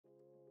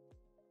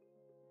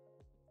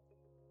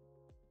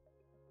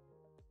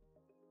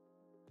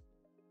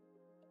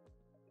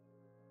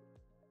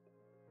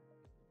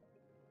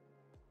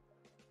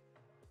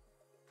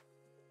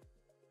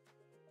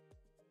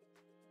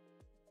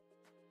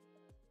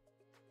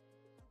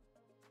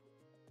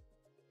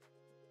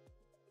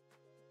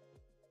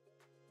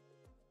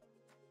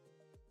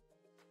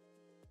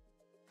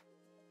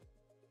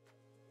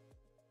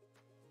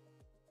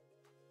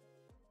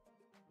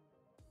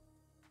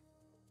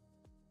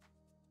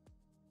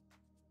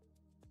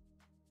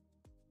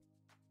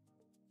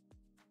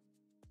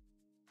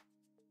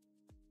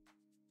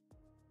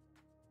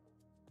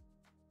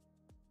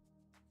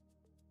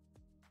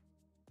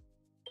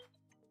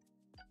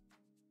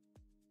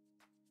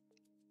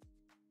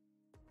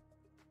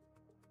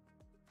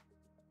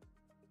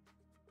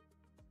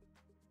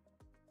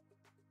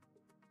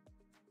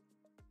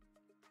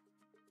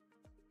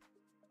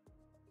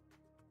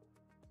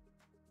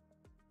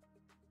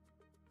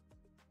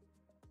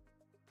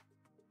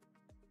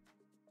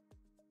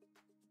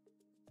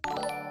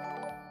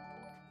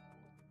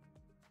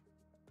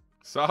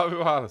Salve,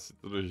 Wallace.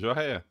 Tudo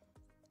jóia?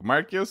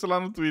 Marquei você lá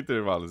no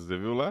Twitter, Wallace. Você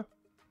viu lá?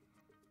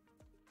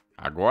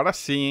 Agora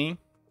sim, hein?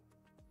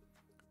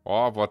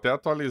 Ó, vou até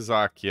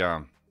atualizar aqui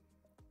a...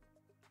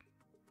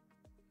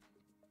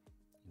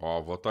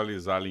 Ó, vou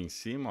atualizar ali em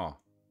cima, ó.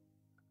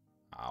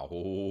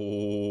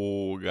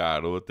 Aô,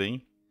 garoto,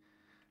 hein?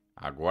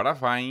 Agora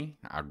vai, hein?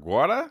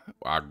 Agora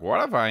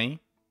vai, hein?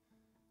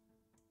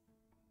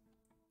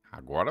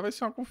 Agora vai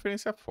ser uma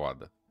conferência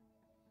foda.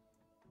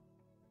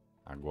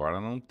 Agora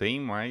não tem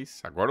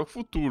mais... Agora é o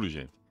futuro,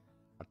 gente.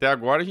 Até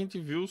agora a gente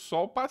viu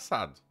só o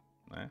passado,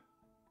 né?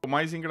 O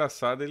mais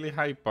engraçado é ele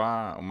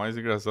hypar. O mais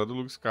engraçado é o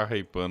Lucas ficar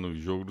hypando o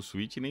jogo do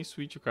Switch. E nem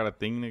Switch o cara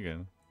tem, né,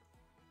 cara?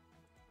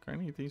 O cara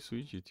nem tem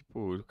Switch.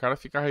 Tipo, o cara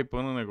fica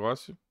hypando um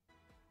negócio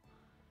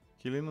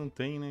que ele não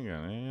tem, né,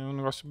 cara? É um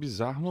negócio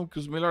bizarro. Não, que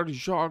os melhores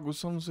jogos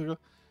são não sei o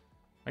que.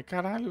 Mas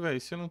caralho, velho,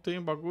 você não tem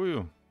o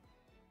bagulho.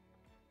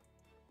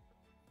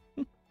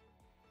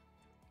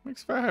 Como é que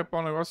você vai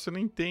hypar um negócio que você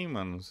nem tem,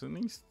 mano? Você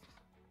nem.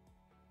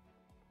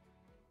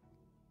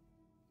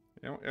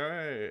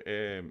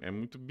 É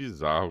muito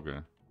bizarro,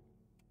 cara.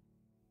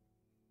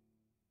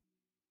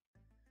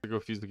 O que eu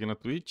fiz aqui na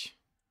Twitch?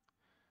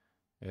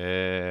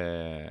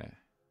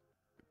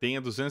 Tenha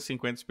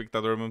 250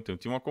 espectadores ao mesmo tempo.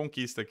 Tinha uma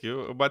conquista aqui,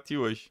 eu bati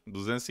hoje.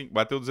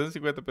 Bateu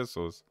 250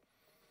 pessoas.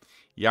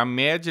 E a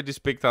média de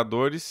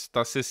espectadores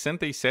tá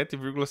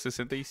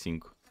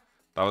 67,65.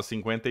 Tava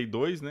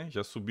 52, né?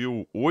 Já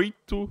subiu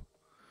 8.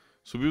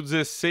 Subiu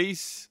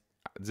 16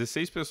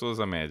 pessoas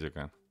a média,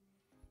 cara.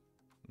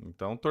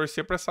 Então,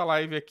 torcer pra essa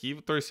live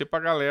aqui, torcer pra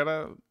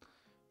galera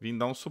vir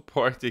dar um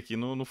suporte aqui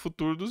no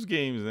futuro dos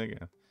games, né,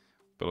 cara?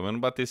 Pelo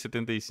menos bater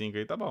 75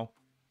 aí tá bom.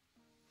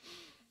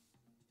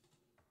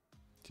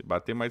 Se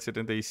bater mais de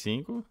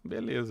 75,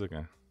 beleza,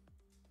 cara.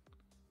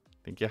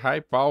 Tem que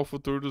hypar o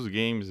futuro dos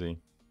games aí.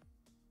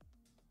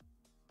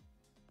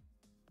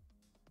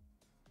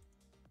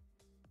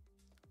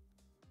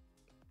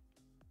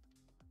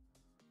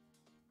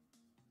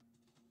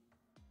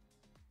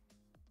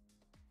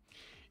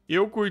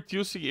 Eu curti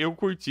o seguinte. Eu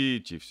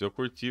curti, Tiffs. Eu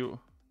curti o.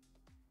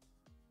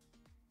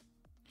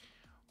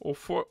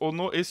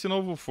 Esse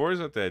novo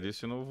Forza, Ted.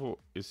 Deixa eu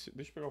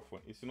pegar o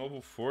fone. Esse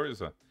novo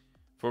Forza.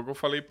 Foi o que eu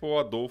falei pro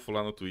Adolfo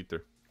lá no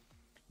Twitter.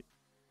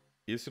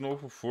 Esse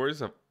novo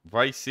Forza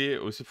vai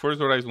ser. Esse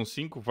Forza Horizon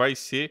 5 vai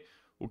ser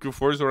o que o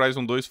Forza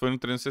Horizon 2 foi no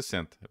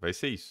 360. Vai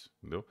ser isso,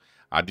 entendeu?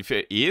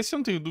 Esse eu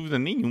não tenho dúvida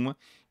nenhuma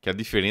que a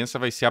diferença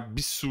vai ser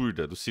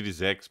absurda do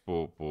Series X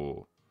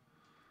pro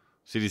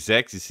Series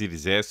X e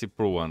Series S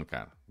pro One,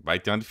 cara. Vai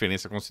ter uma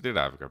diferença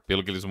considerável, cara.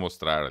 Pelo que eles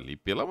mostraram ali.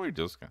 Pelo amor de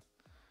Deus, cara.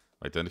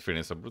 Vai ter uma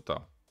diferença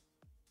brutal.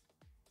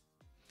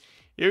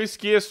 Eu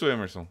esqueço,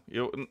 Emerson.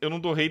 Eu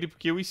não dou hate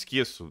porque eu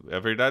esqueço. A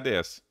verdade é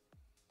essa.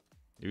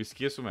 Eu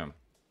esqueço mesmo.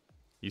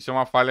 Isso é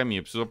uma falha minha.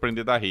 Eu preciso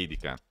aprender da hate,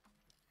 cara.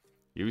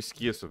 Eu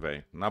esqueço,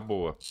 velho. Na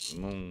boa.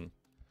 Não...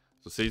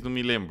 Se vocês não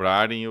me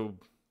lembrarem, eu...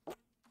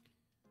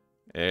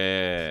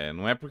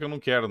 Não é porque eu não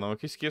quero, não. É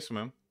que eu esqueço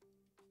mesmo.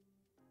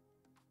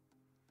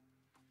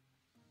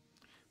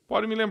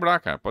 Pode me lembrar,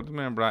 cara. Pode me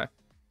lembrar.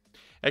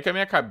 É que a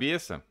minha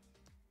cabeça...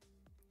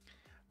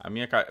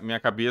 minha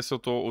cabeça, eu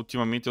tô...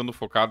 Ultimamente eu ando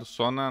focado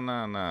só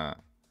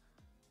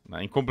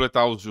em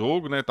completar o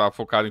jogo, né? Tava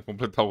focado em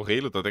completar o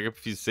Halo. Até que eu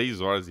fiz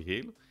 6 horas de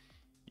Halo.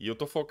 E eu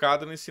tô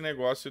focado nesse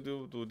negócio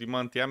de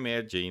manter a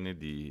média aí, né?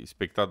 De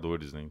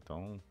espectadores, né?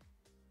 Então...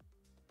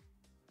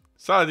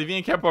 Só,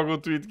 adivinha quem apagou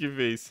o tweet que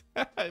fez?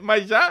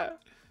 Mas já?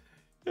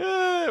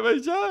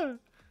 Mas já?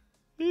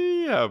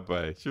 Ih,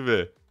 rapaz, deixa eu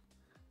ver.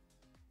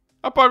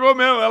 Apagou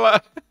mesmo, ela.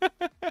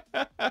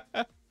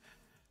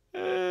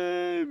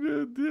 Ai,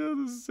 meu Deus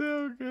do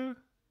céu, cara.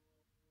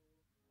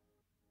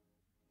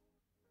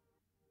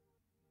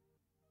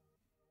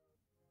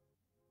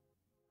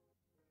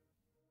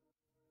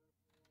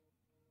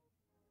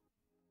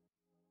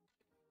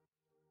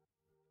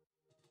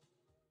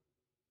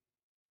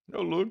 É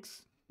o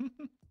Lux.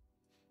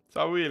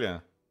 Salve,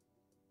 William.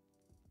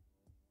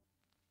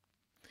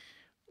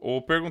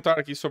 Ou perguntaram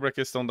aqui sobre a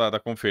questão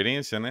da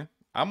conferência, né?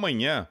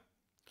 Amanhã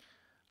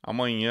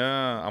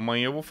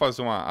eu vou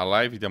fazer a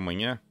live de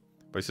amanhã.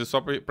 Vai ser só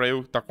pra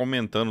eu estar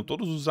comentando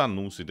todos os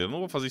anúncios, entendeu? Eu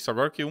não vou fazer isso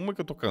agora, porque uma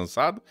que eu tô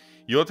cansado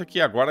e outra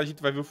que agora a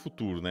gente vai ver o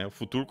futuro, né? O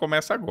futuro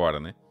começa agora,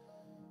 né?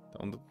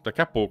 Então,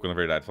 daqui a pouco, na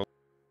verdade.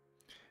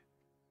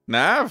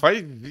 Não,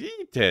 vai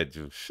vir,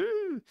 Ted.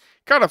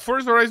 Cara,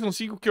 Forza Horizon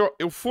 5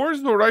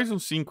 Forza Horizon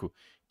 5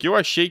 que eu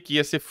achei que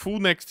ia ser full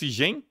next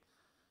gen,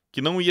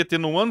 que não ia ter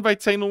no One, vai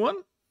sair no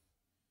One.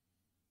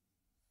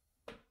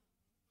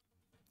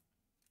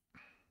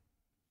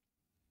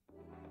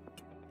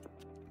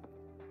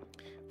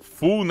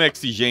 Full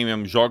next gen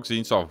mesmo, jogos que a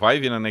gente só vai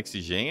ver na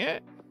next gen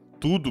é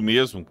tudo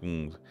mesmo,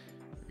 com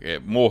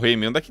morrer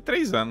mesmo daqui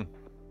 3 anos.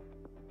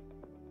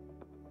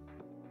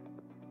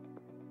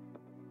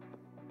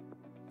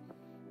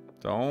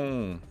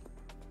 Então...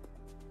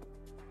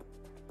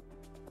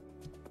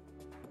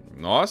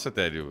 Nossa,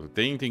 Tério,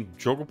 tem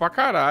jogo pra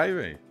caralho,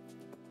 velho.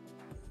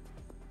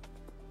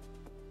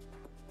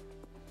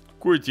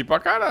 Curti pra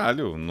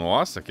caralho.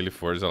 Nossa, aquele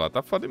Forza lá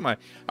tá foda demais.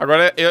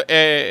 Agora,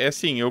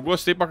 assim, eu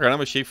gostei pra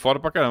caramba, achei foda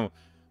pra caramba.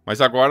 Mas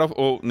agora,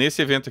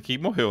 nesse evento aqui,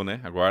 morreu, né?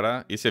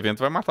 Agora, esse evento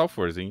vai matar o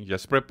Forza, hein? Já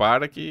se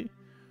prepara que...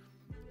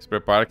 Se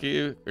prepara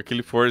que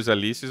aquele Forza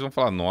ali, vocês vão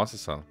falar, nossa,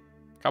 Sala,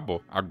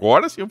 acabou.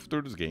 Agora sim é o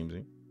futuro dos games,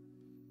 hein?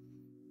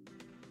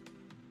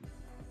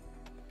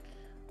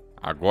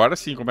 Agora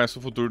sim começa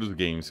o futuro dos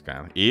games,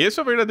 cara. Esse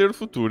é o verdadeiro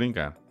futuro, hein,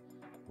 cara.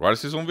 Agora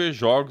vocês vão ver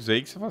jogos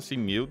aí que você fala assim,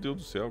 meu Deus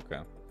do céu,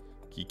 cara.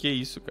 Que é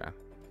isso, cara?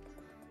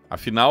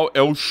 Afinal,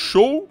 é o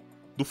show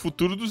do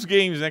futuro dos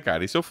games, né,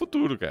 cara? Esse é o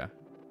futuro, cara.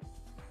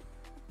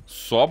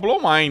 Só Blow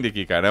Mind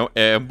aqui, cara.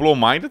 É um Blow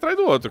Mind atrás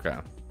do outro,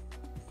 cara.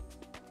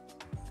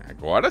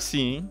 Agora sim,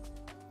 hein?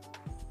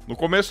 No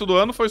começo do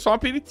ano foi só um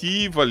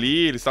aperitivo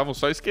ali. Eles estavam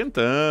só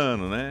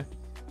esquentando, né?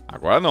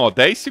 Agora não, ó.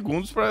 10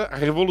 segundos pra a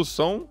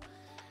revolução.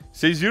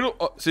 Vocês viram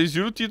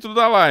o título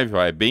da live,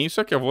 ó. É bem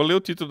isso aqui. Eu vou ler o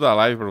título da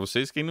live pra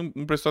vocês, quem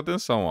não prestou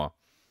atenção, ó.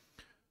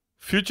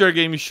 Future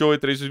Game Show E3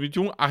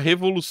 2021, a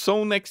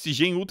revolução Next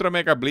Gen Ultra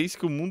Mega Blaze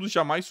que o mundo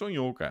jamais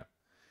sonhou, cara.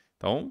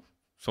 Então,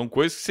 são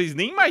coisas que vocês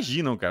nem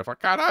imaginam, cara. Fala,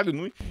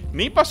 caralho,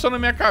 nem passou na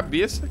minha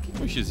cabeça. Que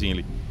foi um xizinho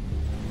ali?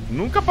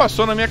 Nunca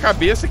passou na minha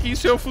cabeça que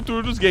isso é o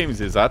futuro dos games.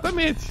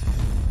 Exatamente.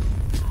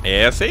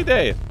 Essa é a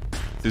ideia.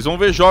 Vocês vão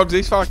ver jogos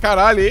aí e falam,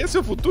 caralho, esse é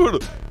o futuro?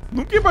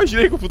 Nunca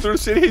imaginei que o futuro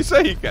seria isso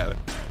aí, cara.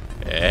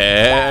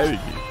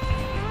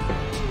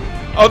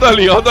 Olha o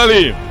Dalinho, olha o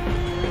Dalinho.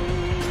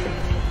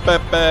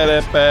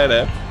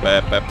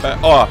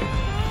 Ó,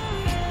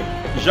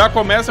 já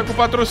começa com o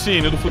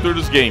patrocínio do futuro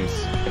dos games.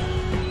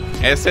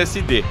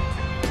 SSD.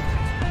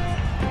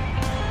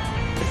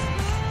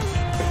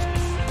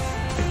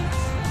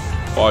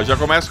 Ó, já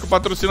começa com o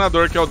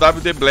patrocinador, que é o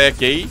WD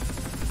Black aí.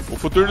 O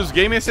futuro dos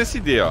games é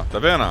SSD, ó. Tá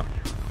vendo, ó?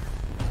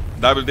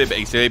 WD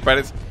Black. Isso aí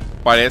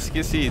parece que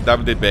esse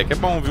WD Black é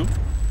bom, viu?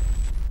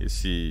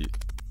 Esse...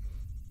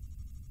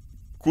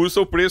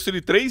 Custa o preço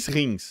de 3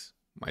 rins.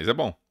 Mas é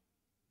bom.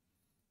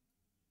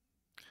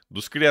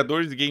 Dos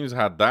criadores de games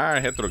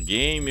Radar, Retro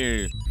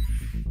Gamer.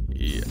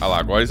 E. Olha lá,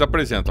 agora eles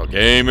apresentam. Ó,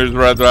 Gamers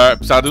Radar.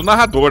 Precisa de um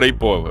narrador aí,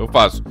 pô. Eu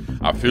faço.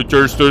 A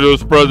Future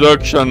Studios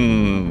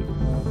Production.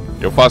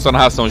 Eu faço a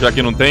narração, já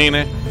que não tem,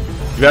 né?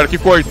 Tiveram que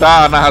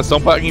cortar a narração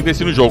pra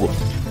investir no jogo.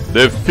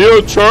 The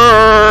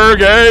Future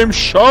Game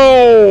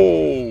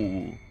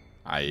Show!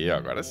 Aí,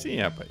 agora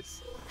sim,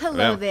 rapaz.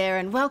 Hello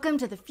there and welcome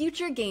to the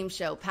Future Game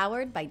Show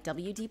powered by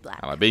WD Black.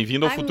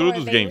 Bem-vindo ao futuro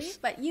dos games.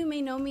 But you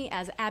may know me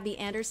as Abby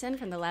Anderson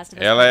from The Last of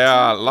Us. Ela é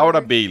a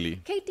Laura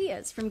Bailey. Kate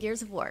Diaz from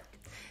Gears of War.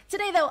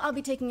 Today, though, I'll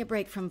be taking a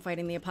break from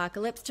fighting the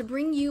apocalypse to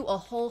bring you a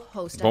whole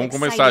host of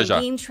exciting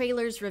game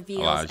trailers,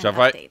 reveals, and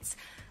updates.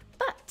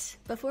 But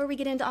before we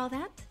get into all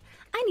that,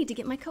 I need to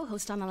get my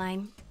co-host on the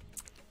line.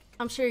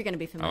 I'm sure you're going to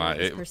be familiar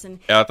with this person.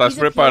 Ela tá se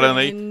preparando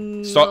aí.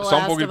 Só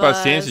um pouco de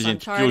paciência,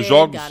 gente, que os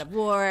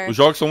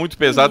jogos são muito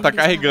pesados, tá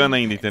carregando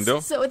ainda, entendeu?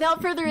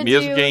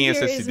 Mesmo que em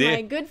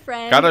SSD,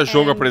 cada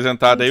jogo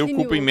apresentado aí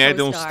ocupa em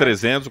média uns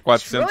 300,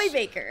 400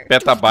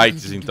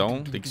 petabytes,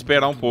 então tem que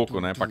esperar um pouco,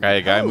 né, pra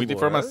carregar, é muita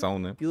informação,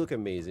 né?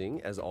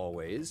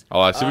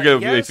 Olha lá, você viu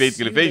o efeito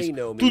que ele fez?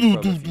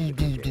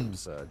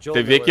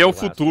 Você vê que é o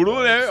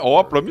futuro, né,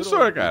 ó,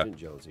 promissor, cara.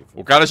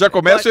 O cara já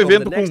começa o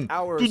evento com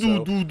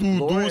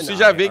você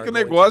já vê que o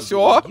negócio,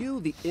 ó,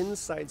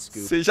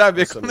 você já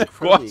vê que o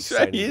negócio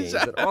aí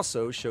já...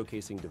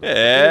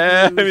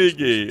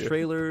 amiguinho.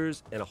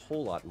 Trailers and a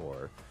whole lot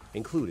more,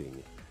 including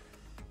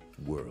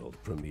world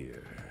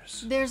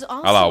premieres. There's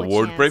also lá,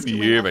 World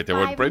Premiere, vai ter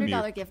World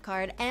Premiere. $500 gift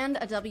card and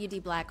a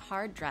WD Black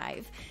hard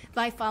drive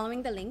by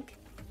following the link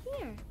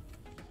here.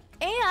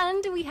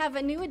 And we have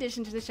a new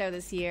addition to the show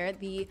this year,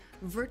 the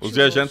virtual Os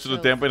viajantes do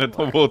tempo ainda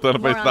estão voltando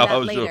para instalar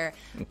o jogo.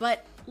 But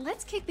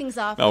let's kick things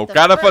off. Não, o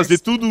cara fazer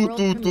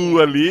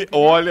tudo ali,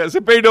 olha, você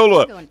perdeu,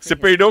 Lua. Você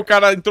perdeu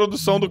a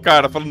introdução do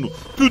cara falando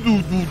tudo.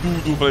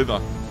 Falei, não.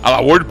 Olha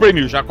lá, World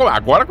Premiere,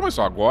 agora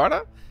começou,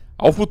 agora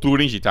ao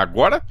futuro, hein, gente.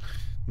 Agora,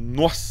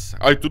 nossa,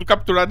 olha, tudo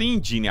capturado em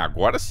engine,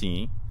 agora sim,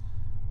 hein.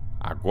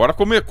 Agora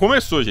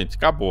começou, gente,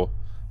 acabou.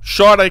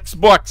 Chora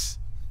Xbox,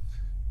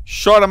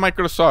 chora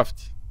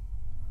Microsoft.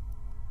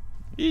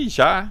 E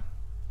já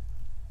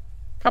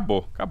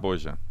acabou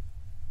já.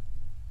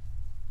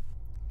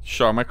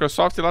 A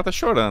Microsoft lá tá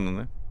chorando,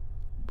 né?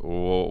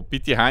 O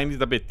Pete Hines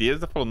da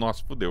Bethesda falou,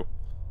 nossa, fudeu.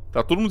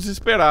 Tá todo mundo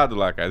desesperado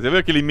lá, cara. Você viu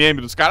aquele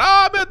meme dos caras?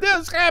 Ah, meu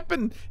Deus,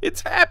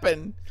 it's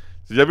happened.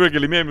 Você já viu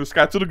aquele meme? Os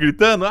caras tudo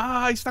gritando.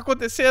 Ah, isso tá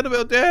acontecendo,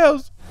 meu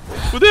Deus.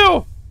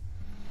 Fudeu.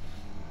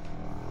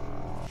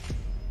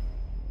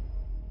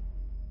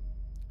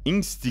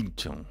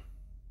 Instinction.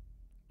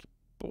 Que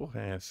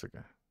porra é essa,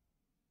 cara?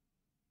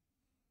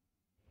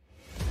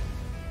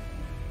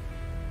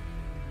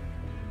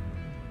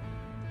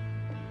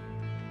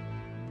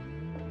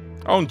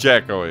 Olha um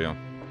Jackal aí, ó.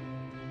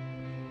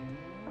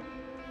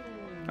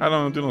 Ah, não,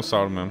 é um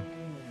dinossauro mesmo.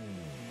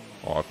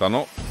 Ó, tá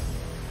no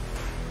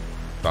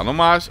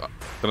máximo.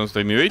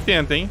 Trânsito em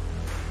 1080, hein?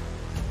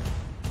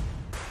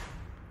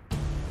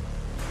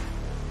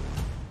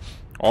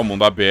 Ó,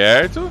 mundo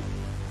aberto.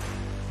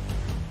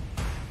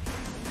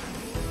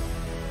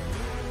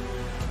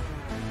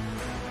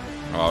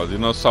 Ó, o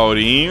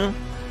dinossaurinho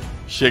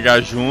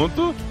chega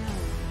junto.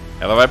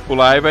 Ela vai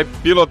pular e vai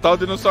pilotar o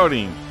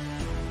dinossaurinho.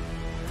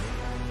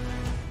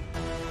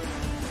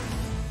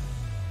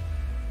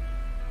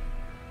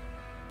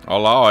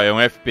 Olha lá, ó, é um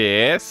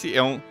FPS,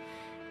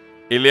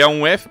 ele é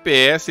um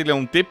FPS, ele é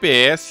um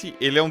TPS,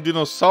 ele é um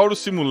dinossauro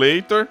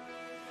simulator.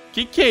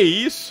 Que é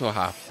isso,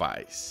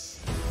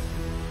 rapaz?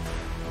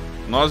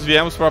 Nós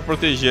viemos para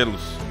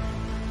protegê-los.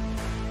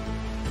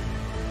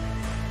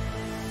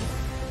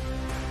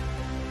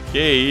 Que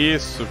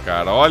isso,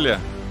 cara,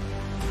 olha.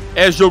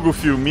 É jogo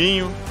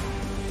filminho,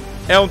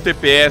 é um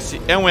TPS,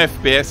 é um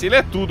FPS, ele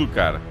é tudo,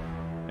 cara.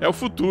 É o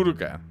futuro,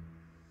 cara.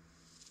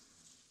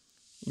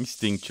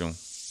 Extinction.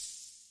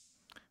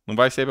 Não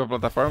vai sair pra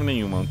plataforma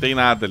nenhuma, não tem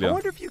nada ali, ó. I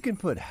wonder if you can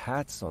put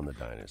hats on the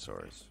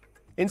dinosaurs.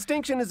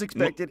 Extinction is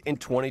expected in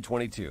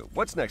 2022.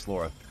 What's next,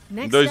 Laura?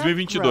 Em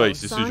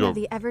 2022 esse jogo.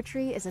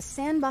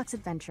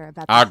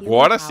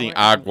 Agora sim,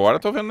 agora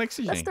tô vendo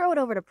Next Gen.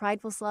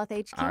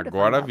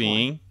 Agora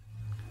vim.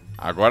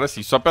 Agora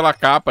sim, só pela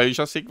capa aí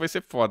já sei que vai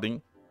ser foda,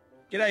 hein?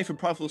 G'day from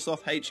Prideful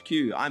Sloth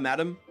HQ. I'm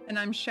Adam. And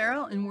I'm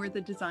Cheryl, and we're the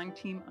design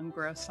team on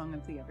Grow Song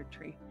of the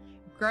Evertree.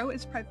 Grow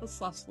is Prideful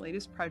Sloth's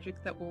latest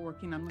project that we're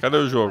working on with Cadê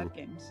o jogo?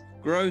 games.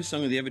 Grow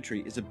Song of the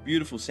Evertree is a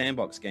beautiful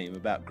sandbox game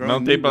about growing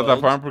Não tem new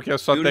plataforma worlds, porque é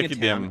só building tech a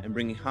town, demo. and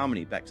bringing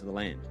harmony back to the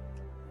land.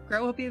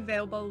 Grow will be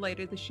available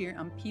later this year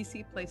on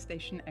PC,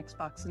 PlayStation,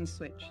 Xbox, and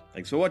Switch.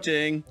 Thanks for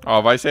watching.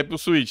 Ó, vai sair pro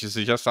Switch,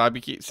 você já sabe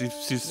que... Se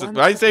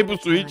vai sair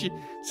pro Switch,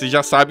 você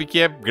já sabe que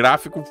é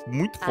gráfico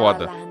muito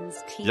foda.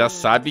 Já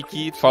sabe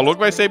que... Falou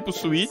que vai sair pro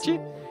Switch,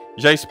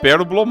 já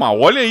espero o Blomal.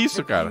 Olha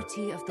isso, cara.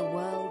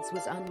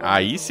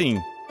 Aí sim.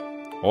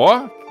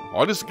 Ó,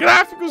 olha os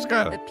gráficos,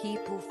 cara.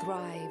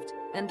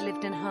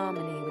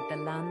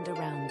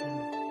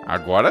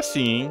 Agora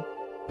sim, hein?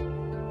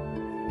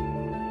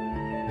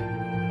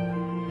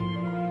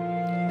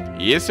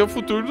 E esse é o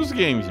futuro dos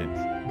games, gente.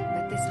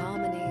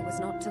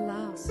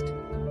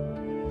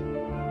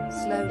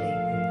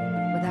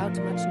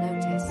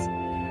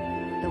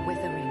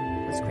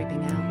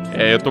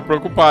 É, eu tô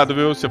preocupado,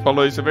 viu? Você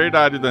falou isso, é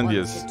verdade,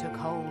 Dandias.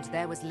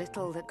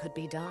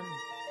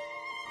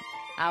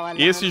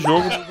 Esse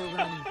jogo...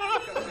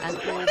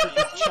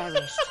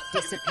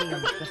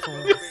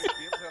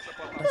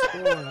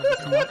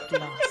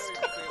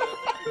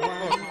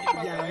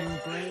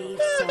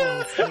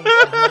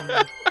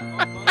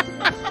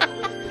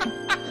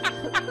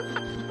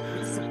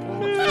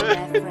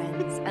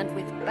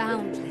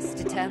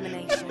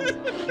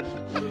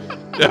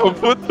 É o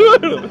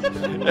futuro!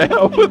 É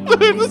o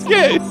futuro dos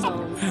games!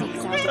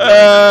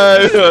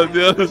 Ai, meu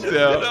Deus do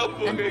céu!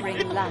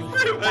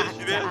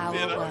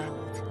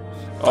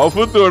 Olha o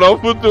futuro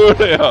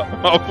aí, ó!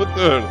 Olha o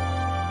futuro!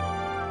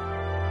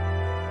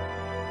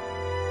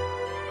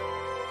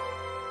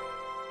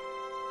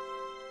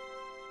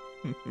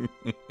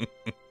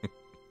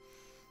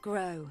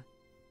 Grow,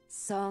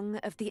 Song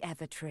of the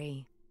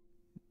Evertree.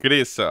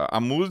 Cresça, a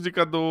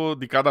música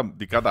de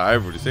cada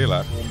árvore, sei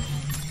lá.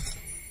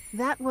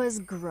 That was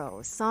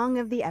Grow, Song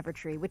of the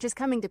Evertree, which is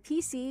coming to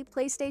PC,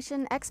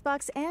 PlayStation,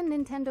 Xbox, and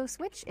Nintendo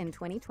Switch in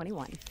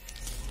 2021.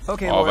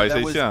 Okay, Ó, vai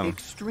ser esse ano.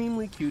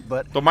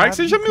 Tomara que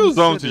seja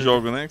milzão esse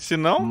jogo, né? Que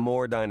senão...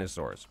 More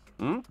dinosaurs.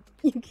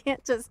 You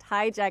can't just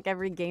hijack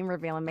every game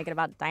reveal and make it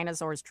about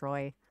dinosaurs,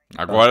 Troy.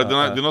 Agora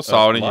é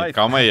dinossauro, hein, gente?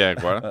 Calma aí,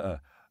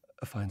 agora.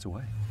 Finds a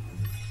way.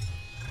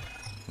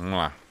 Vamos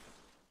lá.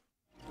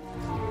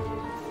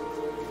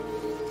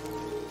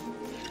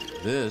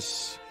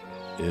 This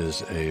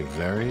is a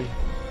very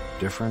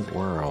different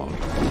world.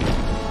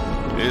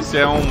 Esse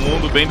é um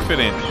mundo bem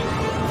diferente.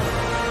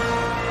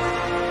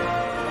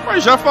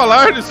 Mas já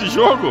falaram desse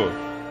jogo?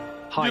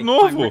 De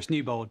novo?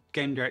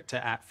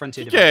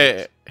 Que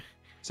é?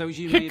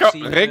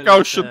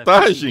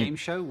 Recalchutagem?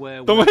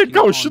 Estão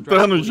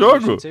recalchutando o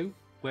jogo?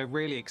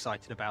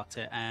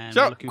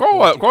 Já,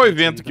 qual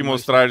evento que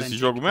mostraram esse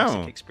jogo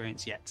mesmo?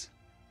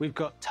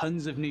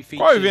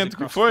 Qual evento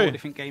que foi?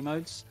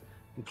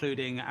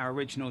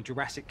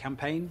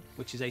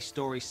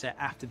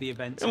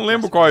 Eu não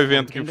lembro qual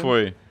evento que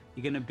foi.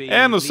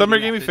 É, no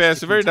Summer Game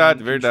Fest,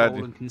 verdade.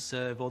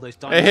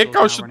 É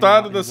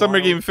recalchutado da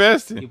Summer Game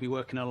Fest?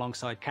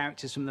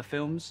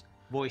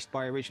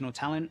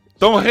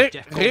 Estão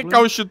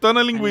recalchutando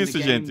a linguiça,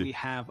 gente.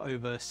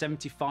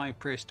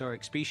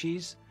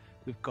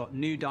 We've got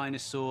new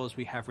dinosaurs,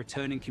 we have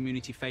returning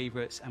community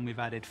favorites, and we've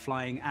added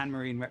flying and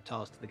marine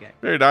reptiles to the game.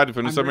 Verdade,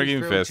 foi no Summer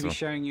Game Fest.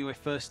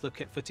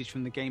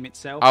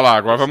 Ah lá,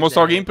 agora vai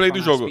mostrar o gameplay do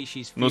jogo.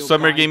 No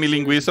Summer Game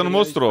Linguiça não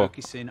mostrou.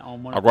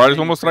 Agora eles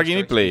vão mostrar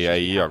gameplay,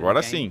 aí,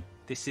 agora sim.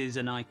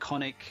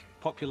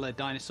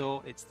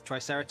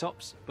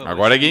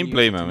 Agora é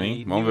gameplay mesmo,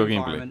 hein? Vamos ver o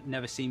gameplay.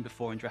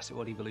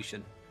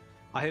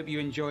 I hope you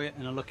enjoy it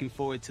and are looking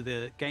forward to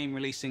the game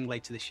releasing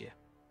later this year.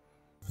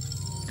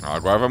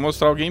 Agora vai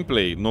mostrar o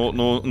gameplay.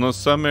 No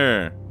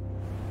Summer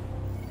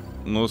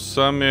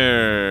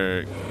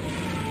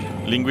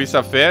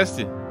Linguiça Fest,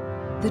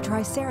 The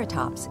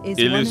Triceratops is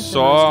ele one of the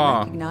só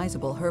most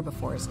recognizable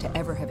herbivores to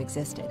ever have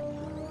existed.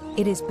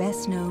 It is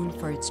best known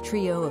for its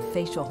trio of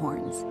facial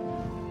horns.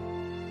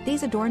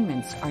 These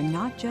adornments are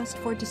not just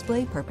for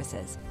display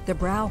purposes. The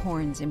brow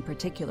horns in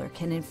particular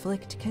can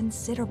inflict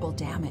considerable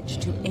damage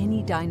to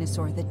any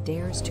dinosaur that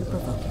dares to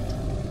provoke it.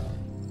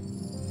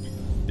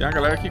 Tem a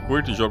galera que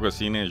curte jogo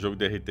assim, né? Jogo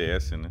de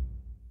RTS, né?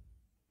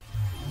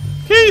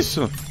 Que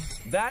isso?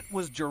 That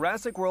was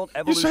Jurassic World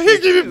Evolution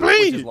 2,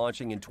 which is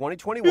launching in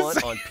 2021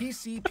 on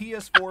PC,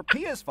 PS4,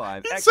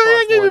 PS5,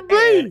 Xbox One,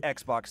 and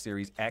Xbox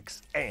Series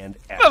X and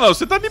S. Não,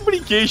 você tá de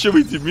brincation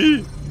with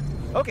me?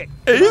 Okay.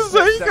 É isso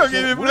aí que é o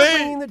gameplay.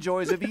 Bringing the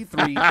joys of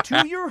E3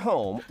 to your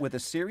home with a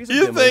series of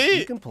demos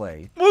you can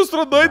play.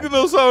 Mostrou dois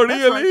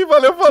dinossaurinhos ali.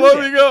 Valeu, falou,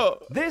 amigão.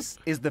 This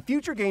is the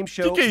Future Game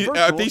Show. Que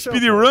é? Tem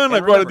speedrun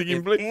agora de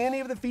gameplay. Que é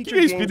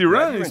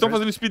speedrun? Eles estão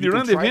fazendo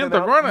speedrun de evento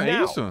agora?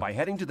 É isso? Tá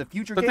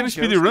tendo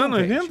speedrun no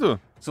evento?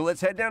 So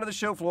let's head down to the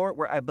show floor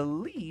where I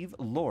believe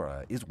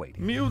Laura is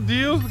waiting. Meu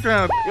Deus,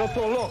 cara. Eu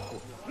tô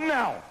louco.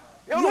 Não.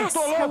 Yes,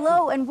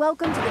 hello and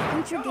welcome to the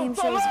Future Game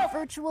Show's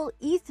virtual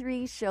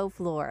E3 show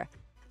floor.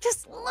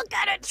 Just look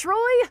at it, Troy!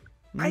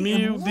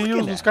 Meu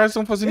Deus, os caras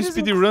estão fazendo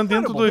speedrun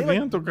dentro do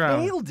evento, cara.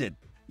 Nailed it.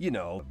 You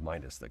know,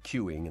 minus the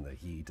queuing and the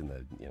heat and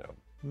the, you know,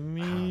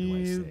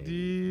 Meu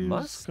Deus,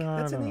 musk cara.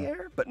 that's in the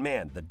air. But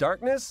man, the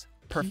darkness,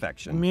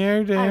 perfection.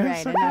 Merda é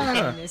essa,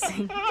 cara? Let's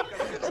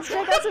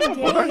check out some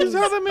games. Dá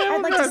risada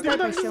mesmo, cara. Tem que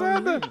dar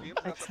risada.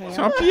 Isso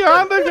é uma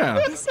piada,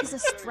 cara. This is a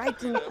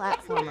striking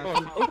platformer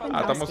from open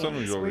tá house mostrando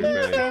games jogo, where you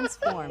peraí.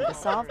 transform to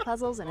solve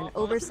puzzles in an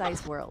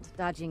oversized world,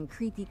 dodging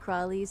creepy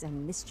crawlies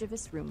and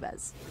mischievous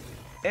Roombas.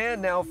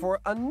 And now for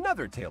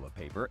another tale of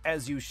paper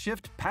as you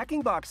shift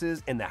packing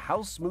boxes in the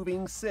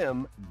house-moving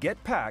sim Get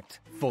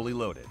Packed, fully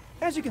loaded.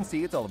 As you can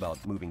see, it's all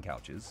about moving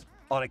couches,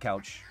 on a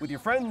couch, with your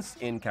friends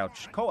in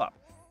couch co-op.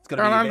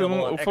 Caralho,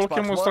 eu falou que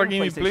ia mostrar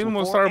gameplay, não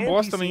mostraram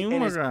bosta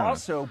nenhuma, cara.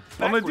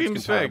 Olha o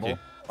Games Fag.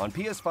 On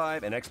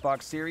PS5 and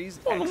Xbox Series.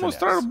 Pô, não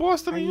mostraram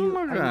bosta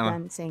nenhuma, Are you cara.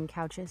 done saying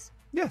couches?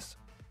 Yes.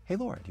 Hey,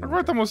 Laura, do you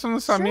Agora tá mostrando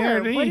essa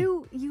merda What aí.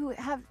 do you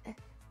have?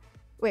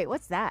 Wait,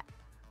 what's that?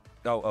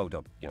 Don't worry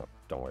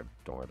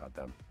about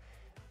them.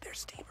 They're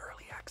Steam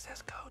Early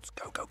Access codes.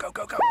 Go.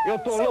 Eu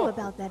tô So louco.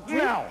 about that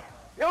drink. Não.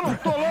 Eu não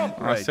tô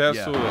louco.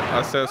 Acesso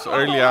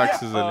Early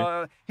Access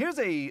ali. Here's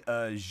a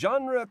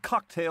genre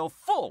cocktail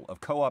full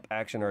of co-op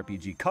action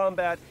RPG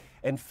combat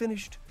and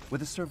finished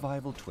with a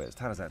survival twist.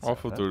 How does that sound? Olha o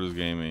futuro dos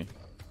games aí.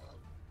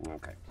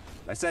 Okay.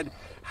 I said,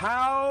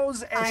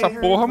 how's Essa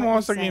porra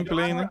mostra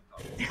gameplay, né?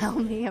 Tell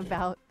me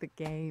about the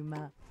game.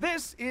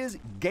 This is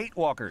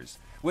Gatewalkers,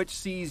 which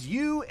sees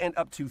you and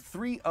up to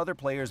 3 other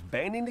players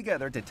banding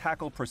together to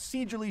tackle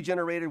procedurally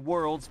generated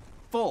worlds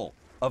full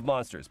of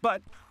monsters.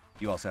 But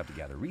you also have to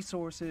gather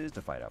resources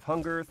to fight off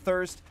hunger,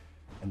 thirst,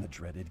 and the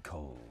dreaded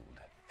cold.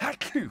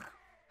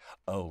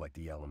 Oh, like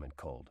the element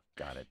cold.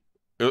 Got it.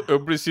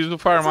 Eu preciso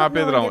farmar,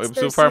 Pedrão. Eu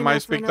preciso farmar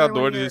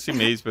espectadores esse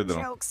mês,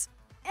 Pedrão. Eu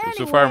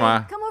preciso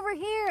farmar.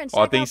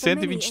 Ó, tem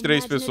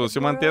 123 pessoas. Se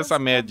eu manter essa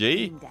média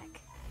aí,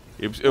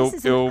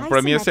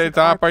 pra mim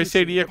acertar a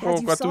parceria com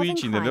a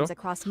Twitch, entendeu?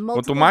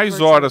 Quanto mais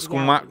horas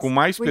com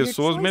mais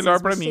pessoas, melhor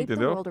pra mim,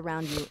 entendeu?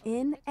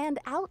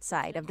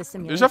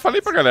 Eu já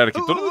falei pra galera que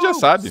todo mundo já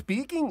sabe. Eu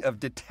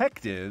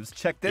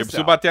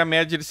preciso bater a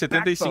média de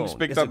 75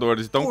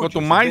 espectadores. Então,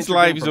 quanto mais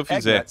lives eu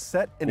fizer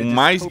com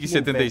mais de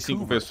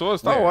 75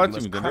 pessoas, tá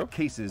ótimo, entendeu?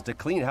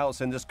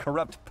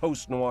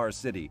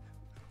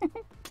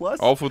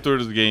 Olha o futuro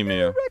dos games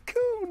aí, ó.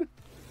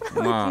 If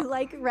you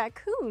like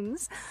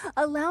raccoons,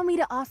 allow me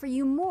to offer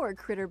you more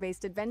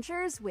critter-based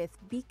adventures with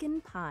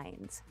Beacon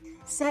Pines.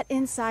 Set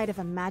inside of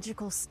a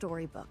magical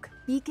storybook,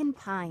 Beacon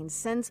Pines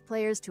sends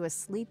players to a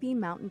sleepy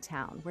mountain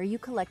town where you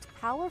collect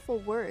powerful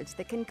words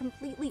that can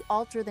completely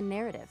alter the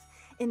narrative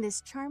in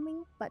this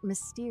charming but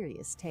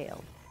mysterious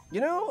tale.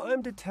 You know,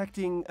 I'm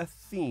detecting a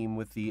theme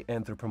with the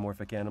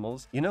anthropomorphic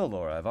animals. You know,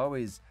 Laura, I've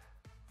always...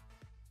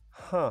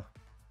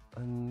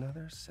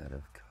 Another set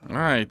of codes.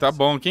 Ai, tá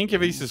bom. Quem quer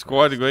ver esses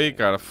códigos aí,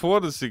 cara?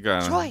 Foda-se,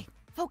 cara. Troy,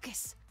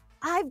 focus.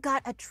 I've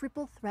got a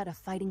triple threat of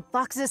fighting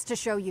foxes to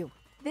show you.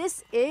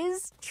 This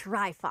is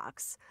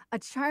Trifox, a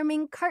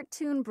charming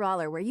cartoon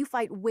brawler where you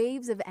fight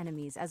waves of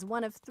enemies as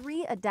one of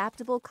 3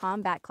 adaptable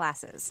combat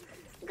classes.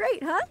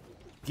 Great, huh?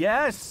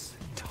 Yes,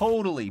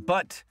 totally.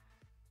 But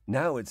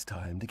now it's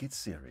time to get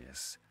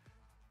serious.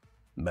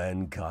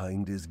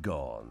 Mankind is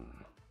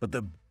gone, but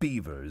the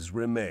beavers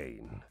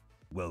remain.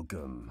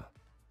 Welcome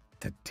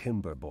to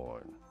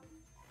Timberborn.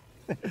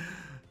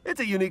 It's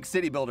a unique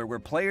city builder where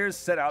players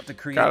set out to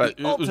create cara,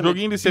 the o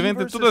joguinho desse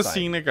evento é tudo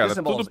assim, né, cara?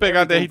 Tudo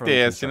pegado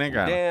RTS, né,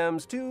 cara?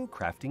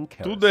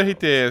 Tudo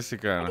RTS,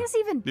 cara.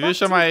 Devia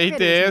chamar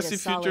RTS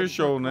Future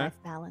Show, né?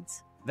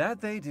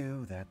 That they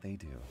do.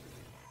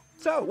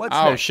 So, what's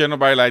o Xeno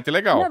by Light é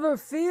legal. Never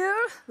fear,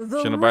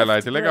 Xeno by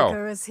Light é legal.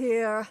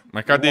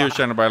 Mas cadê o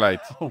Xeno by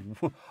Light?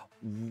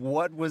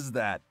 What was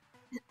that?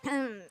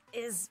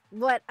 Is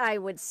what I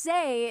would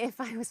say if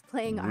I was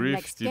playing our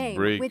next game,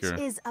 which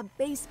is a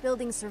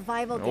base-building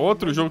survival game.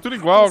 Outro jogo tudo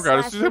igual,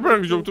 cara. Você sempre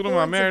o jogo tudo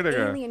uma merda,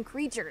 cara.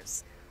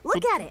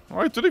 Look at it.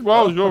 Olha, tudo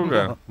igual o jogo,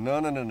 cara. No.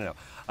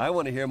 I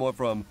want to hear more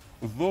from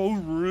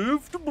The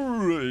Rift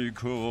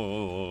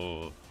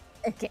Breaker.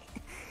 Okay,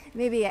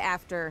 maybe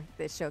after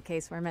this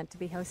showcase we're meant to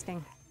be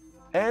hosting.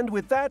 And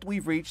with that,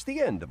 we've reached the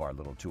end of our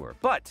little tour.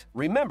 But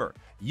remember,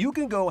 you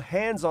can go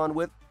hands-on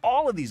with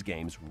all of these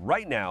games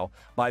right now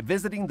by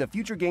visiting the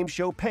Future Games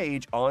Show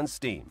page on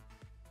Steam.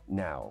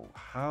 Now,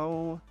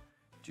 how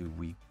do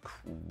we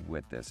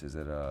quit this? Is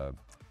it a...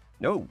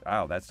 No,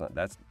 that's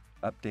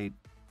update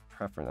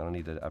preference. I don't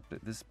need to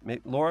update this.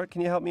 Laura,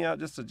 can you help me out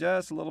just a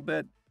little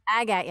bit?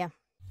 I got you.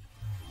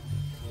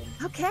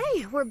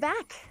 Okay, we're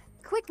back.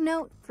 Quick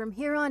note, from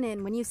here on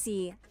in, when you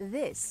see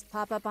this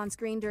pop up on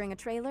screen during a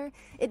trailer,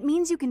 it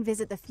means you can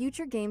visit the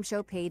Future Game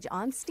Show page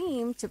on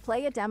Steam to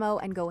play a demo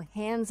and go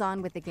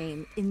hands-on with the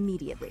game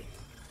immediately.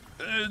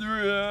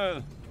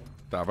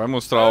 Tá, vai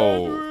mostrar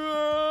o...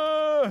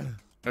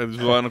 Ele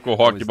zoando com o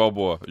Rocky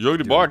Balboa. Jogo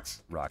de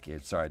boxe? Rocky,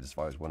 sorry, I just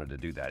always wanted to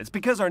do that. It's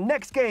because our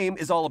next game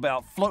is all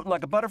about floating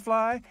like a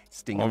butterfly,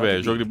 stinging like a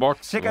bee. Jogo de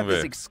boxe? Check out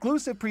this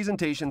exclusive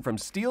presentation from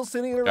Steel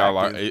City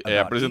Interactive. É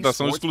a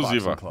apresentação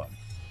exclusiva.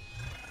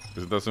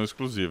 Apresentação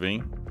exclusiva,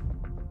 hein?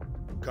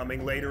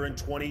 Coming later in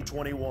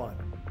 2021,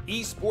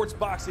 Esports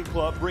Boxing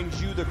Club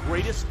brings you the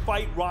greatest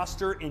fight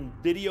roster in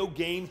video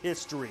game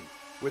history.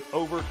 With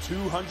over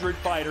 200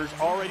 fighters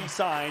already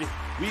signed,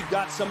 we've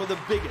got some of the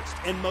biggest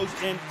and most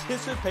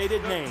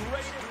anticipated names.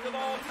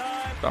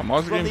 Tá,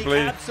 mostra o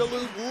gameplay.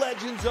 Absolute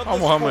legends of o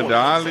Muhammad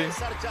Ali.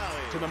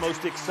 To the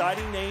most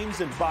exciting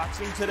names in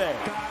boxing today.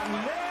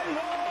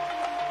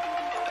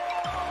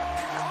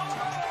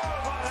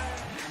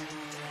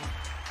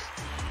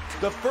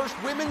 The first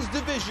women's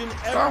division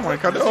ever. Tá, mas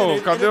cadê o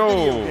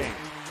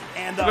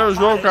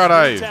jogo,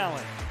 caralho?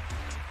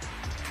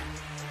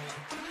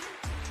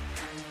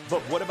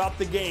 But what about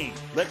the game?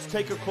 Let's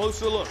take a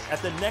closer look at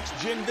the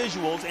next-gen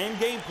visuals and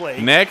gameplay.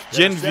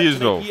 Next-gen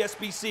visual.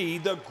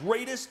 PSBC, the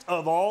greatest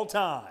of all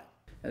time.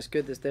 That's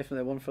good. There's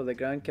definitely one for the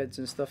grandkids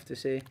and stuff to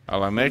say.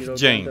 Olha lá,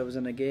 next-gen. That was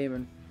in a game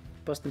and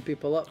busting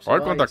people up. So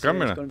olha quanta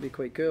câmera. It's going to be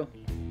quite cool.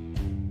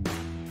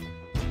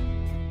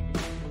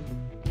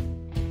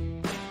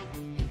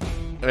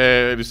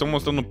 Eles estão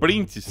mostrando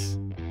prints.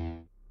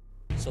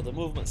 So the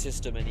movement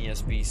system in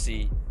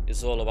ESBC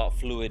is all about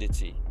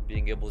fluidity,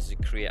 being able to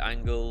create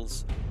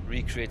angles,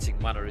 recreating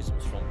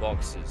mannerisms from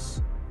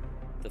boxes.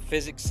 The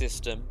physics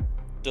system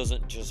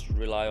doesn't just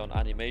rely on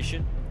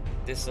animation.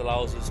 This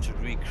allows us to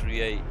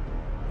recreate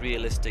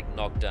realistic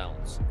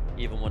knockdowns,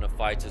 even when a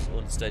fighter's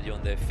unsteady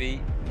on their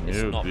feet.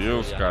 Meu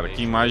Deus, cara,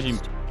 que imagem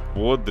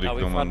podre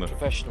que eu mando.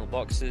 Professional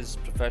boxers,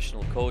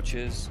 professional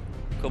coaches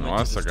come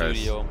into the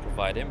studio and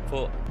provide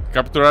input.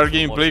 Capturar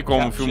gameplay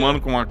como?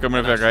 Filmando com uma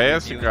câmera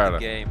VHS, cara?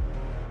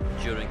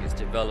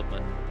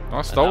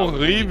 Nossa, tá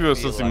horrível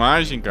essas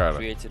imagens, cara.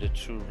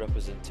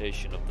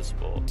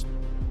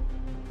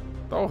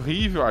 Tá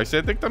horrível. Aí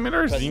você tem que tá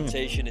melhorzinho.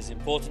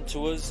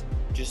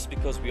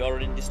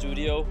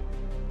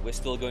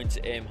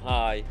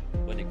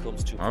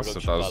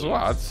 Nossa, tá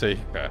zoado isso aí,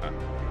 cara.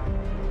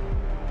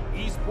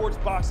 Esports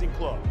Boxing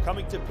Club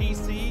coming to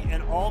PC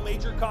and all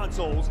major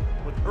consoles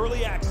with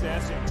early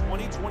access in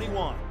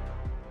 2021.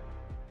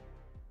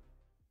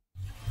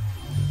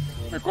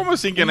 Como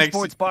assim que é next?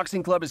 Esports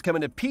Boxing Club is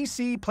coming to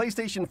PC,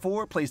 PlayStation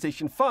 4,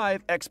 PlayStation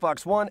 5,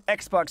 Xbox One,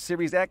 Xbox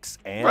Series X,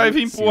 and vai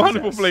vir pro ano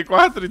pro Play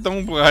 4 e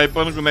tão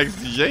hypando com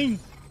Next Gen?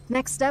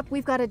 Next up,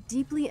 we've got a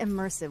deeply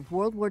immersive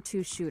World War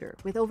II shooter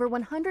with over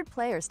 100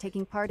 players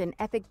taking part in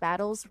epic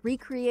battles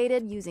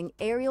recreated using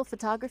aerial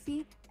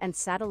photography and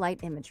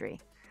satellite imagery.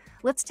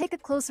 Let's take a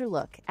closer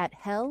look at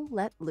Hell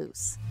Let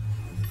Loose.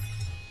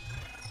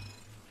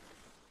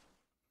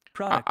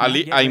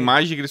 Ali, a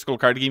imagem que eles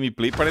colocaram de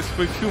gameplay parece que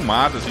foi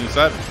filmada, assim,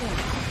 sabe?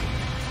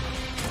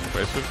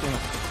 Parece que foi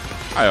filmado.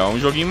 Ah, é um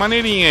joguinho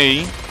maneirinho aí,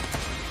 hein?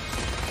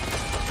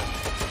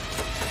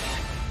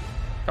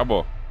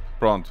 Acabou.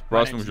 Pronto,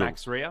 próximo jogo.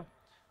 Max Rea.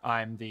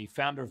 I'm the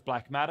founder of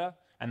Black Matter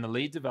and the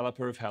lead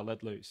developer of Hell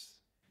Let Loose.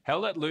 Hell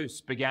Let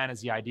Loose began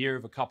as the idea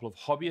of a couple of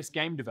hobbyist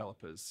game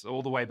developers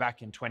all the way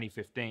back in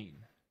 2015.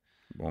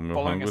 Bom, meu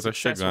Following rango a tá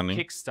successful chegando, hein?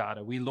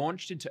 Kickstarter, we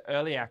launched into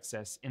early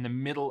access in the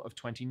middle of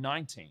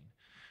 2019.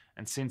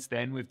 And since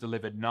then, we've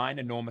delivered 9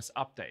 enormous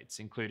updates,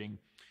 including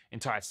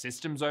entire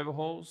systems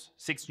overhauls,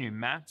 6 new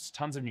maps,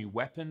 tons of new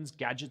weapons,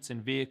 gadgets,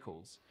 and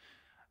vehicles,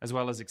 as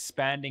well as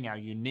expanding our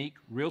unique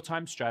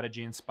real-time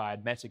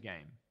strategy-inspired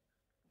metagame.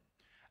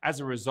 As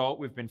a result,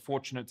 we've been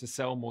fortunate to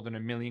sell more than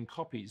 1 million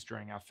copies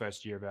during our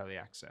first year of early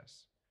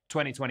access.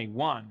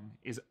 2021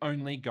 is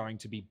only going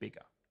to be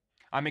bigger.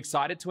 I'm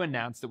excited to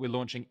announce that we're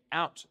launching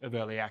out of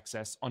early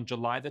access on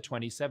July the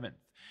 27th,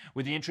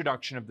 with the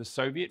introduction of the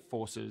Soviet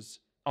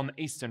forces on the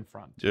Eastern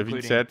Front, Dia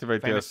 27 vai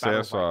ter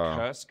acesso a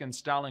Kursk and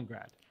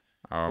Stalingrad,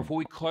 before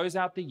we close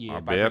out the year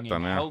by beta,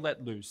 bringing né? Hell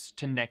Let Loose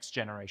to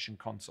next-generation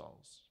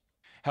consoles.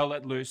 Hell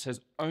Let Loose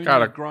has only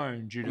Cara,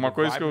 grown due to uma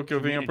coisa que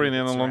eu venho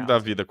aprendendo ao longo da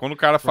vida, quando o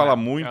cara fala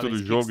muito do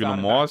jogo e não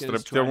mostra, é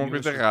porque tem alguma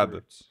coisa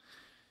errada.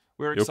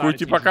 Eu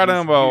curti pra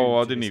caramba,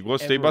 Aldeni,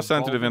 gostei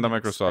bastante do evento da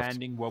Microsoft.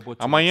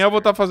 Amanhã eu vou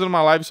estar fazendo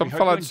uma live só pra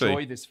falar disso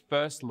aí.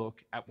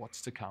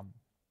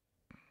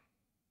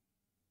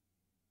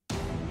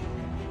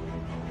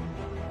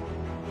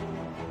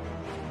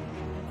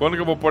 Quando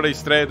que eu vou pôr a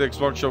estreia do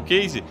Xbox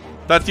Showcase?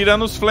 Tá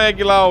tirando os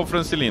flag lá, o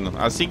Francilino.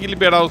 Assim que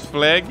liberar os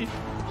flag,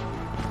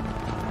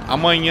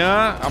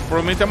 amanhã,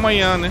 provavelmente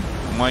amanhã, né?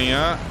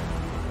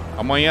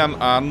 Amanhã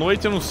à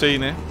noite eu não sei,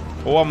 né?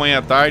 Ou amanhã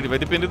à tarde, vai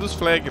depender dos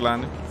flag lá,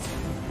 né?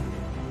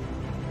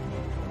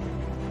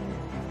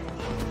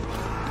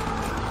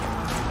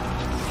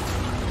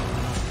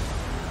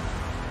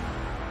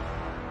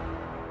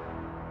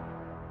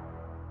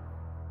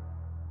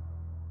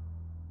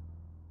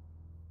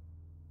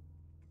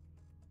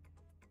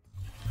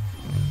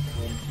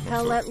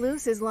 Hell Let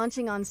Loose is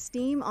launching on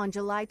Steam on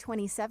July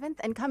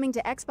 27th and coming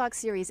to Xbox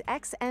Series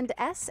X and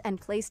S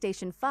and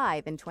PlayStation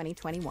 5 in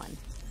 2021.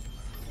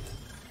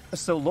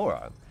 So,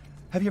 Laura,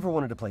 have you ever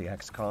wanted to play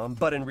XCOM,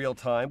 but in real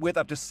time, with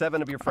up to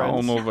 7 of your friends? I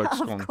don't know of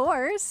XCOM. Of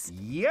course.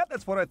 Yep,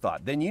 that's what I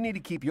thought. Then you need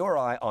to keep your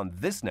eye on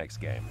this next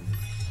game.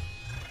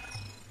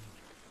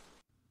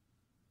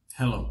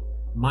 Hello,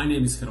 my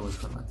name is Carlos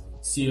Corbat,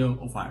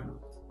 CEO of Ironwood,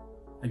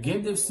 a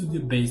game dev studio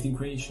based in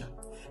Croatia.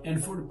 And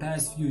for the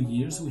past few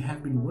years, we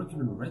have been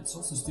working on Red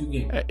Solstice 2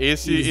 game.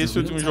 Esse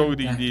último jogo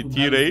de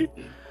tiro aí,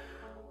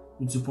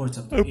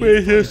 eu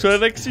pensei só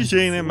na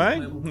X-Gen, né? Mas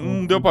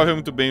não deu pra ver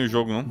muito bem o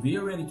jogo, não. We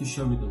are ready to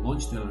show you the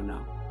launch trailer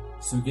now.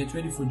 So get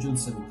ready for June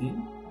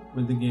 17,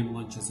 when the game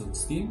launches on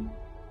Steam,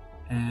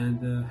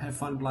 and have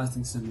fun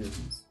blasting some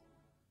mutants.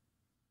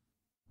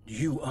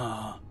 You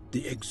are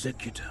the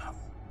Executor,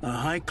 a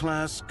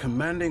high-class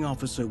commanding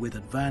officer with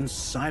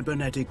advanced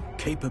cybernetic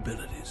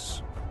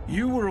capabilities.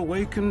 You were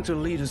awakened to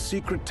lead a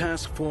secret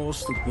task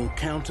force that will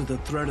counter the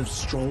threat of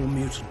Stroll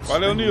mutants.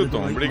 Valeu,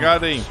 Newton.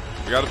 Obrigado, hein?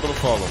 Obrigado pelo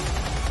follow.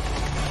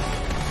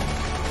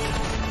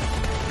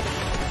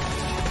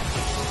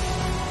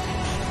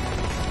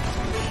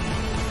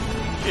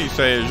 Que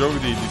isso aí? É jogo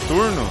de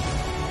turno?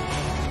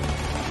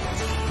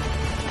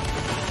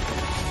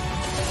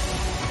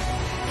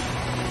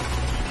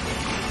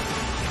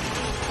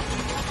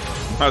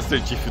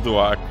 Master Chief do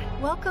Acre.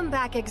 Welcome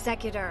back,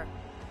 Executor.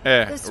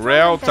 É,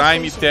 Real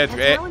Time Tactical.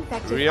 É,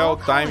 Real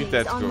Time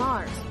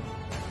Tactical.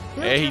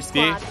 RTT.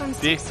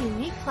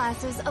 Unique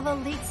classes of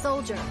elite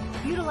soldier,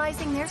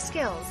 utilizing their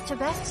skills to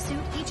best suit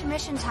each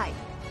mission type.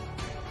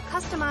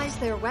 Customize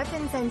their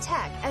weapons and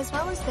tech, as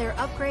well as their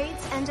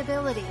upgrades and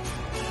abilities.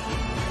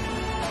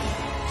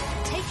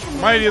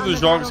 A maioria dos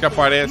jogos que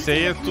aparecem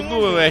aí é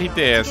tudo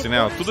RTS, né?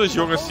 Tudo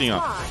jogo assim,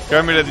 ó.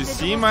 Câmera de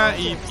cima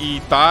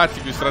e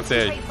tático,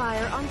 estratégico.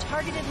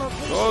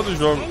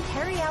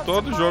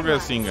 Todo jogo é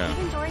assim, cara.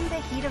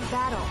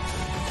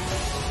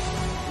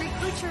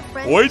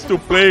 8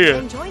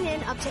 player.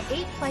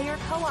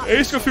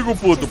 É isso que eu fico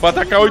puto. Pra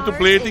atacar 8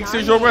 player tem que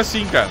ser jogo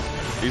assim, cara.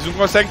 Eles não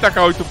conseguem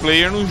tacar 8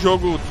 player num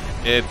jogo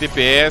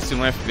TPS,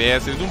 num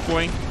FPS, eles não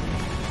põem.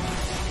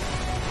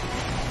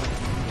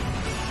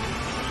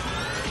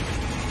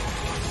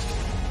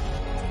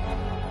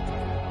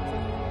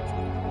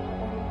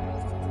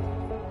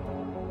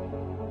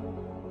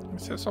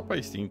 Isso é só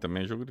pra Steam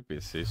também, é jogo de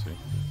PC isso aí.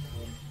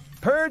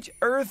 Purge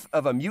Earth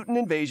of a Mutant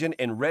Invasion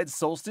in Red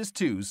Solstice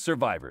 2's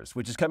Survivors,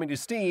 which is coming to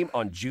Steam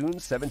on June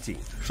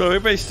 17th. Só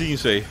veio pra Steam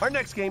isso aí. Our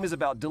next game is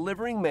about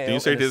delivering mail.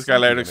 Tenho certeza que a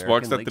galera do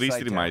Xbox tá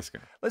triste demais,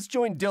 cara. Let's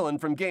join Dylan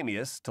from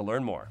Gamius to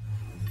learn more.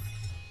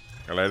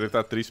 A galera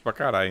tá triste pra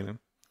caralho, né?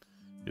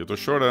 Eu tô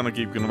chorando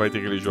aqui porque não vai ter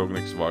aquele jogo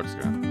no Xbox,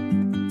 cara.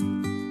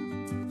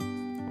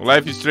 O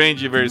Life is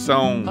Strange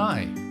versão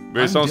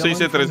sem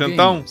ser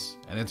trezentão.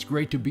 And it's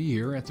great to be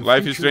here at the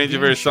Life is Strange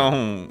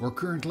versão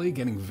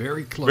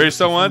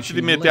antes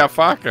de meter a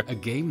faca.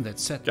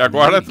 Que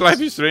agora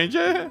Life is Strange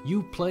é.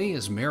 You play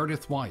as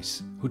Meredith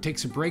Weiss, who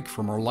takes a break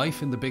from her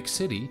life in the big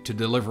city to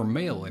deliver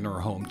mail in her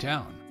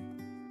hometown.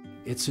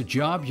 It's a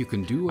job you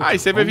can do at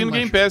você vai vir no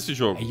Game Pass esse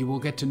jogo. And you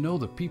will get to know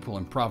the people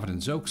in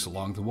Providence Oaks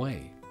along the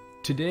way.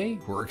 Today,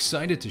 we're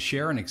excited to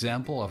share an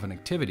example of an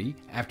activity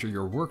after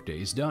your workday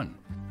is done.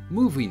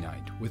 Movie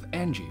night with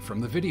Angie from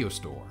the video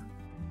store.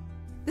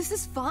 This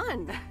is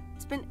fun.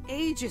 It's been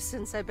ages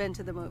since I've been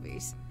to the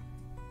movies.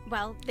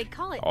 Well, they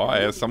call it. Ó,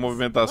 essa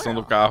movimentação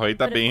do carro aí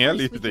tá bem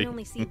realista aí.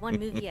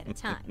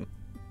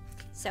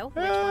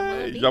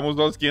 Já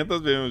mudou as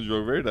 500 vezes o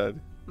jogo,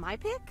 verdade. My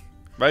pick?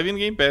 Vai vir no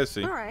Game Pass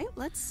aí. All right,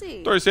 let's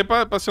see. Torcer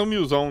pra ser um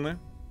milzão, né?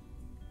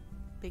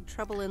 Big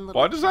Trouble in Little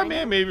Pode usar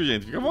meme aí, viu,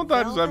 gente? Fica à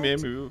vontade de usar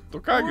meme, viu? Tô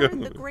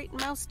cagando.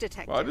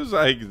 Pode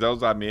usar aí, quiser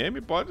usar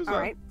meme, pode usar. All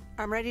right,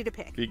 I'm ready to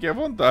pick. Fique à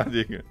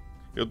vontade, cara.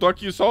 Eu tô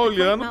aqui só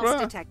olhando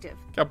pra... Daqui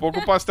a pouco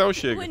o pastel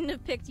chega.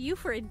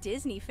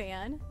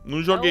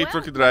 Não joguei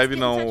Truck Drive,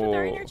 não.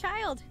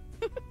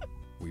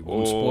 We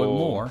won't spoil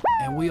more,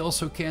 and we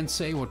also can't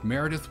say what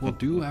Meredith will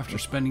do after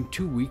spending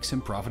 2 weeks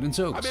in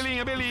Providence Oaks,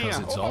 because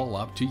it's all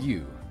up to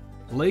you.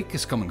 Lake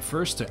is coming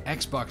first to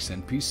Xbox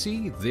and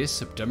PC this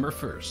September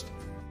 1st.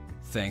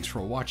 Thanks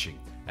for watching,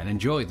 and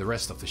enjoy the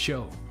rest of the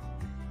show.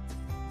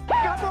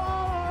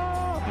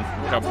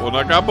 Acabou, não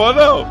acabou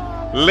não.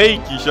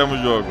 Lake chama o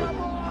jogo.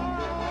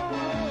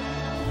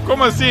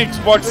 Como assim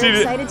Xbox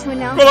Series?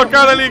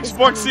 Colocaram ali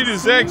Xbox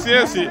Series X e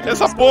S.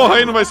 Essa porra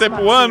aí não vai sair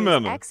pro ano,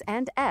 mano. X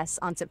and S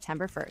on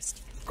September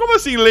 1st. Como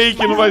assim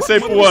Lake não vai sair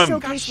pro ano?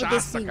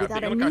 Cachaça, cara.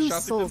 Pegando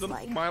cachaça e tentando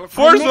fumar ela.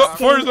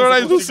 Forza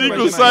Horizon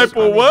 5 sai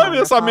pro ano e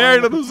essa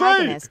merda não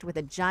sai?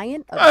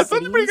 Ah, tá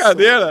de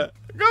brincadeira.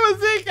 Como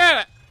assim,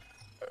 cara?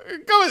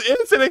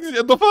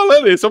 Eu tô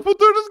falando, esse é o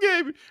futuro dos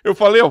games. Eu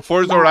falei, ó,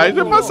 Forza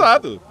Horizon é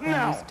passado.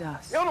 Não,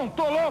 eu não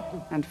tô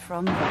louco.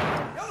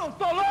 Eu não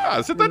tô louco.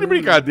 Ah, você tá de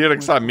brincadeira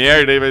que essa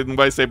merda aí não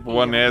vai sair pro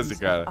One S,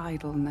 cara.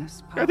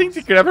 O cara tem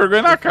que criar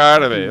vergonha na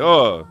cara,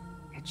 velho.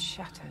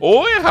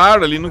 Ou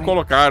erraram ali, não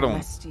colocaram.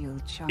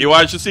 Eu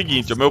acho o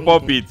seguinte, é o meu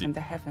palpite.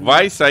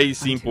 Vai sair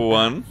sim pro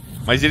One,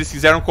 mas eles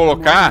quiseram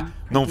colocar...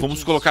 Não,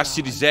 vamos colocar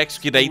Series X,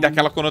 que daí dá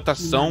aquela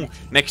conotação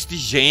Next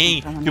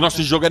Gen, que o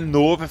nosso jogo é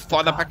novo, é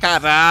foda pra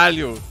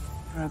caralho.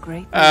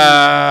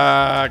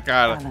 Ah,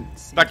 cara.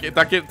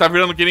 Tá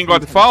virando que nem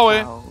Godfall,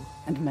 é?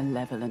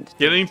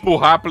 Querendo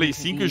empurrar Play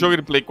 5 e o jogo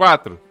de Play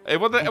 4? Eu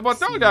vou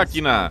até olhar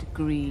aqui na...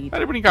 Tá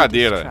de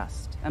brincadeira.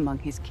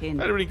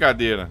 Tá de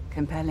brincadeira.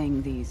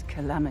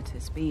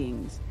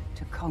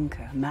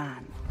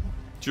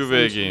 Deixa eu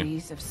ver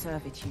aqui.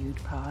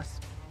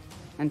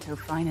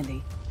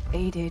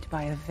 Aided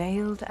by a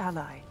veiled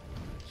ally,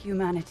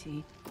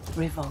 humanity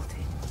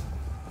revolted.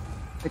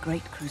 The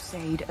Great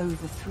Crusade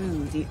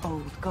overthrew the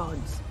old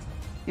gods,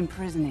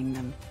 imprisoning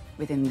them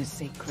within the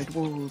sacred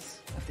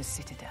walls of the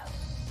Citadel,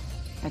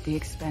 at the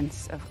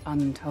expense of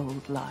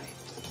untold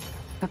lives.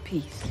 A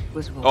peace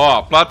was wrought.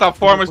 Ó,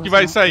 plataformas que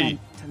vai sair.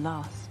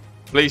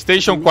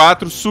 PlayStation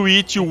 4,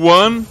 Switch,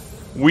 One,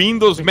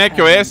 Windows,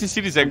 macOS e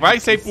Series X. Vai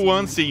sair pro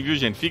One sim, viu,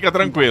 gente? Fica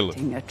tranquilo.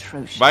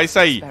 Vai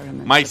sair.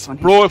 Mas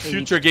pro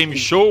Future Game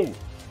Show,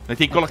 nós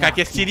tem que colocar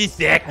aqui é Series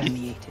X.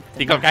 Tem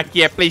que colocar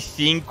aqui é Play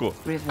 5.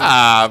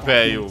 Ah,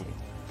 velho.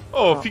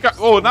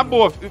 Na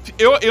boa,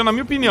 eu, na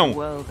minha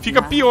opinião,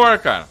 fica pior,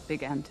 cara.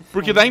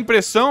 Porque dá a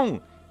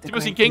impressão, tipo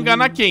assim, quer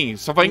enganar quem?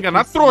 Só vai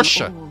enganar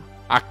trouxa.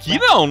 Aqui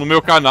não, no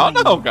meu canal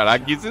não, cara.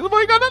 Aqui vocês não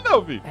vão enganar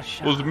não, fi.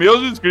 Os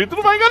meus inscritos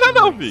não vão enganar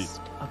não, fi.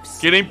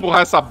 Querer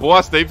empurrar essa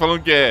bosta aí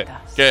falando que é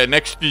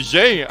Next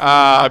Gen?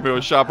 Ah,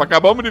 meu chapa,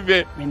 acabamos de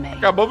ver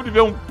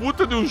um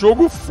puta de um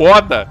jogo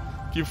foda,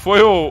 que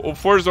foi o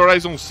Forza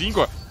Horizon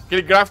 5, ó,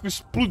 aquele gráfico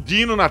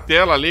explodindo na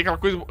tela ali, aquela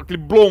coisa, aquele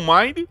blow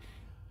mind,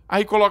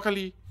 aí coloca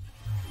ali,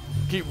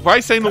 que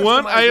vai sair no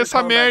ano, aí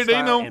essa merda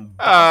aí não.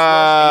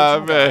 Ah,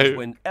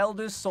 velho.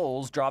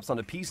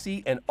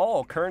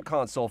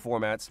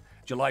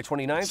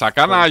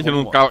 Sacanagem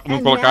não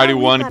colocarem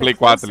o One e Play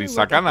 4 ali,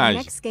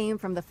 sacanagem.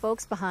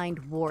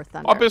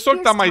 Ó, a pessoa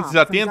que tá mais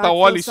desatenta,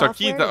 olha isso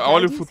aqui,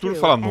 olha o futuro e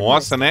fala,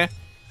 nossa, né?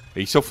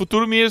 Esse é o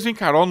futuro mesmo, hein,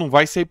 Carol? Não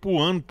vai sair pro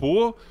ano,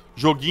 pô.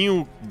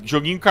 Joguinho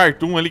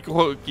cartoon ali que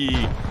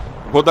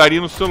rodaria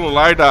no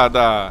celular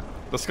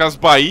das Casas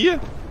Bahia.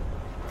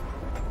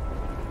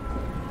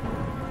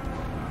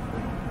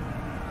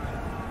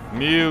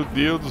 Meu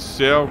Deus do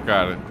céu,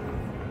 cara.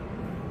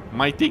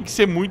 Mas tem que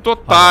ser muito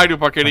otário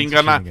pra querer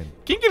enganar.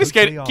 Quem que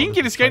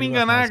eles querem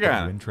enganar,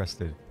 cara?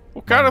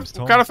 O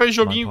cara faz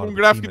joguinho com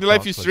gráfico de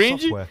Life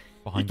Strange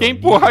e quer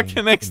empurrar que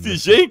é Next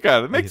Gen,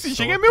 cara. Next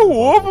Gen é meu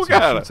ovo,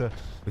 cara.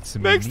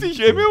 Next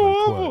Gen é meu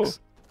ovo.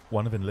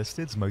 One of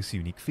Enlisted's most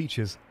unique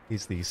features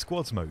is the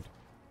Squads mode,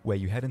 where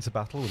you head into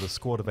battle with a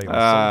squad of 8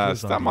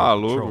 soldiers tá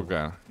maluco,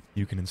 cara.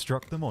 You can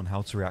instruct them on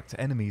how to react to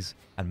enemies,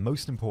 and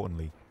most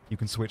importantly, you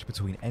can switch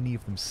between any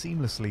of them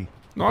seamlessly.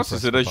 Nossa,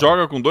 você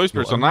joga com dois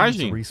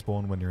personagens?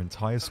 Respawn when your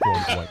entire squad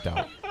is wiped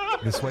out.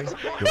 This way,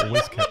 you're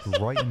always kept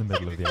right in the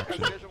middle of the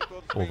action.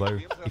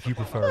 Although, if you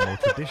prefer a more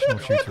traditional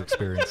shooter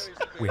experience,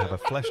 we have a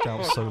fleshed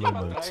out solo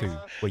mode too,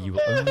 where you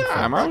will only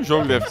fight mas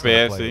jogo de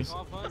FPS, hein?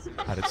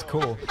 At its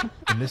core,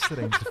 Enlisted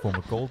aims to form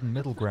a golden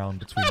middle ground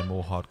between the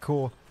more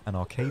hardcore and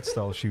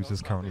arcade-style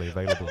shooters currently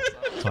available.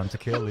 Time to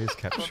kill is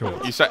kept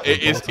short.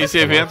 Esse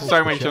evento,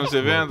 sabe como é que chama esse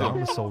evento?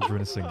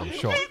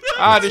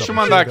 Ah, deixa eu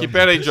mandar aqui,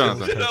 pera aí,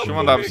 Jonathan. Deixa eu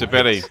mandar pra você,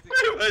 pera aí.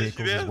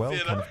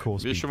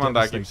 Deixa eu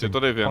mandar aqui pra você, tô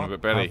devendo,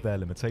 pera aí.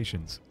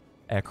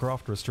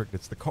 Aircraft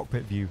restricted to the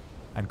cockpit view,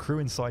 and crew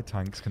inside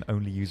tanks can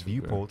only use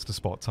viewports to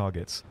spot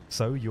targets.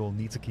 So you'll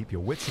need to keep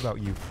your wits about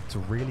you to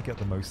really get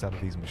the most out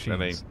of these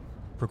machines.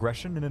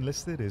 Progression in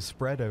Enlisted is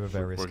spread over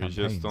various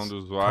campaigns.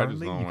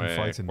 Currently, you can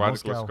fight in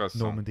Moscow,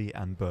 Normandy,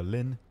 and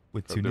Berlin,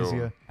 with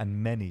Tunisia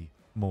and many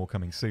more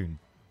coming soon.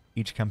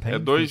 Each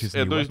campaign features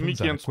new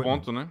weapons and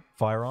equipment.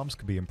 Firearms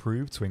can be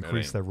improved to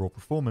increase their raw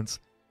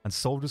performance, and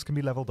soldiers can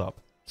be leveled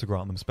up to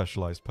grant them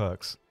specialized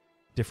perks.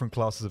 Different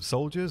classes of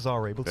soldiers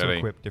are able to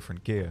equip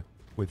different gear,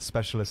 with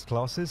specialist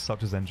classes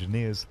such as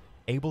engineers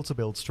able to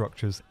build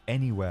structures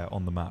anywhere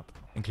on the map,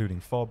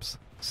 including FOBs,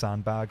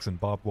 sandbags and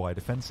barbed wire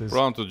defenses,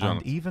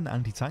 and even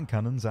anti-tank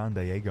cannons and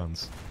AA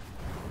guns.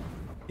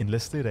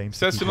 Enlisted aims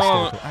to keep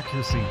historical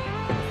accuracy in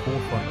the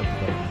forefront of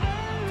development.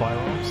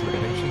 Firearms,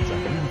 locations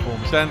and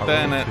uniforms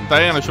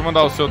deixa eu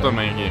mandar o seu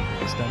também aqui.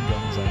 Extend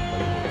guns and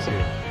playholders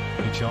here.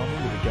 Each army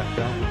will be decked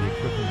out with the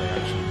equipment they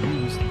actually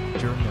used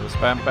during their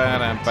respective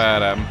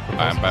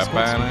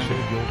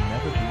you'll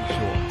never be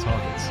short on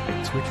targets.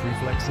 Switch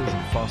reflexes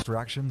and fast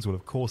reactions will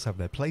of course have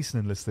their place in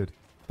Enlisted,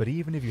 but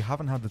even if you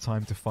haven't had the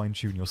time to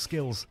fine-tune your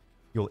skills,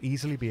 you'll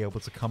easily be able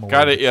to come away.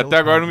 Cara, e até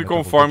agora eu não me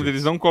conformo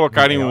deles não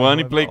colocarem o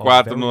One e Play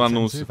 4 no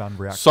anúncio.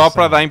 Só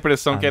pra dar a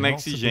impressão que é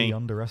Next Gen.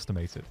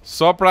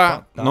 Só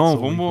pra... Não,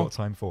 vamos...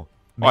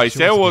 Ó,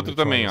 esse é o outro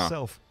também,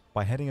 ó.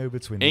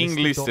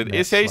 Enlisted.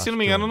 Esse aí, se não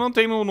me engano, não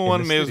tem no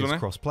One mesmo, né?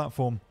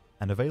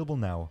 And available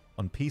now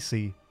on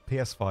PC,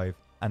 PS5,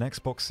 and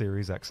Xbox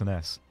Series X and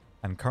S,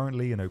 and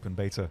currently in open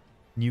beta.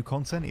 New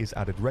content is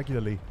added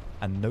regularly,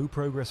 and no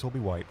progress will be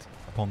wiped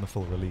upon the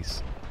full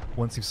release.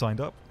 Once you've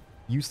signed up,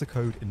 use the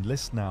code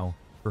ENLISTNOW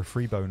for a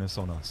free bonus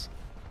on us.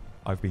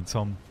 I've been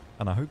Tom,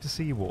 and I hope to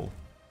see you all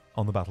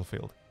on the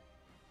battlefield.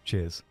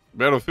 Cheers.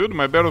 Battlefield?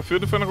 Mas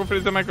Battlefield foi na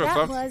conferência da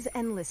Microsoft. That was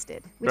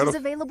Enlisted, which is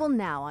available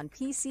now on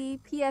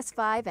PC,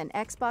 PS5, and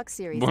Xbox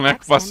Series.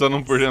 Boneco passando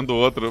um por dentro do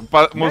outro.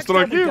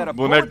 Mostrou aqui?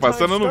 Boneco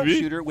passando, eu não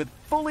vi.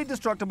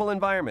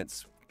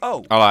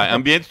 Olha lá,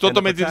 ambientes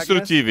totalmente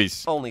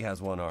destrutíveis.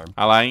 Olha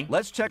lá, hein?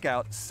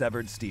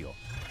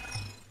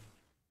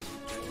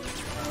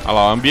 Olha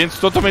lá, ambientes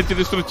totalmente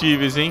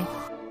destrutíveis, hein?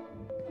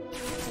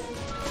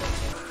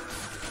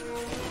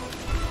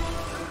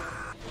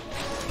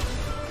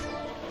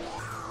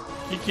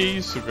 Que é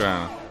isso,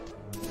 cara?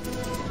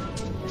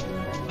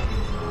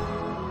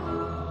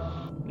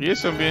 E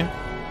esse ambiente?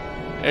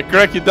 É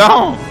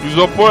Crackdown?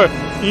 Isopor?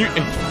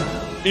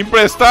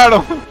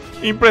 Emprestaram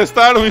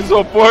o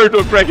isopor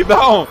do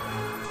Crackdown?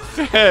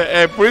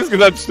 É por isso que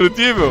tá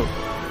destrutível?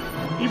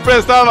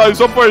 Emprestaram o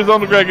isoporzão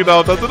do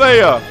Crackdown, tá tudo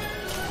aí, ó.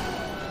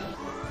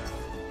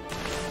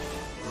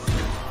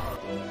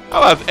 Olha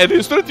lá, é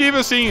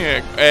destrutível assim,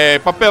 é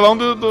papelão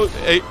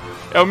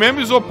é o mesmo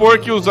isopor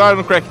que usaram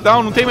no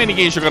Crackdown, não tem mais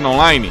ninguém jogando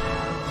online.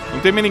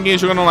 Não tem mais ninguém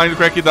jogando online no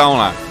Crackdown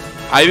lá.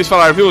 Aí eles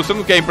falaram, viu, você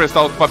não quer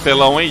emprestar outro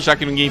papelão aí, já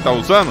que ninguém tá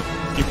usando?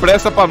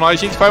 Empresta pra nós,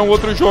 a gente faz um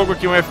outro jogo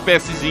aqui, um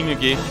FPSzinho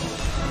aqui.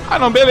 Ah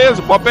não,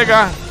 beleza, pode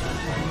pegar.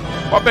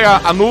 Pode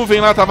pegar, a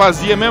nuvem lá tá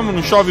vazia mesmo,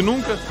 não chove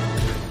nunca.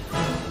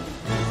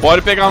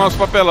 Pode pegar o nosso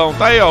papelão,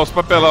 tá aí ó, os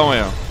papelão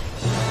aí ó.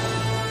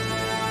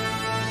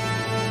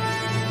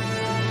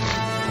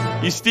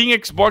 Steam,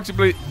 Xbox e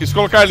Play... Eles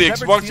colocaram ali,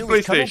 Xbox e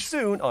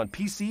PlayStation.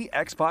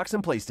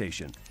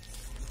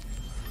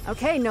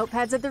 Okay,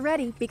 notepads at the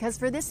ready, because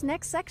for this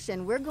next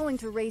section, we're going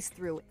to race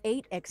through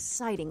 8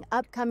 exciting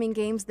upcoming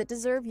games that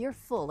deserve your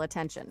full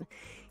attention.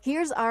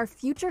 Here's our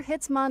future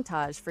hits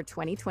montage for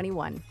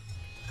 2021.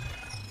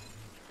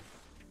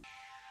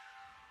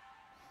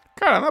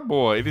 Cara, na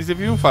boa, eles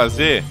deveriam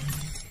fazer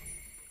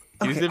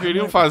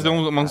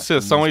uma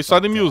sessão aí só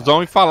de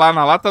milzão e falar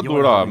na lata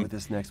dura, ó.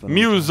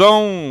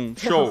 Milzão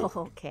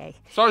show.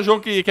 Só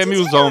jogo que é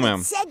milzão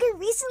mesmo.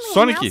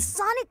 Sonic.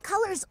 Sonic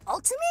Colors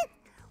Ultimate?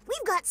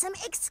 We've got some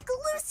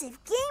exclusive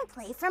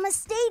gameplay from a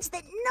stage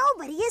that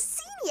nobody has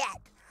seen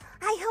yet.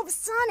 I hope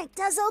Sonic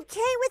does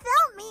okay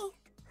without me.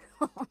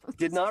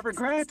 Did not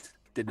regret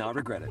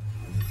it.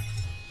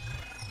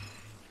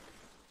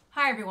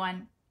 Hi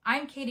everyone,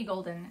 I'm Katie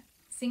Golden,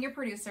 senior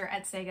producer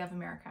at Sega of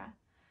America.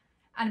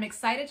 And I'm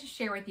excited to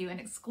share with you an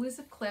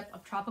exclusive clip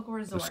of Tropical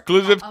Resort.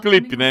 Exclusive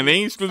clip, né?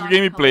 Nem exclusive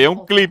gameplay, é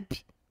um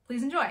clipe.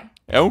 Please enjoy.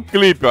 É um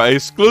clipe, ó.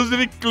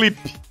 Exclusive clip.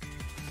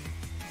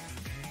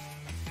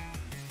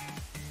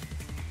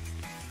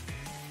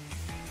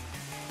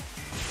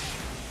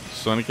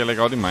 Sonic é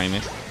legal demais,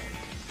 né?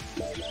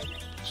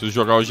 Preciso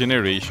jogar o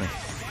Generation.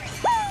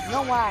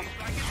 Não há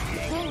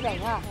quem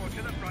ganhar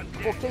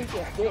ou quem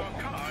perder.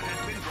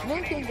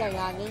 Nem quem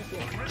ganhar, nem quem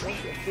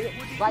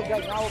perder vai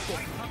ganhar ou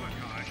perder.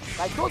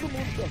 Vai todo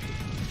mundo perder.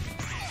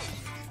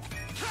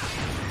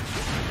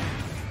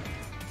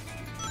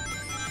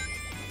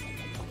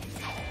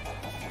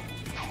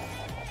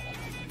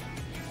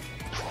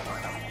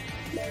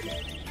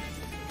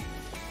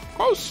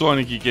 Qual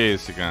Sonic que é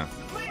esse, cara?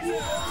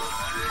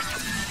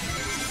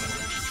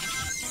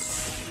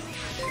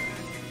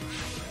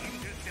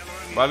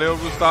 Valeu,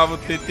 Gustavo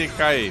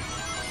TTK.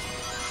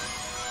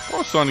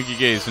 Qual Sonic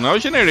que é esse? Não é o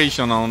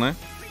Generation, não, né?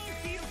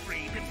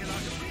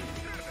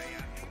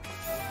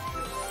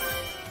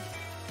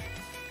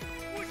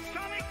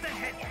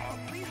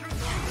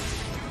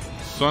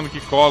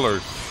 Sonic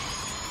Colors.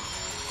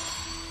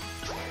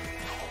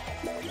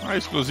 Ah,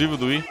 exclusivo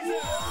do Wii.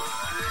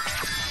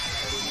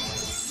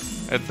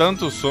 É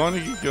tanto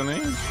Sonic que eu nem...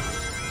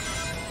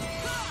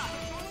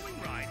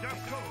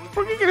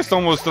 Por que eles estão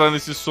mostrando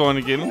esse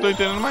Sonic aí? Não tô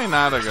entendendo mais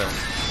nada, cara.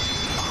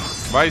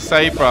 Vai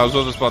sair para as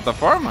outras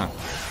plataformas?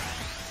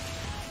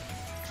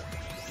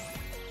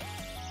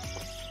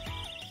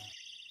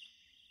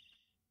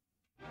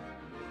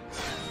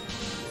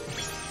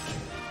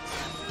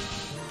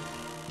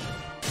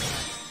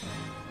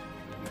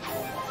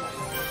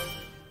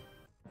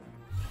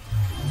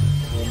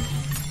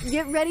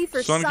 Get ready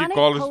for Sonic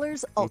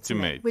Colors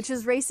Ultimate, which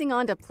is racing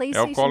onto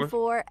PlayStation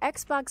 4,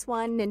 Xbox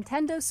One,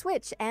 Nintendo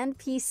Switch, and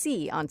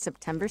PC on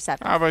September 7th.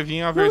 Ah, vai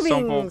vir a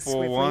versão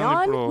pro One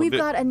e pro... We've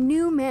got a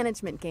new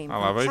management game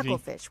called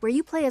Chucklefish, where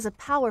you play as a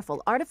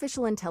powerful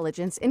artificial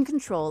intelligence in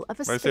control of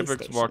a space station.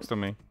 Xbox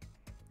também.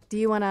 Do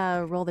you want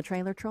to roll the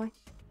trailer, Troy?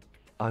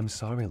 I'm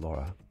sorry,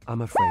 Laura.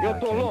 I'm afraid I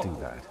can't do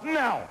that.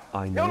 Não!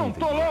 I know that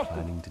you're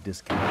planning to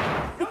discount.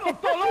 No,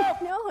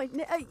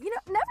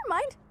 never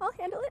mind. I'll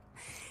handle it.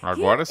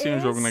 Agora sim o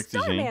jogo Next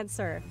Gen. Starman,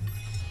 sir.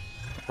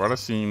 Agora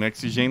sim,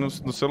 Next Gen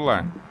no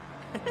celular.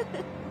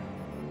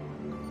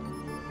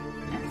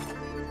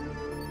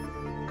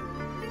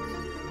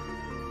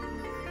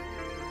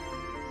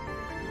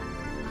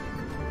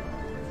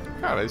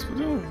 Cara, eles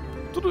podiam...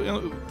 Tudo,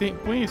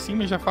 põe em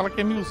cima e já fala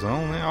que é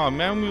milzão, né? Ó,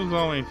 é um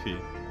milzão, hein,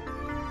 filho.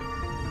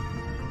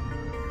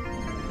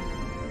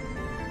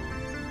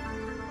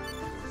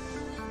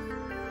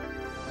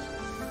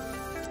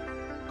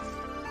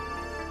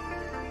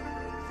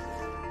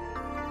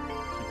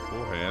 Que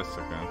porra é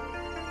essa, cara?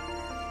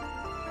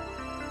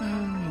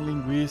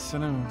 Linguiça,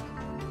 né?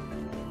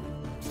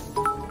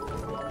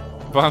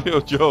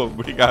 Valeu, Joe.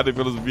 Obrigado aí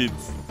pelos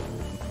beats.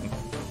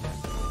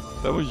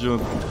 Tamo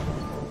junto.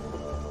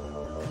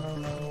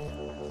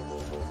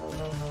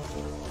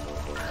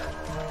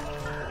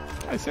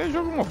 Esse é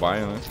jogo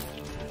mobile, né?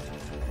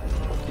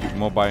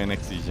 Mobile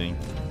Next Gen.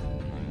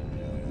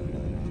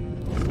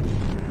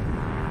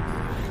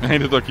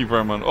 Ainda tô aqui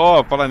informando.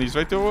 Ó, falar nisso,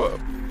 vai ter o...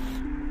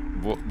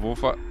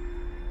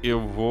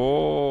 Eu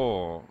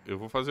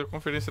vou fazer a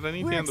conferência da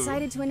Nintendo. We're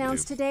excited to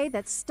announce today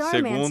that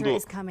Starmancer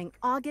is coming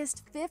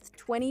August 5th,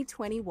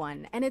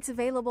 2021, and it's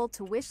available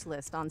to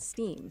wishlist on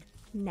Steam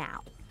now.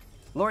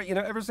 Laura,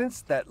 ever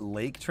since that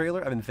Lake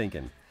trailer, I've been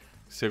thinking.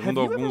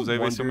 Segundo alguns, aí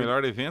vai ser o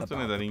melhor evento,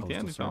 né, da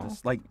Nintendo, então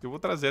eu vou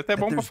trazer. Até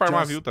bom pra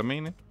farmar view também,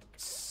 né?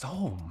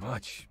 So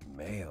much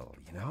mail,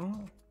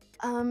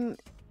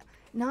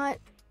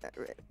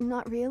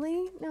 Not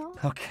really, no.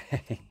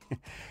 Okay.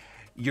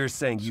 You're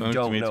saying you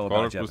don't know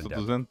about Jeff and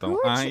Deborah.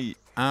 What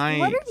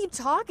are you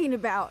talking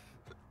about?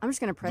 I'm just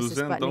gonna press this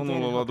button again.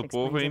 No loló do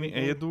povo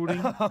é duro,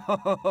 hein?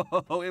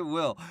 Oh, it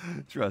will.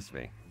 Trust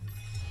me.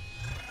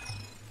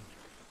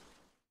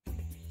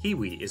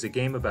 Kiwi is a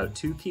game about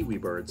two kiwi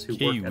birds who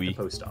work at the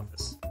post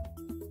office.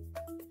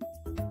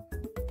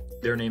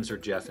 Their names are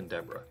Jeff and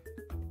Deborah.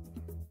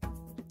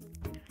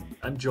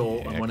 I'm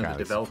Joel, I'm one of the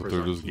developers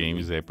on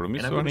Kiwi,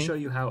 and I'm going to show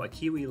you how a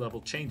kiwi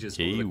level changes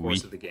over the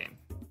course of the game.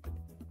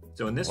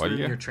 So in this room,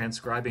 you're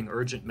transcribing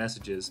urgent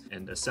messages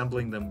and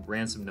assembling them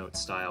ransom note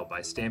style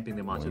by stamping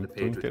them onto the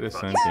page with your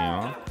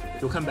button.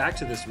 You'll come back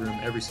to this room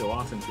every so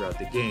often throughout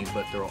the game,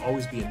 but there will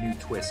always be a new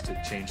twist to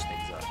change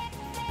things up.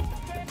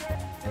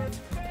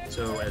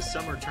 So as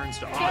summer turns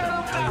to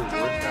autumn, now your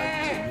word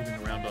fragments are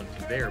moving around on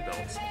conveyor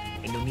belts,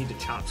 and you'll need to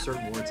chop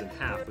certain words in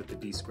half with the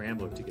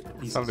descrambler to get the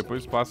pieces.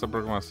 Depois passa a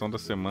programação da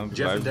semana.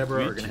 Jeff and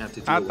Deborah are going to have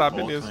to deal with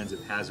all kinds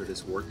of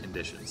hazardous work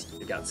conditions.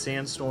 They got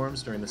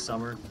sandstorms during the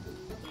summer,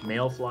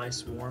 mayfly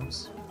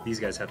swarms. These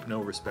guys have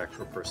no respect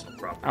for personal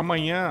property.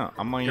 Amanhã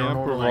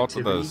por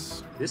volta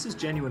das 10,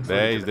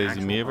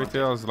 10h30 vai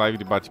ter as lives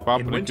de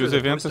bate-papo, né? Que os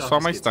eventos é só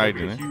mais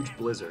tarde, né?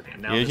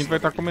 E aí a gente vai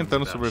estar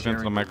comentando sobre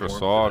eventos da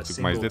Microsoft,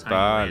 com mais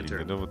detalhes,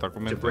 entendeu? Vou estar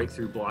comentando.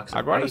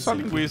 Agora é só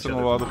linguiça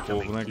no lado do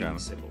povo, né, cara?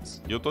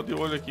 E eu tô de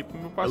olho aqui pro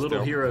meu pastel. Our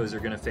little heroes are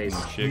going to face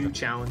new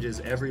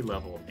challenges every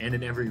level and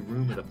in every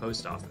room of the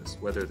post office,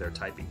 whether they're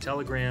typing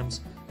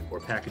telegrams, or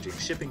packaging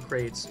shipping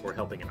crates, or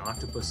helping an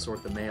octopus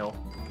sort the mail.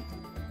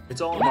 It's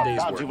all in the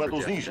day's work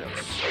for Jeff.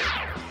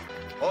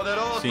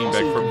 Sim,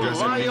 back from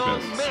Jersey.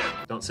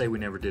 Don't say we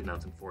never did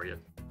nothing for you.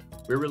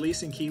 We're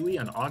releasing Kiwi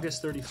on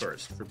August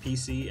 31st for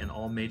PC and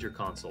all major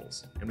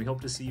consoles, and we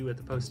hope to see you at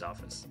the post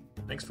office.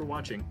 Thanks for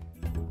watching.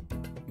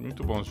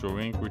 Muito bom esse jogo,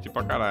 hein? Curti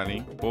pra caralho,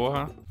 hein?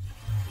 Porra.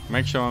 Como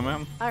é que chama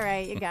mesmo?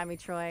 Alright, you got me,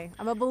 Troy.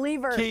 I'm a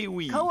believer.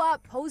 Kiwi.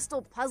 Co-op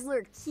postal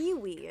puzzler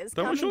Kiwi is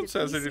coming to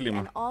PC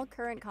and all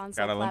current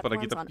console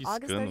platforms on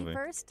August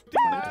 31st,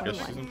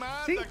 2021.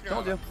 See?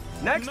 Told you.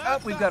 Next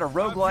up, we've got a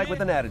roguelike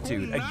with an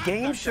attitude. A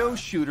game show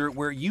shooter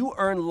where you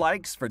earn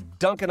likes for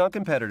dunking on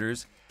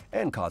competitors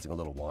and causing a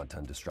little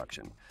wanton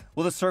destruction.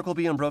 Will the circle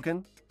be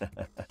unbroken?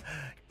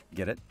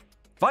 Get it?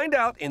 Find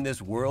out in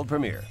this world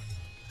premiere.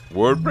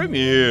 World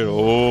premiere.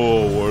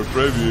 Oh, world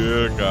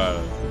premiere, cara.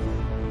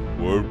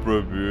 World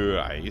Premiere,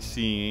 aí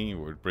sim, hein?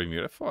 World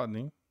Premiere é foda,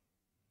 hein?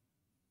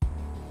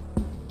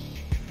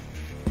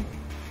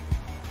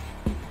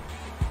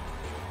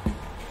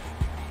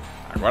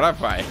 Agora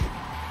vai.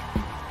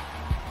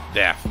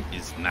 Death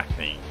is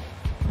nothing.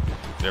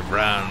 The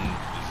Run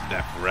is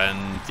Death Run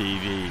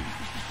TV.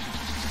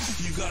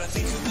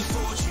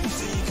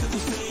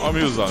 Ó o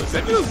Milzão, isso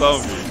é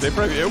Milzão, filho. Isso aí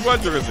pra mim, eu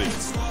gosto de jogo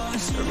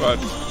assim. Eu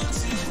gosto.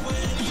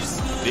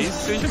 Desde que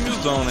seja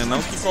Milzão, né?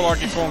 Não que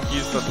coloque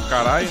conquista do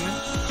caralho,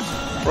 né?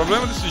 O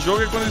problema desse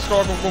jogo é quando eles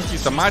colocam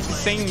conquista. Mate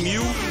 100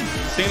 mil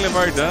sem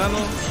levar dano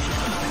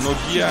no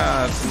dia,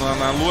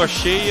 na lua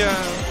cheia.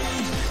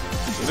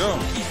 Entendeu?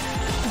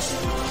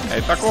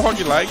 Aí tá com o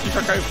roguelike e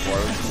já cai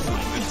fora.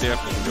 Descer a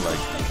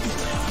roguelike.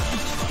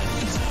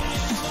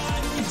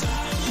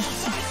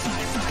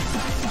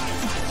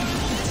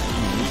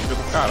 Música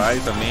do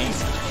caralho também.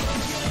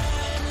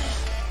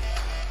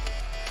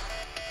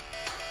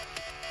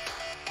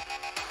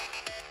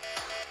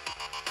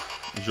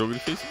 Jogo de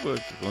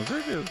Facebook, com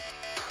certeza.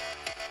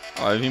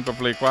 Vai vir pra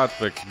Play 4,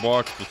 pro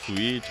Xbox, pro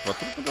Switch, pra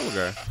tudo quanto é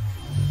lugar.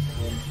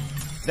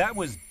 That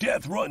was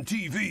Death Run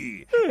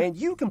TV, and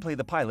you can play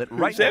the pilot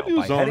right now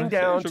by heading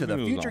down to the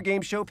Future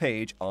Game Show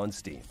page on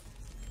Steam.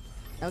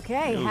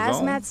 Okay,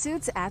 hazmat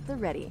suits at the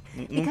ready.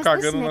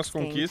 Because this next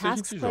game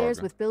tasks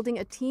players with building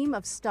a team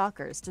of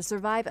stalkers to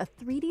survive a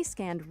 3D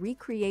scanned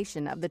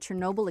recreation of the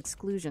Chernobyl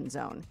exclusion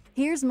zone.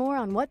 Here's more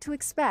on what to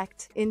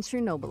expect in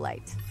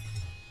Chernobylite.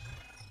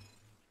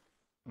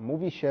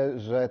 Mówi się,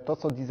 że to,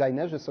 co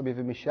designerzy sobie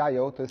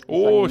wymyślają, to jest...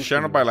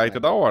 Chernobylite é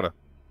da hora.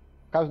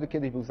 Każdy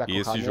kiedyś był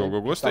zakochany. Esse jogo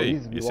eu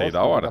gostei. Esse aí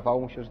da hora.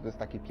 Wydawało mu się, że to jest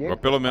takie piękne.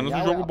 Pelo menos um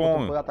jogo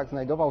bom. Po latach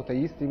znajdował te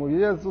listy i mówił,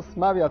 Jezus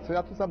Maria, co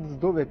ja tu za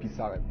bzdury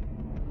pisałem.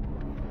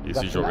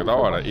 Esse jogo é da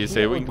hora. Esse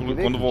aí eu incluo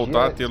quando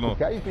voltar a ter no...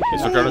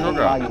 Esse eu quero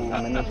jogar.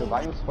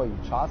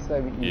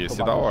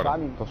 Esse é da hora.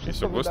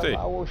 Esse eu gostei.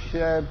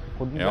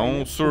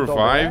 É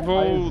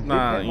survival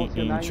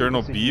em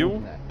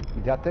Chernobyl.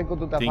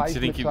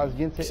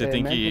 Você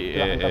tem que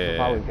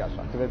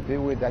które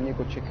były dla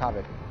niego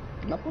ciekawe.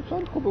 Na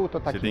początku był to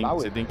taki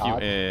mały który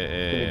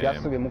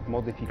gracz sobie mógł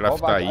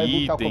modyfikować, ale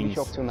był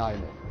całkowicie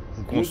opcjonalny.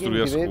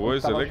 Construir as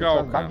coisas é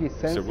legal, cara.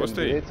 Isso eu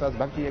gostei. Coraz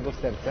bardziej jego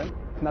sercem.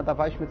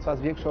 Nadawaliśmy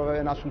coraz większą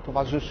rolę naszym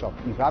towarzyszom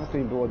i warto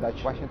im było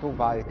dać właśnie tą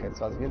walkę,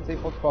 coraz więcej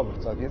potworów,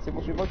 coraz więcej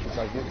możliwości,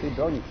 coraz więcej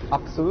broni.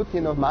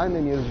 Absolutnie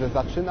normalnym jest, że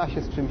zaczyna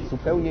się z czymś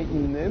zupełnie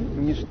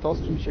innym niż to,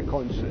 z czym się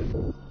kończy.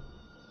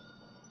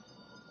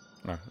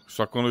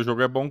 Só quando o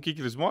jogo é bom, o que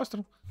eles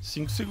mostram?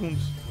 5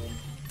 segundos.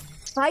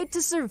 Fight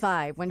to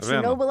survive when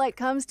Chernobylite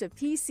comes to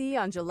PC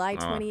on July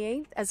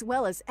 28th, as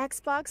well as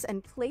Xbox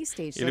and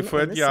PlayStation. Ele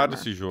foi adiado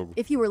esse jogo.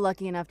 If you were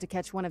lucky enough to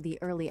catch one of the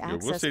early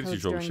access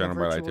codes during the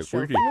virtual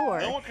show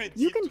floor,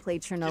 you can play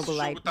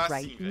Chernobylite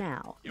right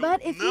now.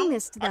 But if you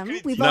missed them,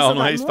 we've also got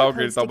more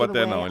codes to give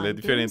away on ele é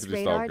diferente do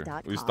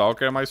Stalker. O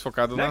Stalker é mais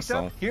focado na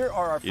ação.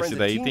 Esse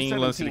daí tem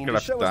lance de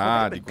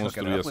craftar, de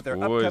construir as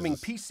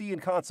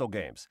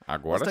coisas.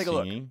 Agora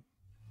sim, hein?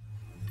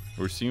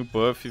 Ursinho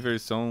Puff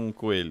versão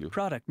coelho.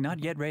 Product not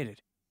yet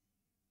rated.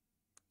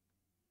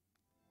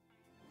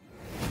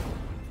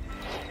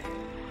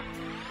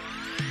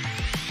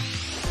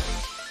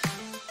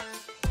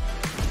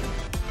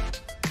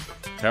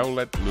 Hell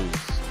Let Loose.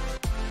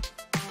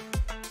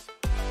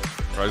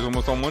 Agora eles vão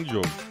mostrar um monte de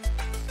jogo.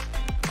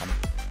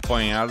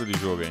 Apanhado de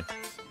jogo, hein?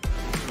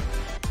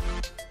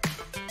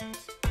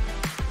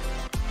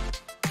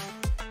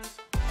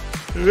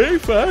 Ei,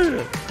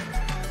 para!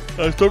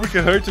 Atomic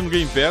Heart no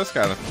Game Pass,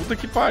 cara. Puta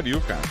que pariu,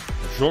 cara.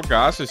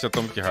 Jogaço esse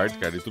Atomic Heart,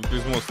 cara. E tudo que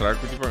eles mostraram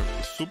foi tipo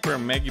Super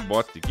Mag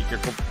Bot, que é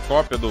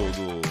cópia do...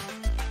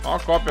 Ó a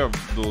cópia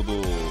do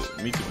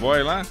Meat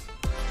Boy lá.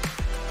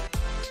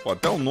 Pô,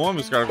 até o nome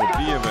os caras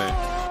copiam, velho.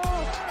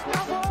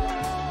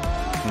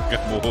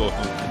 Acabou.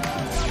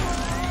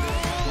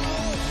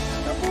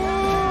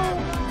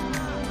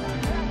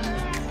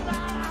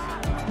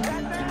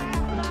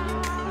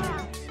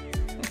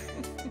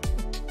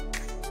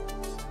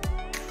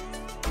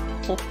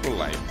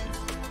 Life.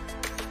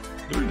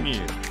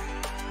 Dormir.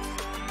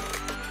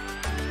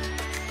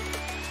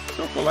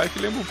 Chocolate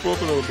lembra um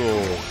pouco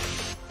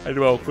do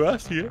Animal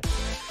Crossing, né?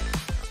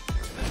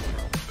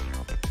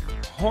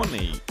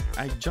 Honey,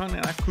 I John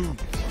and a Coop.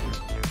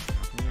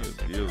 Meu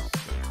Deus.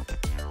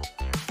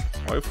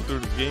 Olha o futuro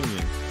dos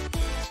games.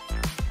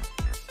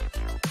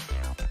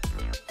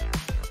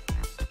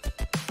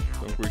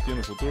 Estão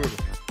curtindo o futuro?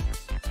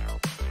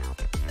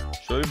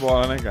 Show de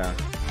bola, né, cara?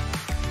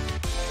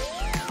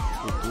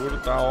 O futuro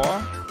tá, ó.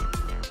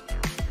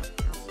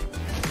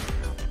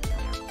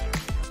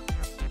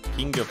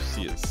 King of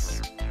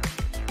Seas.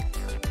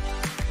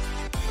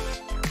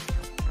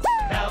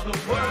 Now the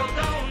world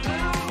don't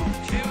move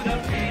to the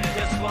beat of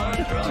just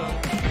one drum.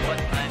 What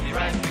might be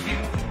right for you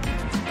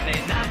may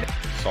not be.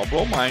 Só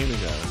Blow Mind,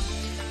 cara.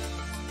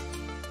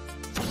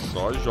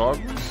 Só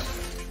jogos.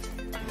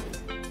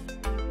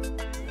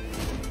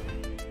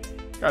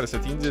 Cara, você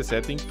tem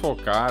 17, tem que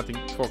focar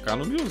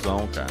no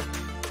milzão, cara.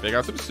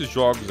 Pegar todos esses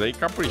jogos aí e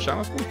caprichar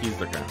nas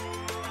conquistas, cara.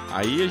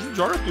 Aí a gente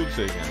joga tudo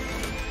isso aí, cara.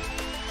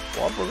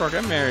 Pode por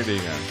qualquer merda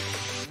aí, cara.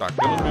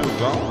 Tacando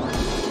milzão.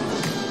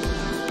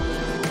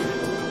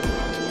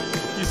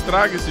 O que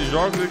estraga esses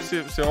jogos é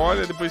que você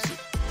olha, depois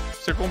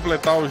você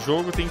completar o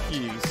jogo tem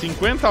que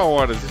 50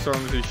 horas. Isso é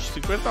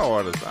 50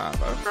 horas. Ah,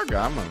 vai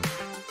cagar, mano.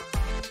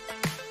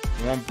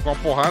 Uma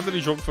porrada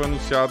de jogo que foi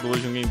anunciado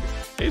hoje no Game.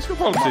 É isso que eu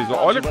falo pra vocês.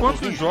 Olha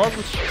quantos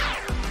jogos.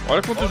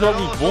 Olha quantos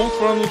jogos bons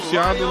foram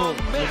anunciados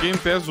no Game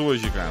Pass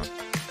hoje, cara.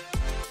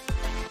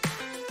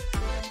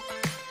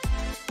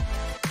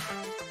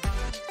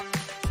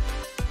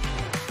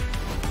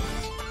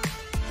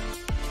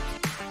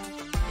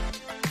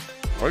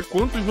 Olha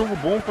quanto jogo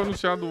bom foi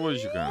anunciado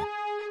hoje, cara.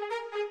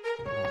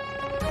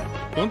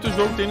 Quanto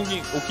jogo tem no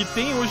Game... O que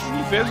tem hoje no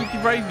Game Pass e o que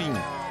vai vir.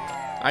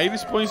 Aí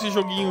eles põem esse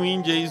joguinho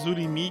indie aí,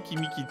 Zurimiki,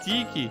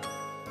 Mikitiki.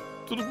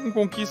 Tudo com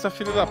conquista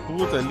filha da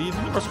puta ali,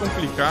 tudo mais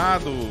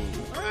complicado.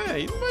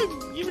 Aí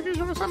ninguém vai querer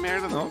jogar essa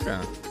merda não,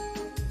 cara.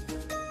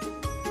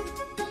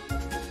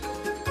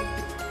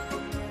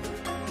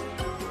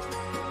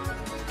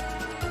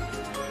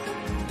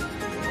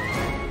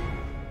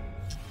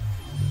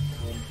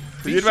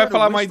 Ele vai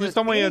falar mais disso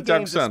amanhã,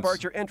 Thiago Santos,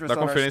 da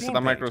conferência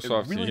da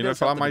Microsoft. A gente vai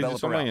falar mais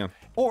disso amanhã.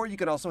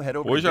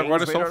 Hoje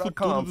agora é só o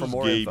futuro dos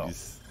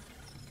games.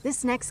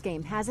 This next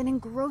game has an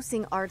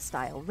engrossing art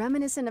style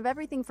reminiscent of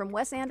everything from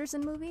Wes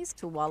Anderson movies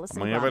to Wallace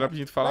and Amanhã vai dar pra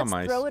gente falar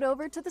mais. Throw it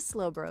over to the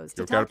Slow Bros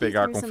to Eu quero talk you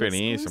pegar a through some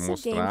conferência,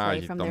 exclusive mostrar, a gameplay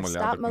gente from dar their uma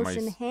olhada com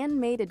stop-motion mais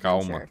handmade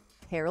calma. adventure,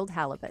 Harold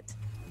Halibut.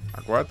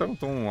 Agora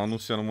estão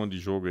anunciando um monte de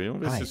jogo aí.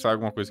 Vamos ver se sai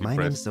alguma coisa que my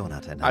name's presta.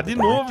 Donut, and Ah, I'm de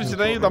the novo director esse of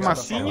daí da programs at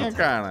massinha, Harold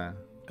cara.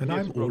 And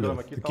I'm Ulu,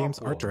 the game's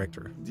art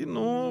director. De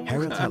novo,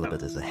 Harold cara.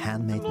 Halibut is a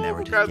handmade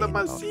narrative cara da game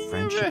about massinha,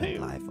 friendship and velho.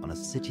 life on a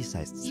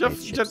city-sized Já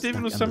spaceship teve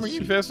no stuck Summer under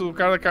Game sea. Fest o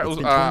cara, It's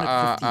been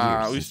 250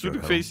 years o since estúdio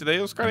your que fez isso daí,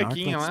 os An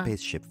carequinhas Arctic lá.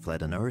 spaceship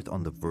fled an Earth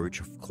on the verge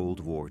of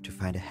Cold War to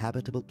find a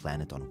habitable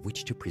planet on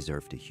which to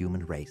preserve the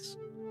human race.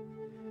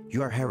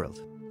 You are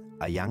Harold,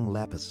 a young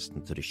lab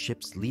assistant to the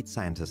ship's lead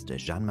scientist,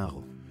 Jean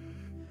Marot.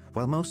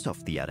 While most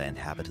of the other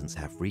inhabitants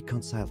have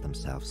reconciled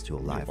themselves to a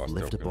life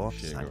lived aboard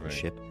the sunken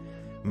ship,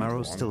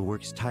 Marot still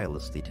works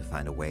tirelessly to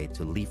find a way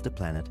to leave the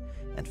planet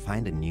and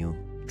find a new,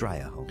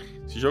 drier home.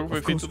 Esse jogo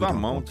foi feito da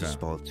mão, want to cara.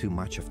 spoil too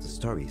much of the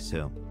story,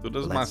 so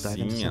Todas let's dive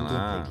into massinhas some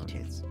lá. gameplay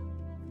details.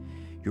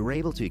 You're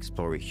able to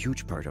explore a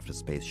huge part of the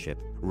spaceship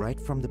right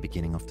from the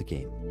beginning of the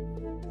game.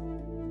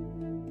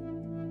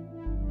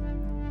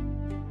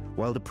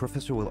 While the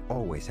professor will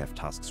always have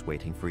tasks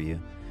waiting for you,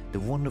 the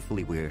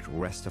wonderfully weird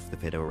rest of the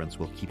Fedorans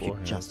will keep you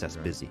just as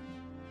busy.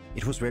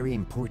 It was very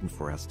important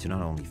for us to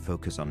not only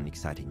focus on an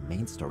exciting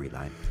main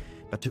storyline,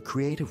 but to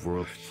create a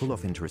world full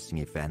of interesting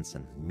events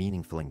and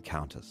meaningful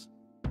encounters.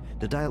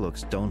 The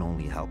dialogues don't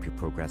only help you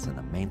progress in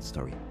the main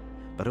story,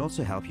 but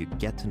also help you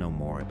get to know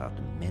more about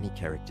the many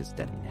characters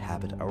that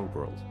inhabit our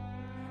world.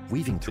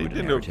 Weaving through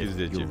the narrative,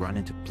 you'll run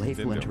into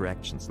playful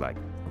interactions like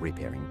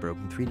repairing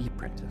broken 3D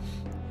printer.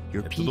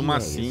 É tudo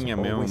massinha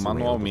mesmo,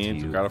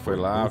 manualmente. O cara foi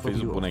lá,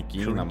 fez o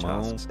bonequinho na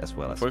mão.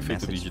 Foi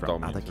feito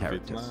digitalmente, foi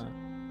feito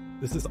na...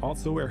 This is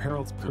also where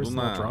Harold's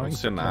personal drawings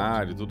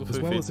cenário, tudo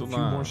foi feito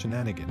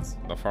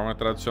da forma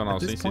tradicional,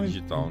 sem ser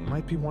digital, né?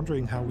 Might be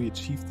wondering how we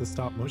achieved the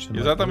stop motion.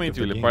 Exatamente,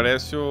 ele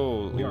parece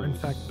o We are in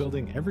fact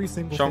building every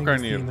single Chão thing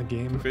Carneiro. in the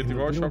game. Feito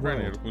igual o Chão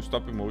Carneiro, com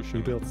stop motion.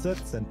 We build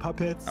sets and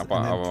puppets and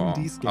Ah, then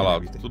 2D scale lá,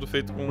 everything. tudo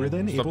feito com We're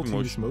then able stop to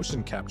use motion.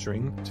 motion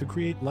capturing to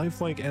create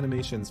lifelike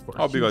animations for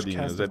Ó a o huge bigodinho,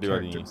 cast Zé of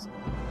Bigodinho. characters.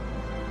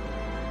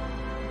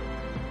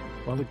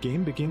 While the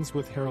game begins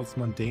with Harold's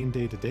mundane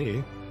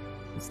day-to-day,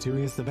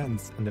 mysterious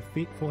events and a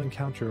fateful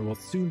encounter will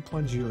soon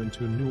plunge you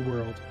into a new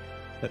world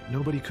that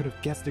nobody could have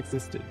guessed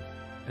existed,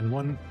 and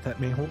one that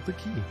may hold the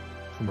key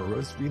to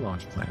Moreau's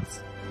relaunch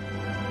plans.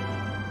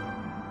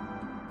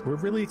 We're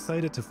really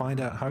excited to find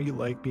out how you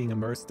like being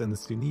immersed in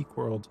this unique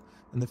world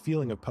and the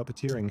feeling of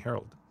puppeteering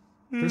Harold.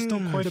 There's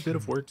still quite a bit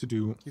of work to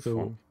do,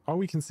 so all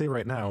we can say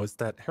right now is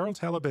that Harold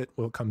Halibut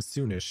will come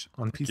soonish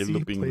on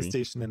PC,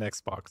 PlayStation, and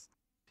Xbox.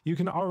 You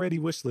can already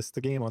wishlist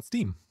the game on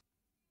Steam.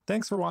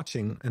 Thanks for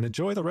watching, and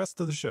enjoy the rest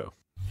of the show.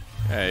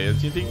 É, a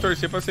gente tem que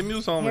torcer pra ser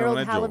milzão mesmo,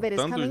 né, Joe?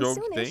 Tanto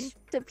jogo que tem,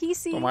 to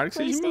PC, tomara que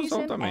seja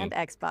milzão PlayStation, também.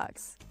 and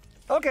Xbox.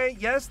 Okay,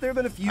 yes, there have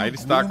been a few Aí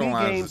eles tacam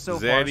lá games so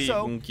far, 0 so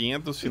com 500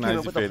 we came finais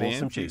up with a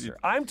wholesome diferentes chaser.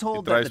 I'm e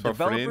told traz that the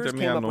pra frente developers à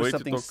came up with meia-noite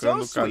something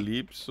tocando so sweet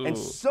Calypso and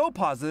so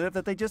positive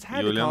that they just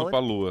had e to call olhando pra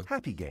it lua.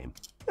 Happy Game.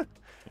 É isso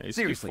que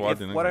Seriously,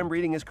 fode, if né? what cara? I'm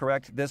reading is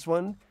correct, this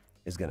one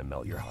is gonna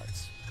melt your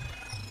hearts.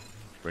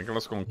 Foi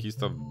aquelas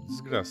conquistas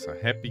desgraça.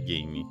 Happy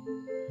Game.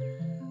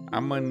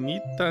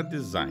 Amanita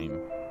Design.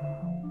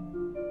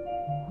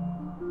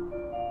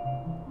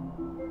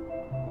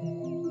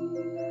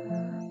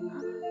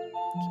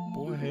 Que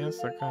porra é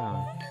essa,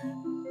 cara?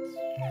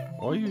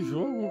 Olha o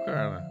jogo,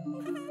 cara.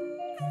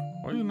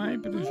 Olha o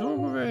naipe do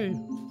jogo, velho.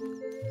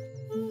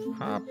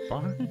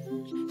 Rapaz.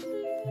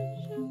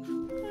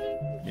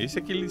 Esse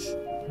é aqueles...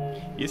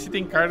 Esse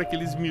tem cara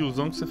daqueles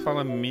milzão que você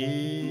fala,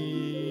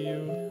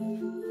 meu...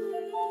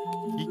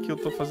 O que eu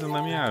tô fazendo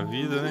na minha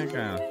vida, né,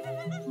 cara?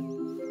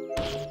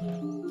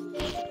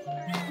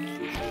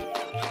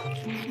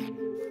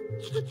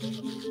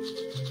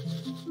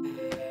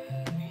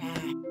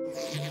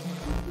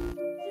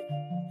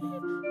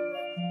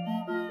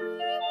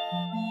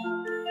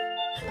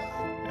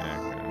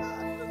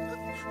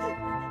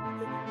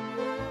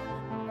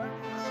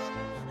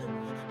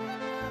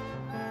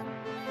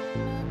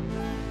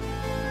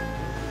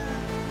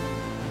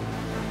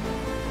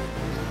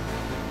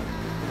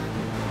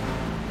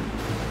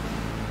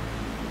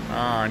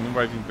 Ah, não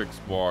vai vir pro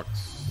Xbox.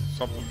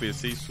 Só pro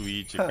PC e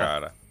Switch,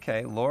 cara.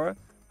 Okay, Laura,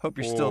 hope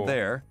you're still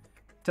there.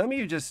 Tell me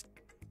you just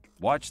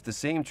watched the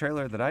same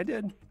trailer that I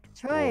did?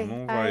 Troy,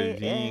 Não vai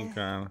vir,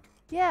 cara.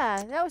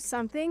 Yeah, that was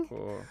something.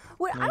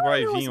 What, Não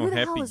vai vir um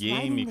Happy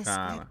Game,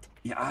 cara.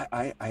 Yeah,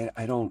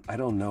 I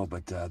don't know,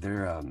 but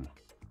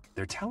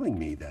they're telling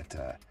me that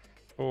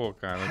Pô,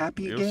 cara,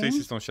 Happy eu Game sei se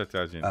vocês estão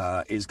chateados, gente.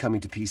 Is coming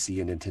to PC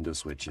and Nintendo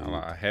Switch. Olha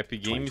lá, Happy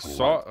Game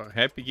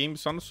 2021.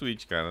 só no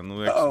Switch, cara.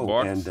 No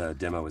Xbox and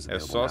demo is é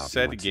available só now if you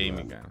série want to,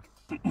 game, cara.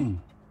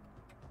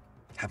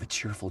 Have a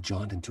cheerful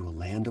jaunt into a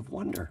land of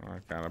wonder.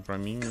 Ah, cara, pra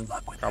mim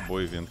acabou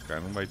o evento,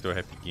 cara. Não vai ter o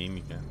Happy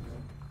Game, cara.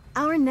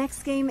 Our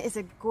next game is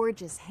a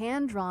gorgeous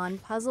hand-drawn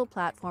puzzle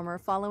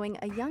platformer following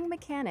a young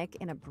mechanic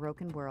in a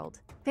broken world.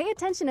 Pay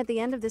attention at the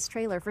end of this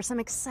trailer for some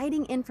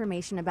exciting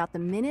information about the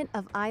Minute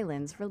of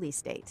Islands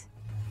release date.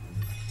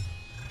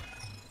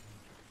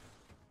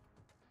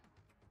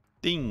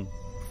 Ding.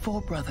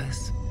 4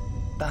 brothers,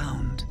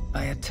 bound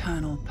by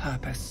eternal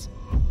purpose.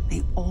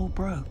 They all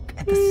broke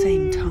at the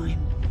same time.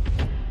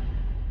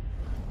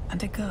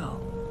 And a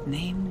girl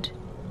named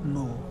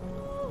Mo.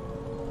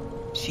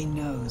 She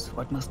knows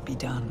what must be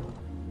done.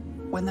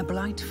 When the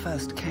blight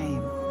first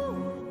came,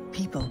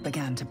 people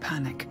began to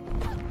panic.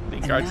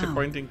 And now,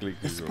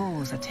 the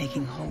spores are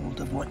taking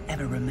hold of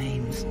whatever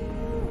remains.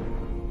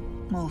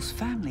 Mo's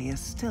family is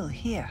still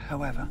here,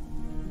 however.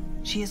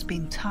 She has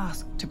been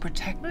tasked to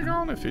protect them.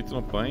 Legal, né? Feito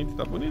no Paint.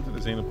 Tá bonito o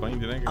desenho no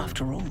Paint, né, cara?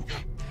 After all,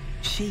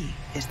 she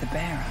is the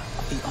bearer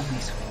of the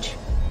Omni-Switch.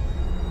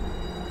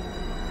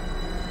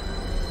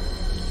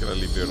 Que ela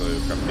liberou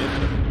o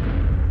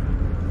capeta.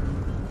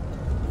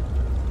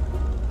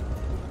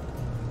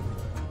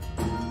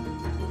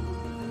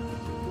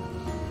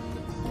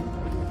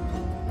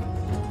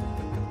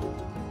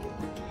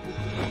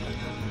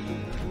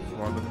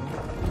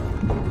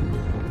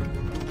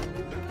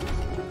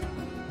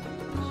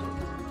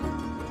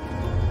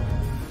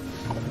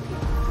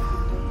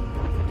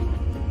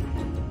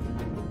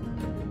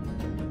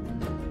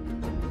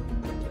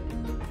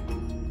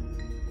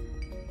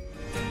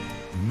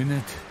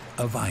 Minute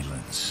of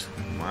Islands.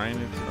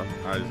 Minute of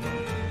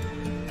Islands.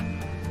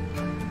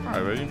 Ah,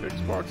 vai vir pro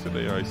Xbox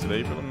daí, ó. Esse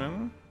daí pelo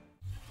menos.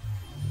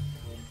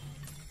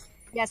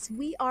 Yes,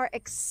 we are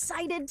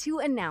excited to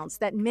announce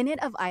that Minute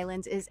of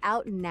Islands is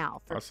out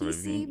now for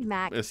PC,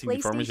 Mac,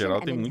 PlayStation,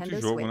 and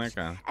Nintendo Switch,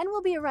 and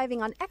will be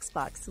arriving on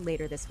Xbox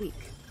later this week.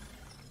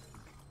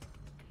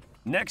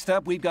 Next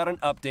up, we've got an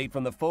update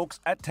from the folks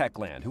at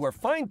Techland, who are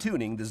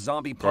fine-tuning the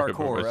zombie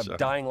parkour of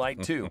Dying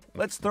Light 2.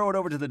 Let's throw it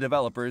over to the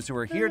developers, who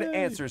are here to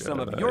answer some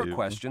of your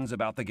questions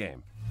about the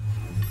game.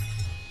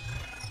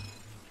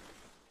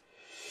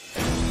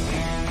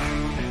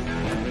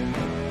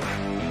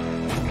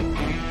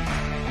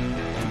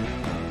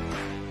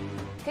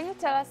 Can you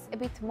tell us a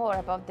bit more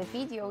about the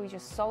video we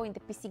just saw in the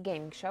PC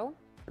Gaming Show?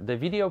 The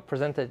video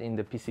presented in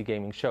the PC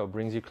Gaming Show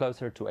brings you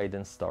closer to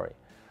Aiden's story.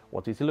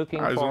 What is he looking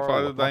for,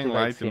 what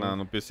motivates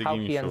him, how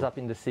he ends up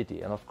in the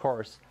city, and of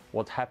course,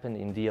 what happened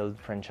in the DL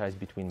franchise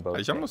between both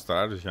já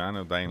mostraram já,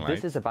 né, o Dying Light.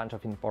 This is a bunch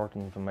of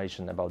important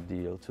information about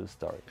DL2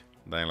 story.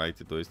 Dying Light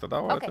 2 tá da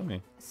hora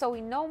também. So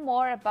we know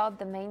more about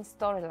the main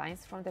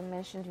storylines from the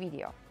mentioned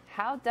video.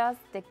 How does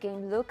the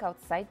game look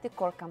outside the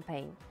core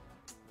campaign?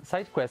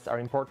 Side quests are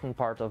an important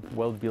part of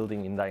world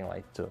building in Dying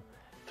Light 2.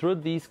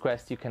 Through these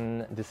quests you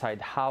can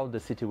decide how the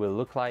city will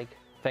look like,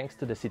 thanks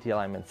to the city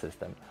alignment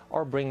system,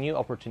 or bring new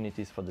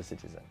opportunities for the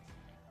citizens.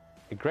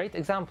 A great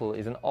example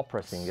is an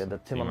opera singer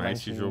that Timon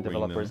mentioned in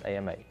developers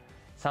AMA.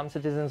 Some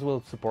citizens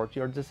will support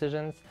your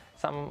decisions,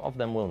 some of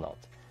them will not.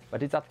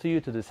 But it's up to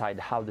you to decide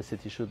how the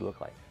city should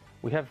look like.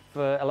 We have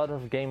a lot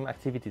of game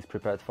activities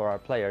prepared for our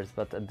players,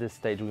 but at this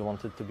stage we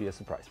want it to be a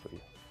surprise for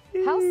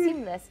you. How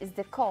seamless is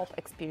the co-op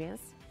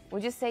experience?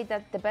 Would you say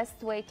that the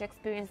best way to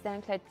experience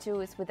Dying Light 2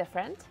 is with a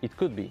friend? It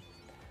could be.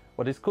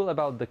 What is cool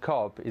about the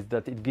co-op is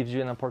that it gives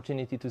you an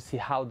opportunity to see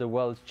how the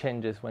world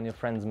changes when your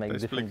friends make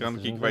different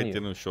decisions than you.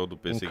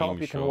 In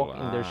co-op you can walk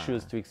in their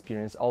shoes to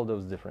experience all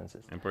those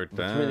differences.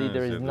 But really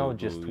there is no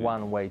just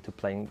one way to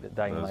play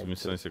Dying Light 2.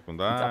 It's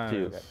up to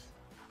you guys.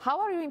 How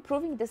are you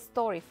improving the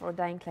story for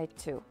Dying Light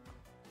 2?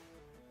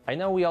 I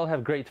know we all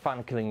have great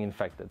fun killing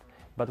infected,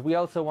 but we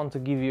also want to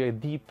give you a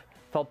deep,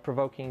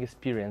 thought-provoking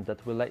experience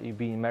that will let you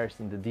be immersed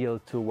in the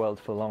DL2 world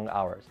for long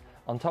hours.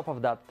 On top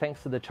of that,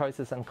 thanks to the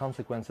choices and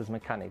consequences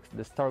mechanics,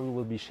 the story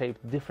will be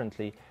shaped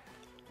differently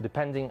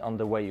depending on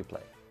the way you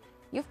play.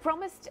 You've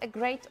promised a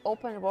great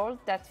open world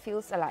that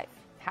feels alive.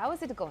 How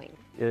is it going?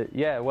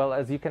 Yeah, well,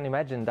 as you can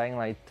imagine, Dying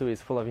Light 2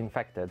 is full of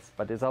infecteds,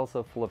 but it's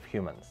also full of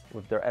humans,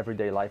 with their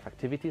everyday life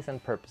activities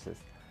and purposes.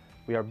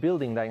 We are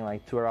building Dying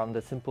Light 2 around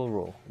a simple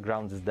rule: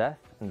 grounds is death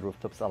and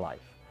rooftops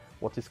alive.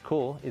 What is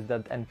cool is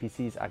that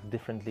NPCs act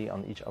differently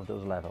on each of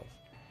those levels.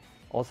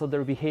 Also,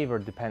 their behavior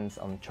depends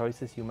on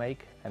choices you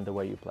make and the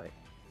way you play.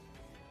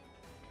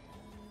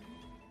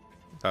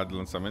 Tá de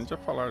lançamento já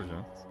falaram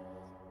já.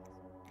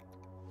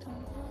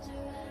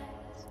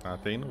 Tá,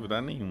 tem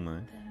novidade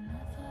nenhuma, né?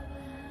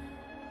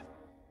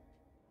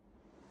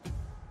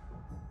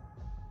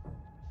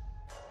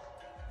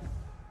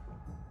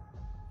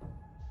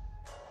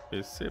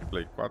 PC,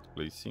 Play 4,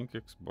 Play 5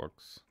 e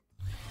Xbox.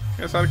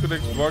 Engraçado que o do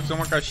Xbox é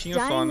uma caixinha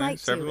só, né?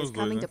 Serve nos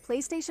dois, né? To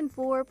PlayStation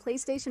 4,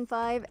 PlayStation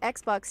 5,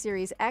 Xbox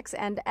Series X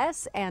and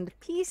S, and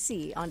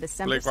PC on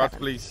December 7th. Play 4,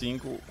 Play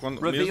 5, mesmo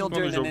quando o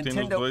jogo tem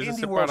nos dois, é Indie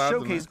separado,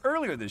 World Showcase né?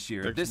 earlier this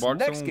year, this Xbox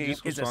next game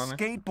is a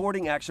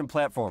skateboarding action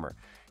platformer.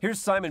 Here's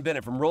Simon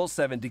Bennett from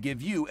Roll7 to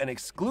give you an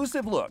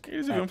exclusive look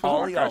Eles deviam fazer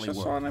uma caixa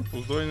só, né?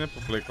 Pros dois, né?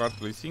 Pro Play 4,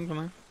 Play 5,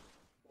 né?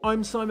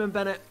 I'm Simon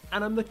Bennett,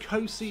 and I'm the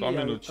co-CEO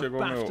of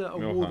BAFTA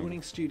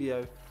award-winning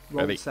studio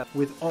Roll7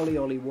 with Oli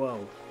Oli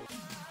World.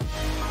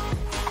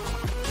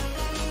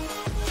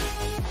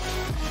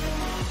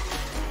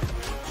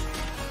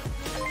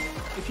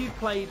 you've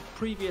played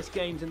previous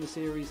games in the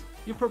series,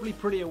 you're probably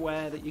pretty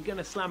aware that you're going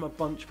to slam a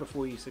bunch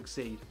before you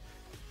succeed.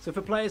 So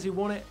for players who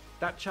want it,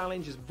 that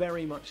challenge is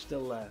very much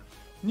still there.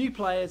 New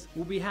players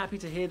will be happy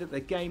to hear that the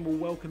game will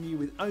welcome you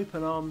with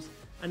open arms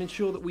and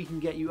ensure that we can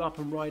get you up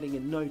and riding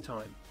in no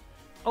time.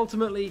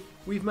 Ultimately,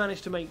 we've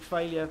managed to make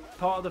failure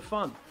part of the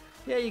fun.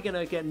 Yeah, you're going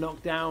to get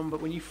knocked down,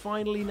 but when you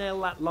finally nail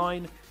that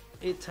line,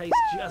 it tastes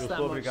just that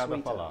much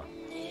sweeter.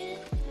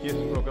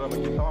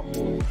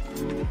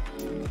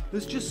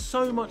 There's just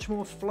so much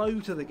more flow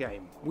to the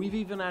game. We've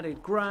even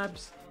added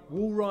grabs,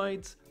 wall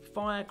rides,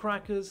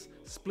 firecrackers,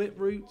 split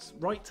routes,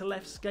 right to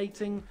left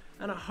skating,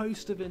 and a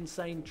host of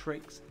insane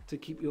tricks to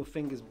keep your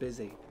fingers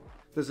busy.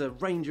 There's a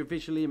range of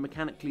visually and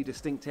mechanically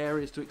distinct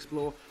areas to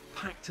explore,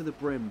 packed to the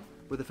brim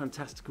with a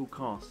fantastical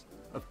cast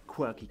of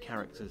quirky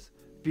characters,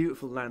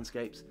 beautiful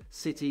landscapes,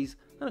 cities,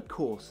 and of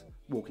course,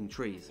 walking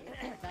trees.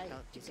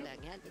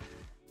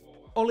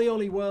 Ollie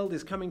Ollie World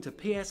is coming to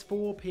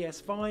PS4,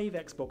 PS5,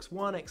 Xbox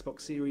One,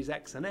 Xbox Series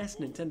X and S,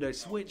 Nintendo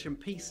Switch and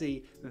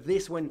PC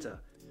this winter.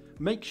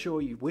 Make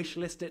sure you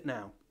wishlist it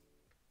now.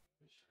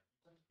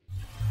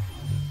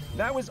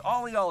 That was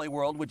Ollie Ollie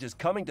World, which is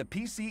coming to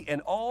PC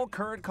and all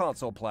current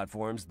console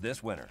platforms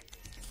this winter.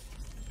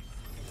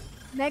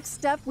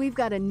 Next up, we've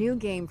got a new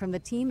game from the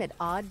team at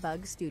Odd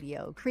Bug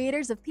Studio,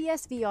 creators of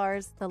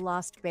PSVR's The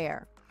Lost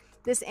Bear.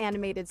 This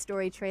animated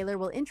story trailer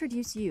will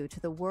introduce you to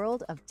the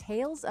world of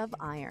Tales of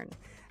Iron.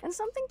 And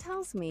something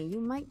tells me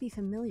you might be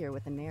familiar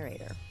with the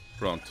narrator.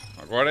 Pronto,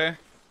 agora é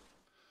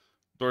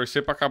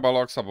torcer pra acabar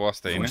logo essa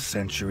bosta aí, né? For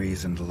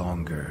centuries and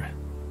longer,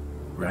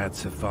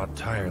 rats have fought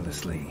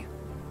tirelessly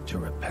to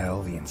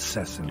repel the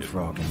incessant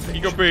frog invasions. O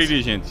que eu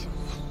perdi, gente?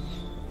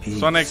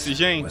 Só na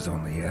Oxygen? Was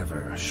only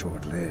ever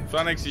short-lived.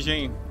 Só na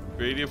Oxygen.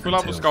 Perdi. Fui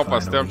lá buscar o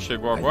pastel que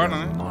chegou agora,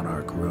 né?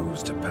 Monarch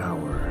rose to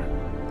power.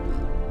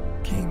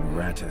 King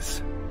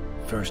Rattus,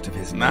 first of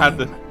his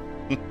Nada.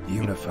 name,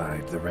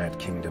 unified the rat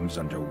kingdoms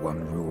under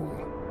one rule,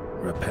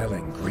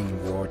 repelling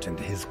Greenwort and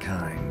his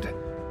kind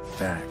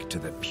back to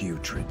the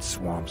putrid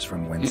swamps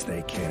from whence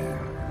they came.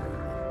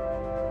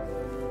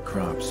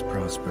 Crops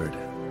prospered,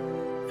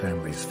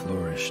 families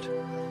flourished,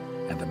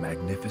 and the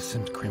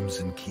magnificent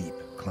Crimson Keep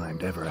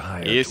climbed ever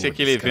higher. Esse é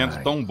aquele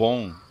evento tão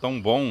bom,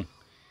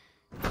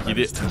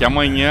 que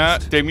amanhã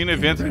termina o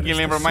evento e ninguém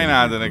lembra mais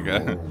nada, né,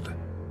 cara?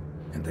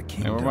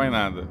 Não lembra mais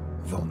nada.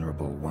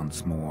 Vulnerable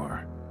once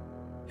more,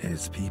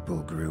 his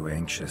people grew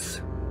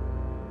anxious,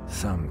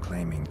 some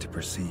claiming to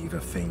perceive a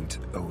faint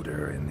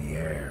odor in the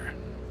air.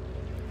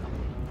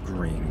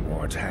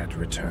 Greenwort had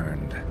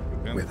returned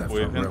with a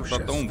ferocious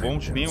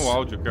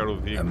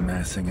vengeance,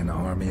 amassing an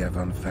army of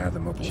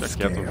unfathomable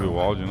scale.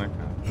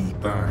 He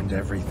burned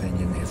everything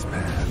in his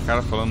path. O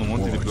cara falando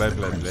monte de blé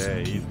blé blé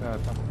aí,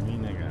 tá ruim,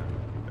 né, cara?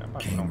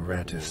 King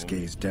Rattus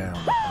gazed down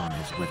upon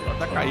his withered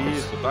Taca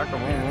isso, taca a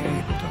mão.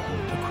 able to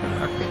hold the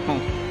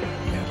crown.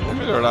 Vamos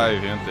melhorar o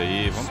evento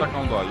aí, vamos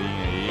tacar um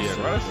dolinho aí,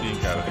 agora sim,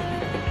 cara.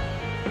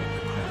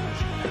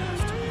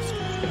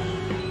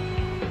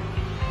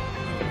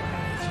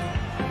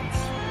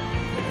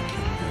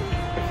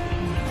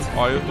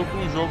 Ó, eu tô com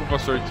um jogo pra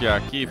sortear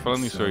aqui,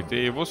 falando em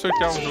sorteio, eu vou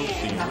sortear um jogo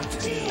sim.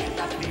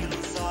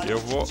 Eu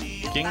vou...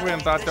 Quem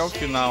aguentar até o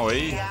final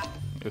aí,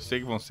 eu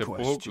sei que vão ser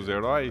poucos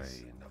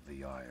heróis,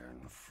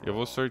 eu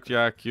vou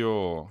sortear aqui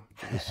o...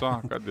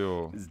 Só, cadê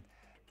o...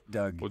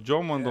 O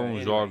John mandou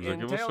uns jogos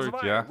aqui, eu vou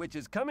sortear.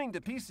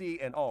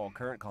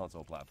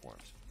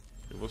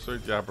 Eu vou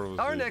sortear pra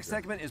vocês. Our next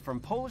segment is from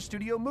Polish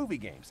studio Movie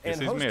Games and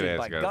Vocês hosted merecem,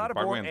 by cara. God of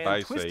Pra War aguentar and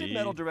isso Twisted aí,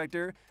 Metal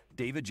director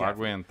David pra Jaffe,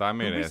 aguentar who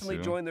merece, recently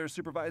viu? joined their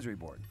supervisory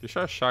board. Deixa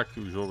eu achar aqui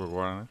o jogo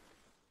agora, né?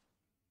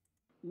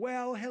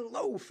 Well,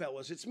 hello,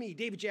 fellas. It's me,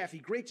 David Jaffe.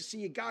 Great to see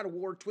you. God of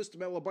War, Twisted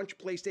Metal, a bunch of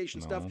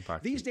PlayStation stuff.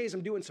 These days,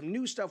 I'm doing some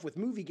new stuff with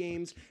movie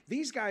games.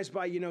 These guys,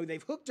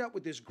 they've hooked up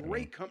with this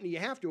great company. You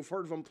have to have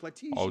heard of them.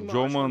 Ó, o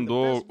Joe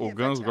mandou o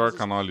Guns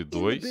Guacamole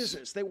 2.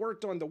 They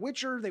worked on The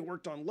Witcher. They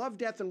worked on Love,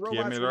 Death, and Que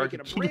é Robots. melhor que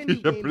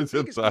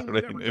tudo que já apresentaram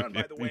aí no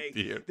evento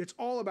inteiro. That's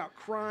all about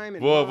crime and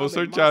Vou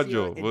sortear,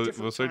 Joe.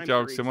 Vou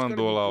sortear o que você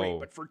mandou lá.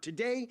 But for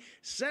today,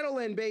 settle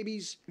in,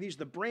 babies. These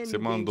are the brand Você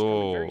new games coming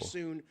mandou very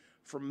soon.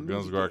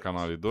 Guns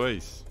Guacamole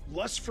 2,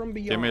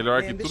 que é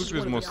melhor que tudo que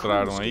eles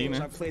mostraram aí, né?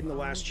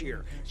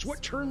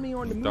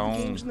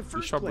 Então,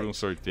 deixa eu abrir um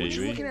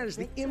sorteio aí.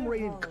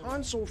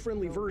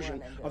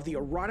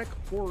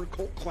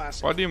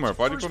 Pode ir, amor,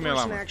 pode comer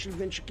lá, mano.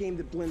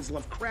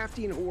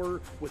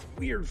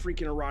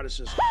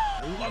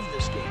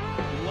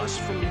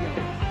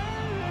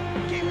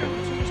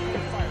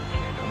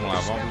 Vamos lá,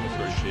 vamos no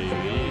sorteio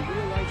aí.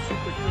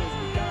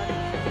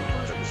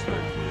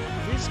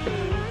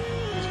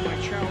 My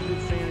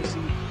childhood fantasy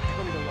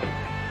come to life.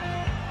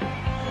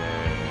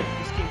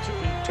 This game took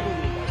me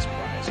totally by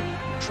surprise.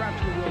 You're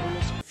trapped in the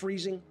wilderness,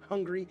 freezing,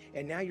 hungry,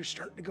 and now you're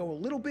starting to go a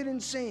little bit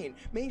insane.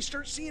 Man, you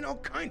start seeing all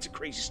kinds of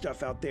crazy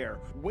stuff out there.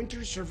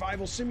 Winter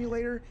Survival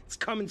Simulator, it's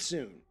coming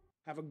soon.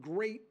 Have a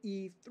great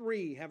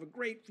E3. Have a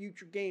great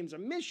future games. I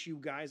miss you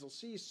guys. I'll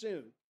see you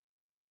soon.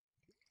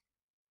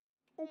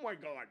 Oh my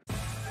God.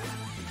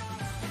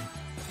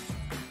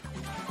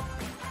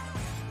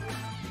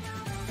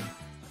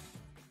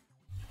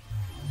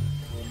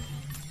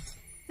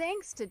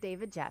 Thanks to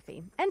David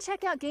Jaffe. And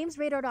check out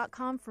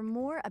GamesRadar.com for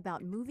more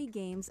about movie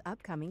games'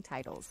 upcoming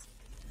titles.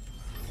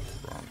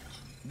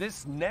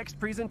 This next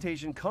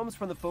presentation comes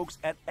from the folks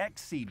at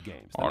Xseed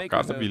Games, the Ó,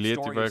 makers cada of bilhete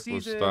Story vai of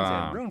Seasons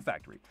custar and Rune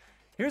Factory.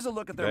 Here's a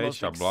look at their 10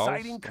 most chablaus,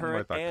 exciting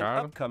current vai tá and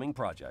caro. upcoming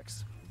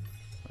projects.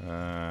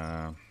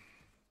 Não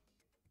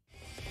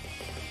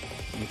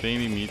tem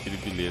limite de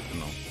bilhete,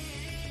 não.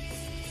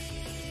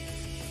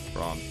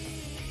 Pronto.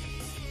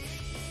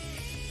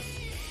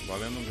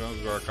 Valendo um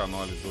Guns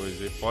Guacamole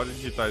 2 aí. Pode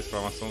digitar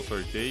exclamação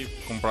sorteio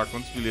e comprar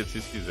quantos bilhetes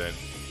vocês quiserem.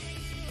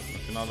 No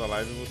final da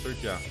live eu vou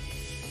sortear.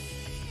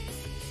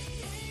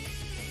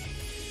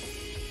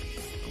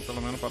 Então,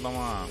 pelo menos para dar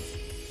uma...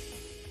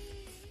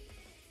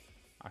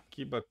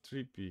 Akiba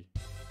Trip.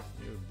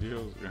 Meu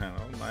Deus, cara.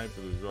 Olha o naipe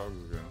dos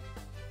jogos, cara.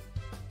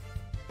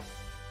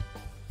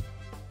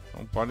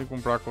 Então podem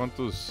comprar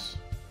quantos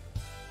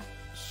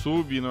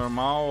sub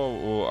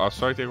normal, a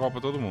sorte é igual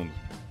para todo mundo.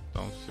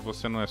 Então se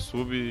você não é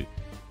sub,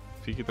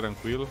 fique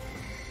tranquilo.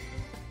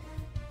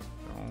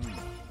 Então...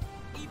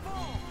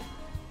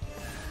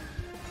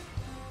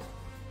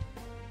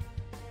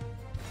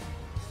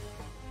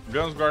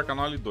 Guns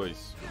Guacamole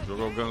 2.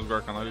 Jogou o Guns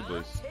Guacamole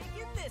 2.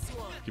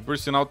 Que por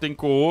sinal tem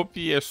co-op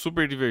e é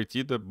super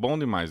divertida, bom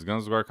demais.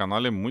 Guns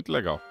Guacamole é muito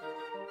legal.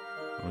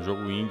 É um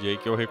jogo indie aí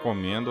que eu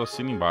recomendo,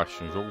 assina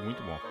embaixo. Um jogo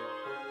muito bom.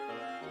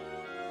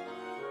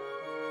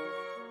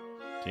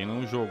 Quem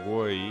não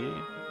jogou aí,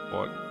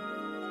 pode.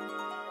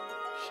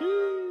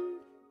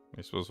 Xiii.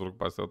 Minha esposa falou que o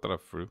pastel tá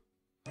frio.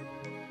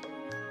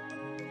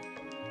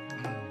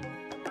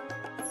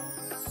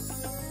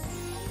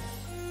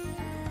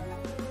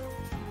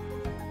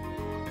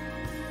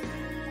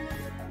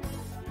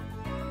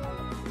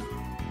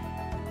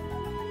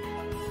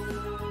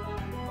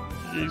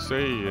 Que isso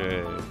aí?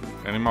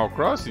 É Animal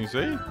Crossing isso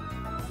aí?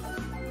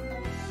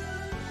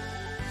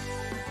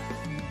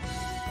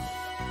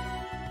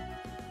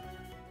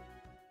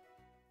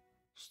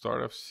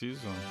 Story of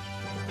Season.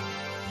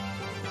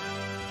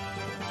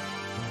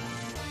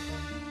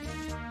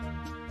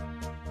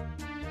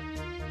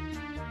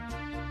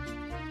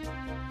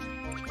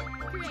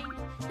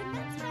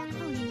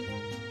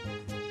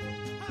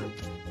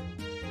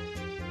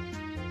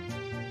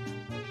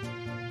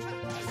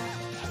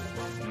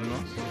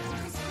 Nossa.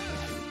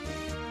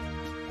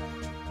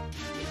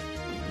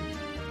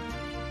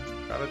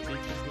 Cara, tem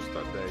que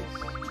custar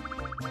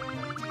 10.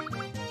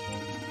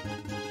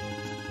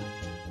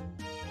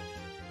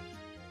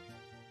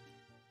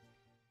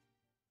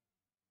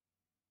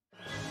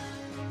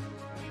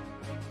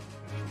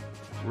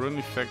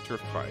 Rune Factor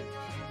 5. I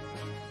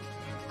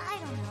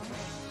don't know.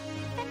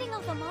 Fending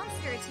off a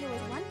monster or two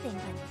is one thing,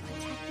 but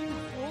protecting a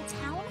whole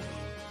town?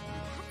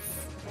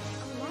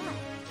 That's a lot.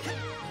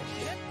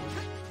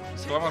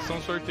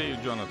 Exclamação sorteio,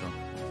 Jonathan.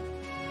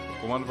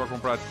 O comando para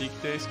comprar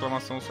ticket é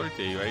exclamação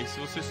sorteio. Aí se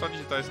você só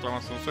digitar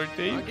exclamação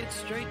sorteio,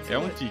 é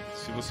um ticket.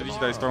 Se você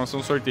digitar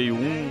exclamação sorteio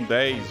 1,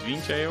 10,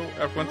 20, aí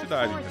é a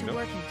quantidade, entendeu?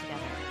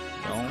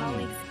 Então,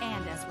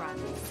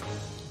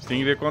 você tem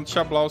que ver quantos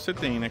chablau você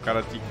tem, né?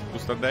 Cada ticket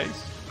custa 10.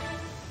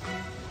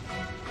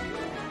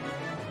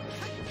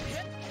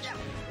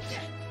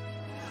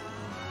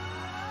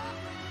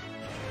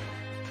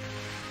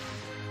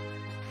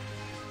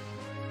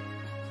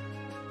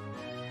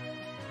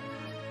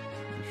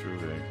 Deixa eu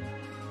ver aqui.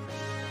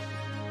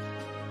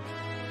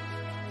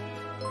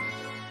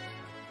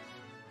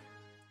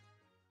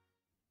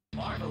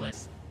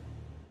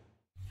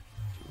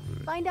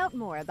 Find out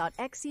more about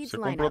Xseed's Você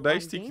comprou lineup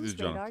 10 on tickets,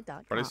 John.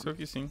 GamesRadar.com. Pareceu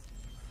que sim.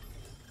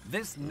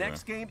 This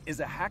next game is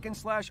a hack and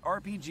slash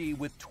RPG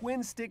with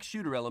twin stick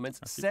shooter elements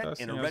set tá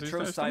assim, in a às vezes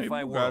retro tá meio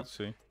sci-fi bugado world.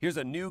 isso aí. Here's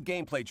a new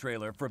gameplay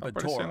trailer for Tá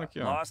aparecendo Batora, aqui,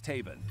 ó. Lost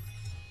Haven.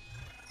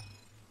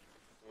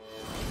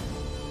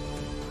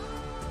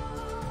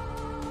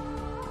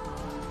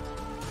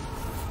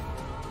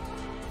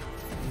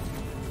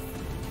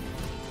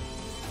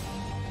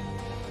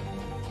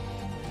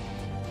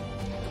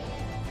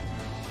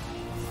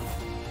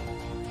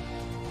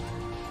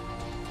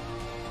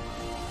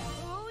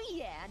 Oh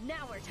yeah,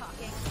 now we're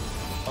talking.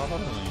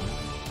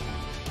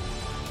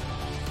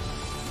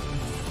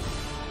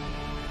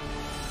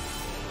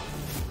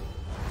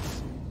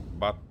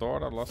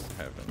 Batora Lost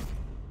Heaven.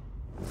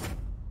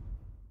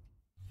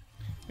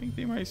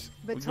 Tem mais. O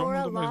John Batora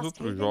mandou mais Lost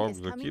outros Haven jogos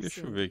is aqui. coming Deixa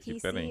eu soon ver to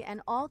aqui, pera aí. PC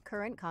and all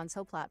current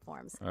console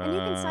platforms. And you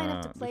can sign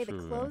up to play the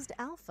deixa eu ver. closed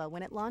alpha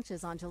when it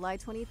launches on July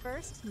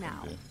 21st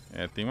now.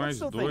 É, tem mais Let's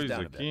slow things dois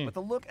down a bit aqui. with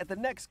a look at the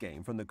next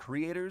game from the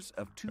creators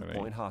of Two Peraí.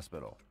 Point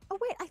Hospital. Oh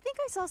wait, I think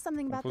I saw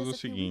something about Vamos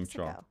this fazer a o few weeks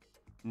seguinte, ó. ago.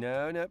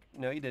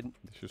 No, you didn't.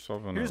 Deixa eu só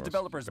ver um Here's negócio.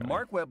 developers Pera aí.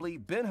 Mark Webley,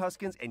 Ben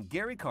Huskins, and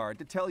Gary Card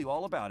to tell you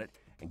all about it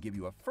and give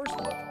you a first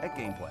look at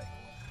gameplay.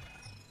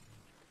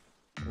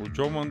 O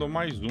Joe mandou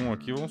mais um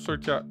aqui. Vamos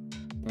sortear.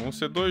 Vão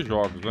ser dois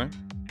jogos, né?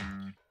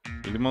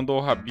 Ele mandou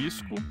o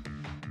Rabisco.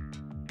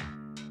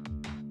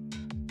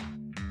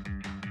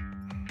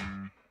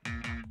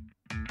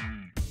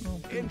 Não,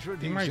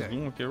 tem mais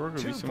um aqui. Agora que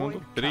eu vi, você mandou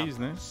 3,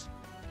 né?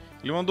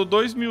 Ele mandou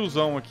 2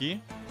 milzão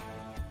aqui.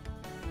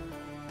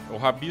 O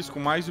Rabisco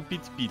mais o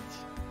Pit Pit.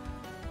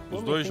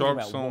 Os dois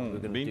jogos são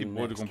bem de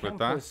boa de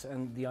completar.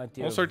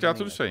 Vamos sortear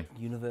tudo isso aí.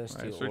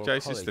 Vai sortear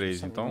esses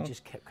 3. Então,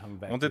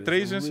 vão ter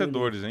 3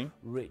 vencedores, hein?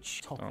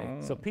 Então,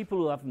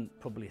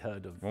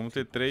 vamos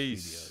ter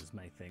 3.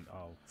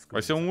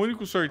 Vai ser um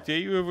único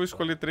sorteio e eu vou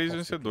escolher 3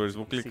 vencedores.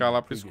 Vou clicar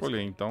lá para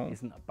escolher. Então,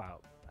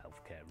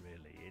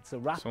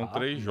 são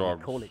 3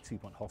 jogos.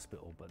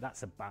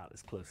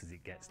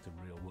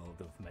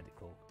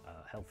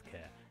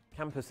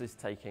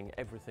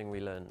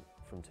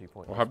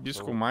 O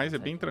Rabisco Mais é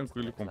bem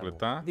tranquilo de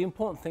completar.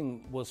 Vou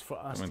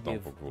aumentar um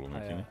pouco o volume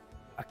aqui, né?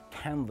 A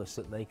canvas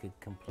that they could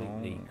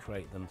completely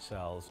create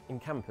themselves. In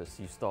campus,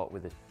 you start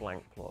with this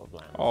blank plot of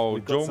land. Ó, o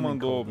Joe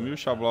mandou 1000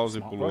 chablaus e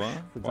puluan.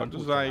 Pode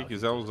usar aí,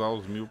 quiser usar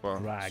os 1000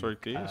 para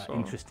sorteio, só.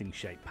 Interesting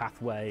shape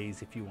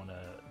pathways. If you want to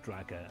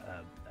drag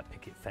a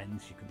picket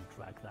fence, you can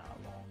drag that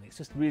along. It's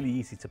just really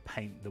easy to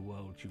paint the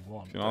world you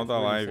want. Final da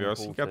live,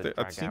 assim que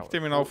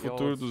terminar o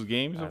futuro dos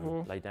games, eu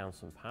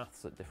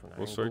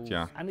vou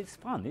sortear. And it's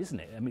fun, isn't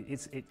it? I mean,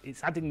 it's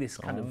adding this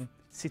kind of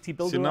city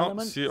builder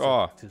element.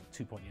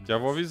 Já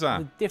vou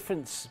avisar. The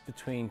difference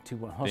between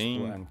 2.1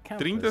 Hospital and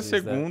campus 30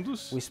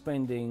 segundos. We're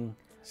spending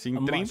Se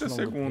em 30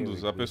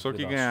 segundos a pessoa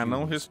que ganhar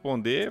não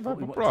responder, vai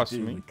pro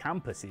próximo, hein?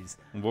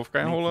 Não vou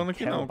ficar enrolando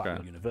aqui não,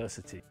 cara.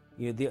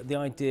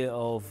 The idea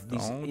of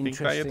these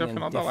interesting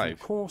and different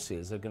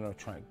courses are going to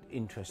attract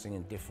interesting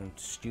and different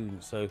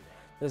students. So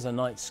there's a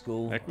night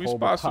school. É que o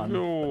espaço,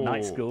 viu?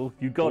 Night school,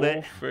 you got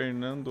it.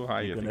 Fernando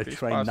Raia, tem que ter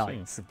espaço, train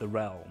knights of the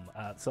realm.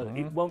 So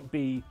it won't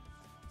be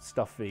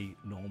stuffy,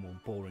 normal,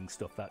 boring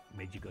stuff that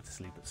made you go to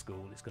sleep at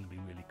school. It's going to be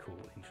really cool,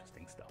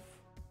 interesting stuff.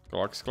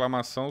 Coloca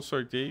exclamação,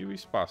 sorteio e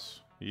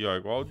espaço. E ó,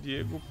 igual o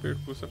Diego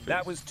Percussa fez.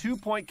 That was 2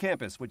 Point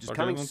Campus, which is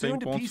coming soon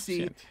to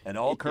PC and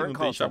all current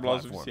console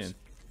platforms.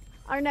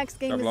 Our next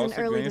game is in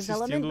early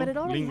development, but it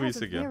already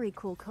has a very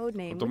cool code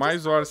name. Quanto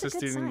mais horas você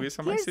assistir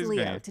linguiça, mais vocês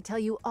ganham. To tell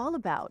you all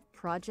about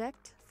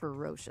Project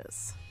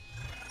Ferocious.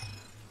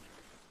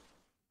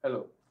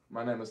 Hello,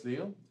 my name is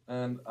Leo,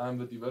 and I'm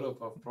the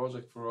developer of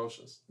Project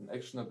Ferocious, an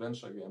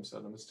action-adventure game set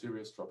on a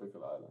mysterious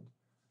tropical island.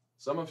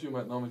 Some of you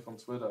might know me from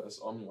Twitter as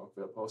Omniok,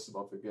 where I post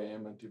about the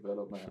game and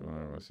development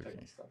and tech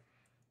and stuff.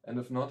 And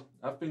if not,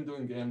 I've been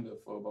doing game dev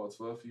for about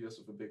 12 years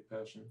with a big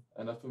passion,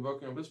 and I've been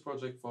working on this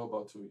project for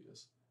about 2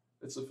 years.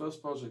 It's the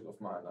first project of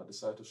mine I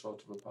decided to show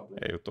to the public.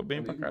 Eu tô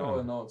bem pra caramba.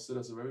 Even though I know it still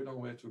has a very long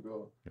way to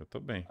go. Eu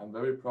tô bem. I'm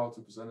very proud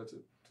to present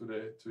it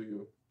today to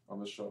you on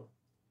the show.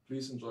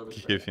 Please enjoy the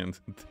Que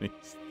evento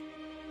triste.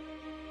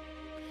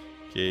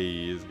 Que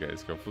isso,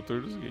 guys, que é o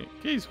futuro dos games.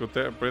 Que isso,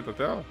 preta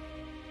tela?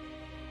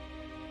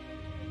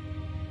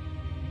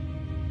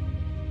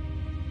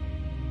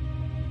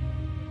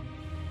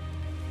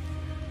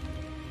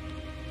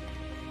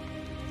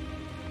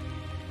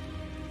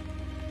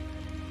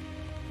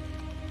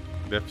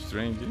 Death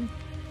Stranding.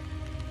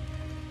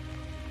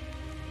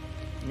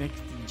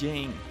 Next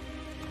Gen.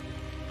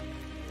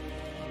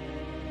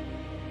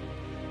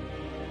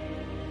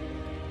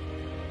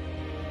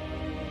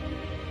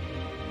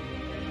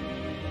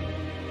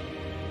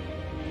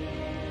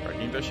 Pra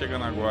quem tá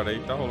chegando agora aí,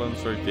 tá rolando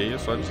sorteio.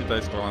 Só digitar a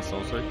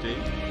exclamação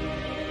sorteio.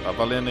 Tá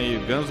valendo aí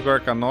Guns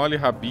Gorkanoli,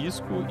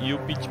 Rabisco e o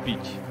Pit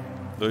Pit.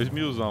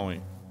 2000zão,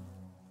 hein?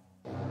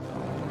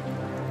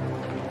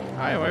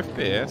 Ah, é um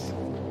FPS.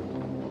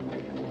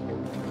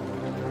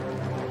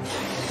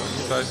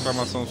 A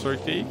exclamação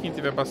sorteio. Quem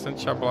tiver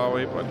bastante chablau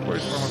aí pode pôr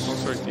exclamação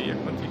sorteio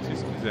quanto que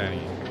vocês quiserem.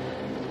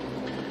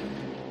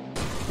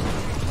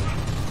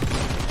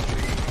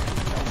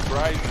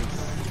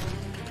 Prizes.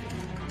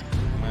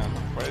 Mano,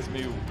 parece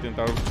meio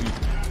tentaram uma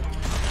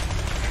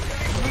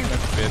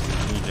espécie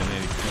de mídia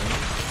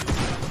americana.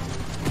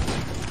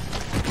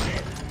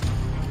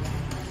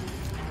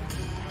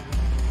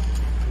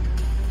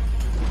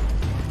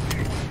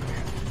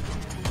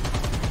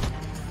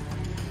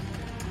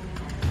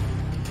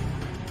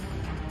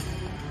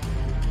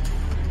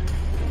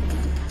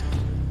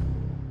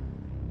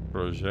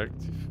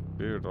 Project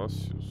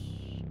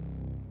Ferocious.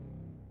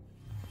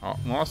 Oh,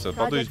 nossa,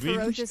 pra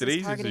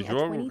 2023 esse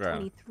jogo,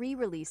 cara.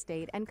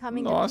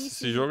 Nossa,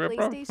 esse jogo é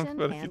pra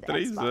daqui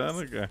 3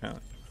 anos,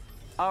 cara.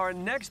 Our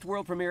next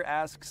world premiere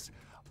asks,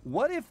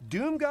 what if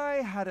Doom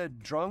Guy had a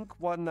drunk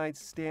one-night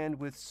stand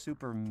with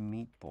Super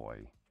Meat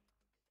Boy?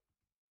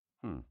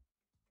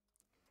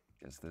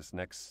 Guess this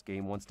next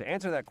game wants to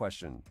answer that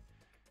question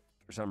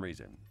for some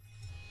reason.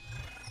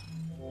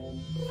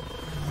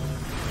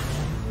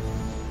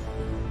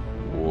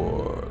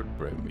 World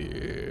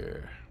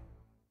Premiere.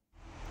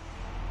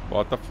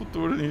 Bota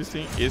futuro nisso,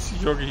 hein? Esse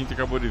jogo que a gente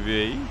acabou de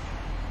ver aí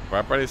vai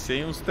aparecer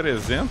em uns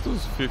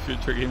 300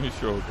 Future Game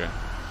Show, cara.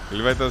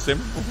 Ele vai estar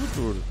sempre pro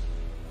futuro.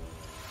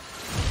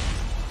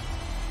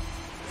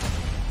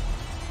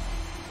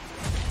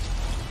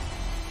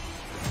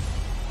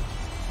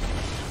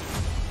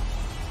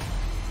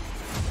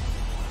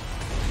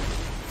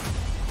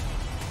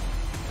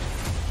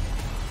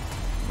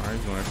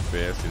 Mais um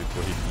FPS de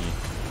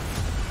corridinha.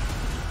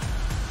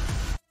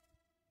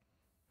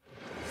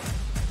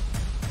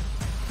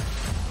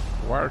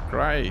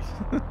 Warcry.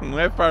 Não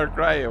é Far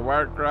Cry, é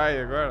Warcry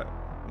agora.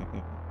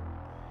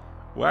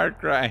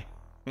 Warcry.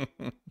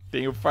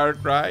 Tem o Far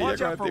Cry e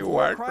agora tem o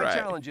Warcry.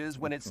 Challenges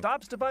when it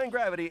stops defying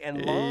gravity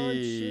and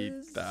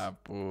launches Eita,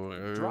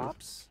 porra.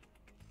 drops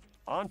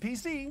on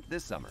PC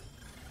this summer.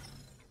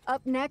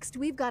 Up next,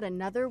 we've got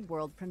another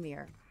world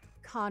premiere.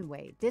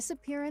 Conway,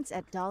 Disappearance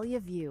at Dahlia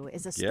View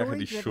is a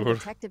story-driven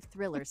detective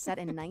thriller set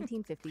in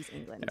 1950s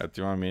England.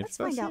 Ultimamente Let's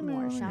find out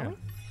more, shall we?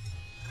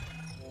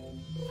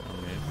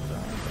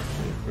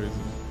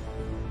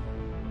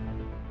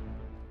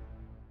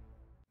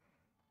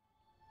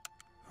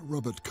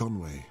 Robert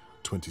Conway,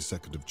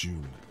 22nd of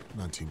June,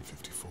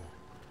 1954.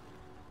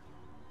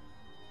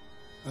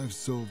 I've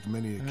solved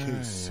many a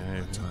case in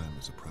my time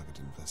as a private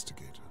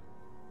investigator,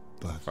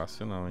 but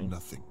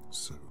nothing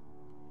so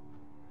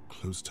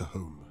close to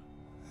home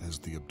as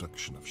the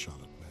abduction of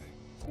Charlotte May.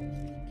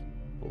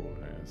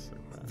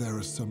 There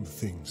are some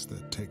things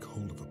that take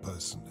hold of a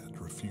person and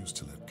refuse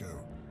to let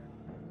go.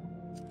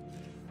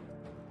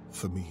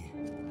 For me,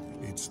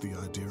 it's the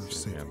idea of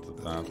saving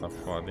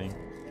them.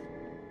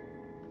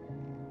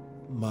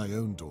 My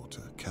own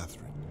daughter,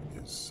 Catherine,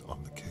 is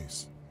on the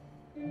case.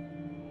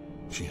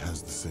 She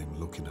has the same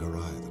look in her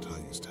eye that I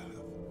used to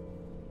have.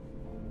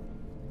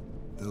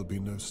 There'll be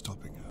no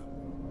stopping her.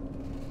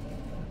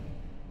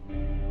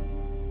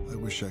 I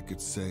wish I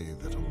could say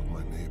that all of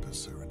my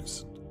neighbors are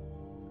innocent.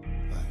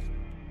 I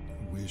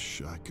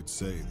wish I could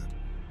say that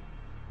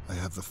I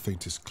have the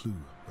faintest clue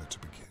where to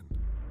begin.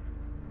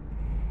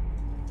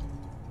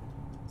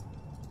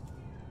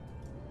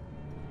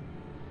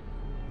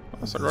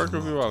 Nossa, agora que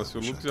eu vi o Wallace,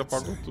 o Lucas já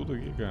apagou tudo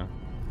aqui, cara.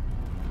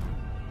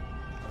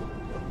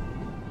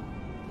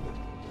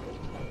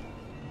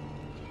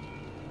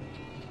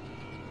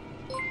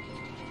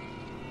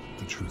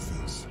 The truth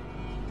is,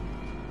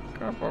 o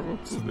cara apagou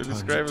tudo, ele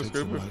escreve as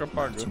coisas pra ficar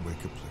apagando.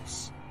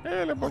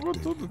 É, ele apagou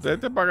tudo,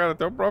 deve ter apagado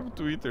até o próprio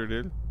Twitter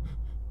dele.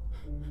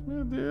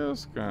 Meu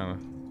Deus, cara.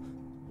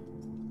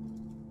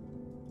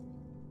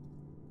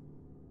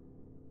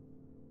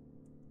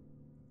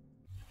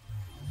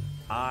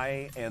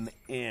 I am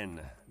in.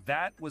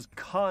 That was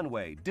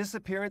Conway,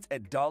 Disappearance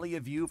at Dahlia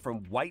View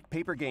from White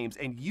Paper Games,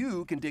 and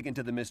you can dig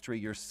into the mystery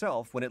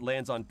yourself when it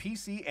lands on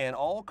PC and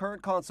all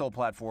current console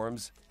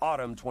platforms,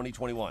 autumn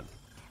 2021.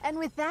 And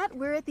with that,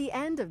 we're at the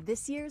end of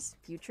this year's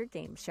Future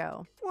Game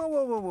Show.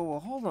 Whoa,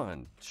 hold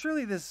on.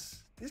 Surely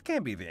this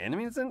can't be the end. I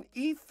mean, it's an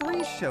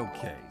E3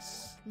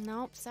 showcase.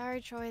 Nope,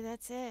 sorry, Troy,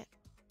 that's it.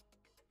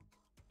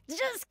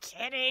 Just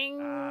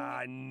kidding.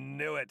 I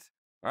knew it.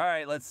 All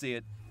right, let's see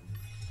it.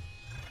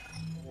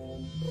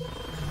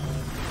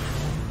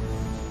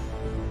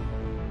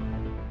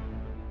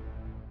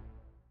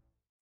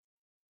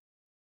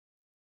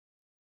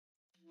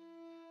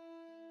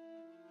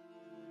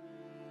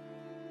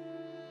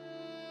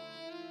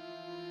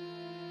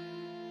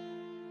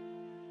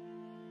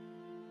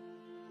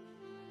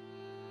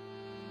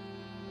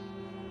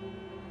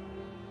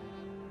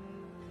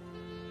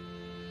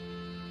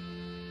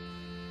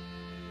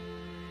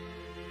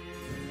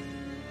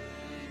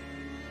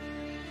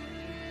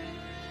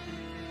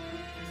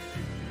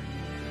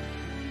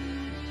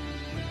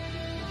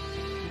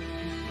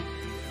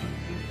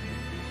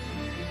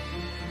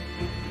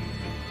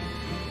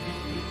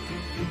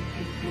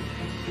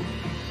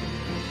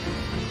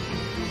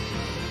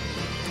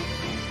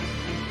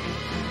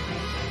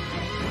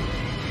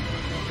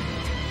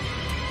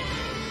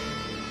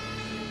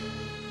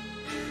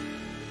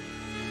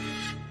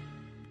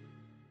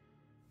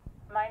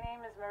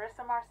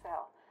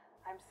 Marcel.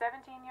 I'm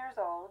 17 years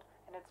old,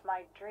 and it's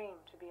my dream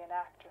to be an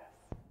actress.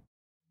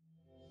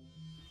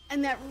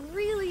 And that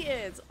really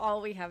is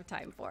all we have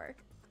time for.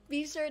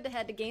 Be sure to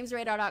head to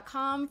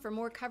GamesRadar.com for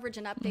more coverage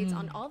and updates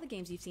on all the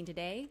games you've seen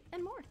today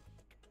and more.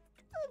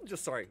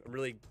 I'm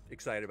really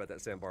excited about that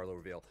Sam Barlow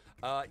reveal.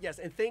 Yes,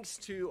 and thanks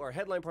to our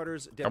headline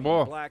partners, Debbie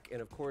Black,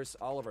 and of course,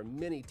 all of our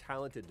many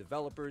talented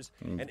developers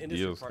and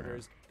industry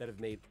partners that have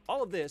made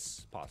all of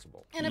this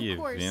possible. And of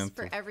course,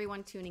 for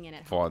everyone tuning in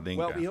at home.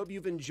 Well, we hope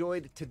you've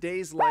enjoyed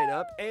today's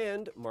lineup,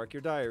 and mark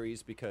your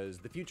diaries, because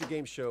the Future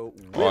Game Show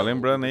will...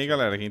 lembrando aí,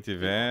 galera, quem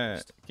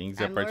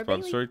quiser participar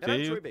do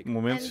sorteio,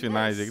 momentos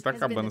finais aí, que tá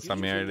acabando essa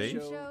merda aí.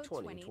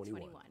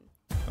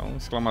 Então,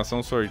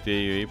 exclamação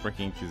sorteio aí pra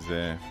quem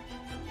quiser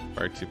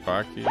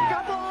participar aqui.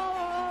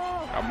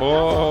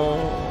 Acabou!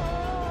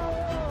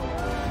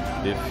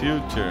 The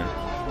future.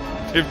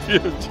 The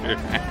future.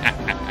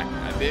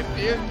 The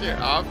future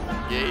of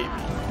game.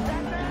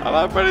 Olha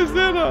lá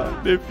aparecendo,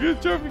 ó. The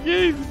future of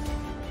games.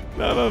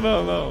 Não.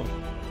 Olha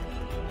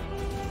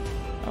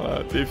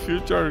lá. The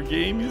future of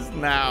games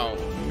now.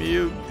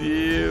 Meu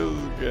Deus,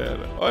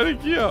 cara. Olha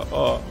aqui, ó.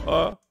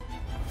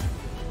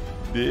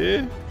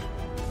 The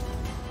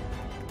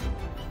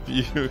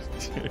future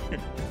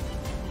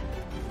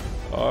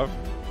of...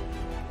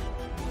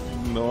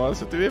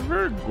 Nossa, eu teria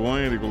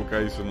vergonha de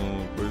colocar isso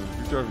numa coisa.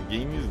 Future of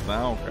Games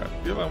Now, cara.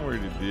 Pelo amor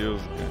de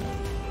Deus,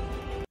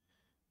 cara.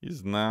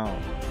 Is now.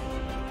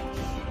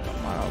 Tá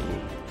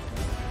maluco.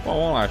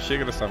 Bom, vamos lá.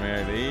 Chega dessa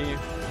merda aí.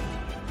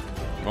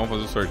 Vamos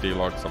fazer o sorteio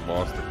logo dessa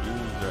bosta aqui.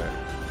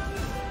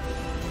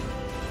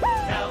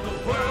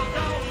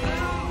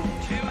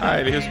 Já é. Ah,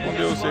 ele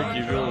respondeu você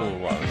aqui, viu,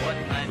 Wallace?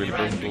 Ele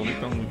perguntou onde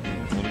tá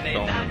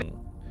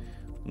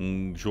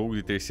um jogo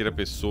de terceira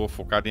pessoa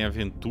focado em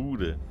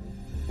aventura,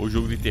 ou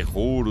jogo de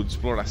terror, ou de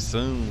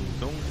exploração.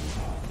 Então,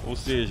 ou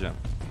seja,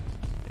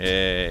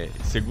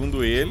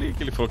 segundo ele,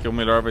 que ele falou que o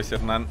melhor vai ser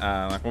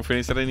na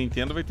conferência da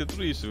Nintendo, vai ter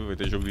tudo isso, viu? Vai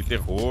ter jogo de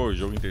terror,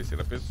 jogo em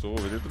terceira pessoa,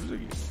 vai ter tudo isso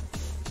aqui.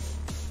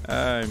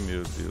 Ai,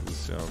 meu Deus do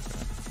céu,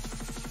 cara.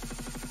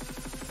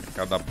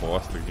 Cada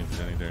bosta que a gente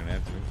vê na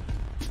internet, viu?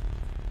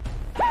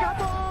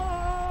 Acabou!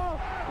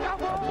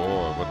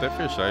 Eu vou até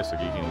fechar isso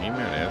aqui, que ninguém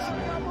merece,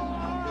 né?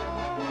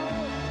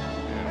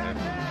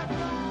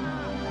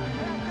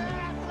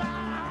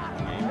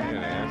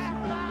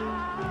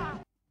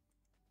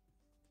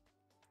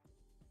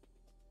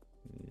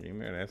 Ninguém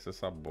merece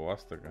essa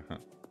bosta,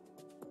 cara.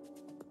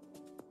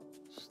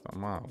 Você tá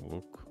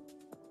maluco.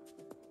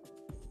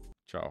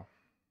 Tchau.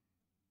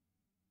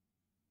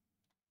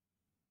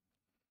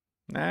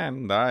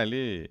 Não dá,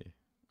 ele...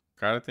 O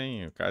cara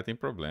tem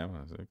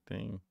problemas.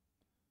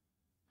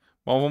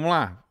 Bom, vamos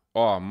lá.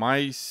 Ó,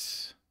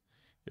 mais...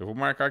 Eu vou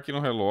marcar aqui no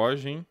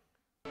relógio, hein?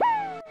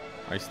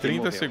 Mais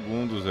 30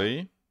 segundos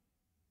aí.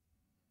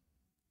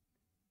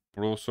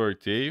 Pro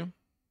sorteio.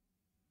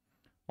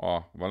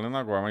 Ó, valendo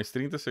agora. Mais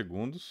 30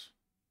 segundos.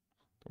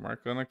 Tô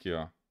marcando aqui,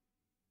 ó.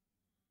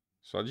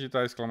 Só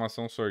digitar a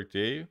exclamação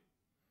sorteio.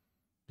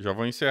 Já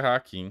vou encerrar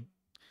aqui, hein?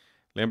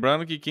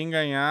 Lembrando que quem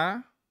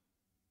ganhar...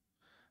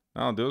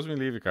 Não, Deus me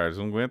livre, cara.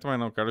 Não aguento mais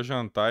não. Quero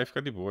jantar e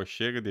ficar de boa.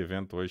 Chega de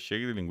evento hoje.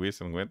 Chega de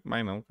linguiça. Não aguento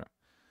mais não, cara.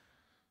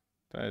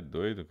 Tá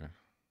doido, cara.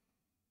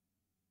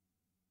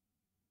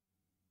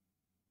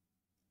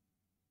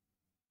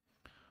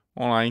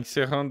 Vamos lá.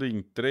 Encerrando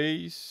em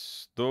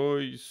 3,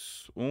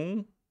 2,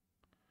 1.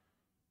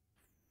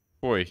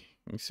 Foi.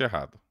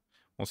 Encerrado.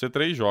 Vão ser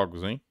 3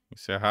 jogos, hein?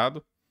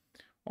 Encerrado.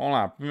 Vamos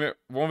lá.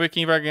 Vamos ver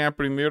quem vai ganhar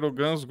primeiro. O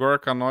Guns Gore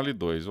Canoli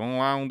 2. Vamos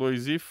lá. 1,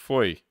 2 e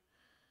foi.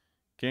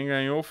 Quem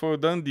ganhou foi o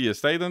Dan Dias.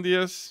 Tá aí, Dan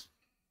Dias?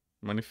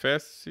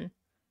 Manifeste-se.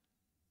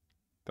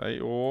 Tá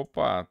aí.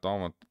 Opa,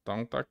 toma.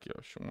 Então tá aqui, ó.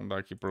 Deixa eu mandar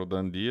aqui pro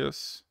Dan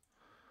Dias.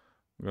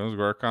 Guns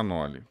Gore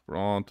Canoli.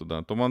 Pronto,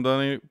 Dan. Tô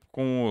mandando aí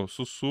com o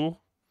sussurro.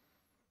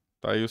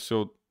 Tá aí o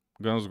seu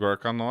Guns Gore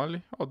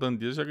Canoli. Ó, o Dan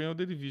Dias já ganhou o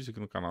Delivision aqui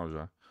no canal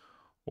já.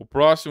 O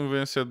próximo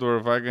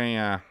vencedor vai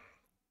ganhar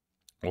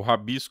o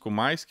Rabisco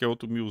Mais, que é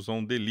outro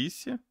milzão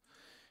delícia.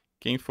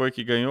 Quem foi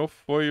que ganhou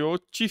foi o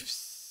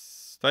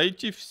Chiefs. Tá aí,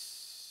 Chiefs?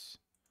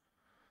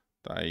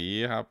 Tá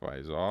aí,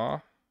 rapaz,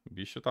 ó. O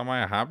bicho tá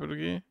mais rápido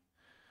que...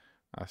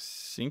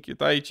 Assim que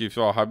tá aí, Chiefs.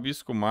 Ó,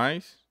 Rabisco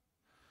Mais.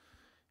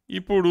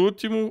 E por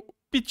último,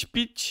 Pitch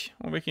Pitch.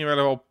 Vamos ver quem vai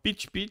levar o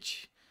Pitch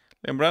Pitch.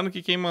 Lembrando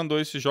que quem mandou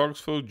esses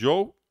jogos foi o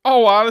Joe. Ó,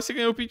 o Wallace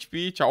ganhou o Pitch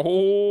Pitch.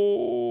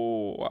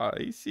 Oh,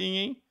 aí sim,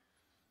 hein?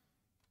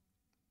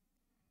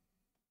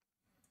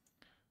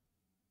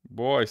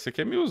 Boa, esse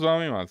aqui é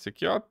milzão, hein, mano? Esse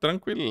aqui, ó,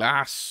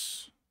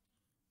 tranquilaço.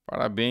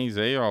 Parabéns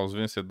aí, ó, os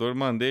vencedores.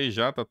 Mandei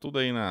já, tá tudo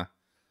aí na...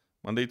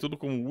 Mandei tudo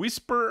com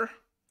Whisper.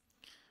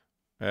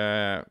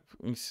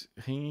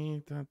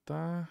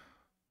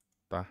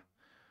 Tá.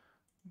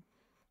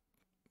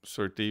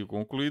 Sorteio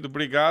concluído.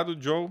 Obrigado,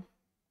 Joe.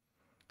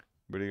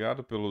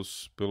 Obrigado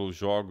pelos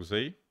jogos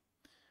aí.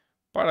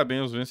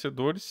 Parabéns aos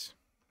vencedores.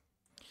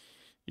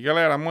 E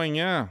galera,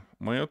 amanhã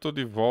eu tô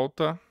de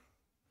volta.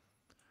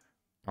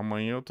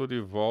 Amanhã eu tô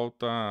de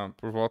volta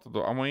por volta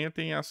do... Amanhã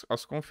tem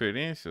as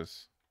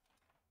conferências.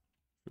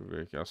 Deixa eu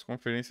ver aqui. As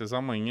conferências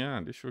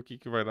amanhã. Deixa eu ver o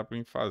que vai dar pra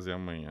mim fazer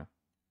amanhã.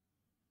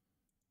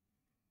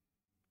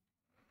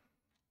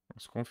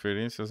 As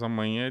conferências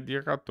amanhã é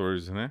dia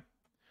 14, né?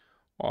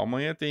 Ó,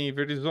 amanhã tem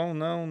Verizon,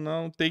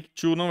 não.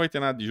 Take-Two, não vai ter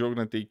nada de jogo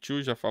na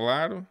Take-Two, já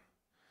falaram.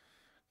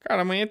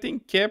 Cara, amanhã tem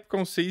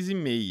Capcom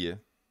 6h30.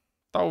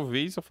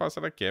 Talvez eu faça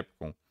da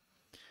Capcom.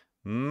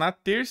 Na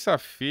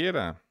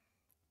terça-feira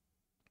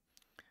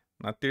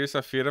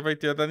vai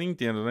ter a da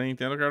Nintendo. Da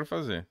Nintendo eu quero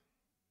fazer.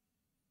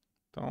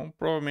 Então,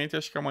 provavelmente,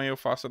 acho que amanhã eu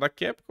faço a da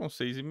Capcom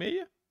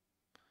 6h30.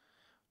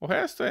 O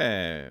resto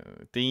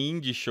tem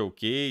Indie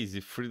Showcase,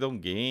 Freedom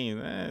Game,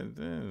 né?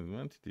 Um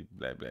monte de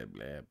blé.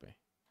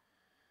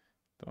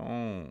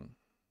 Então,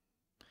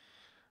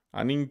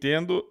 a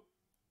Nintendo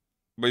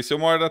vai ser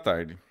 1h da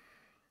tarde.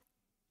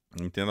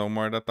 Nintendo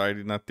 1h da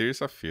tarde na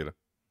terça-feira.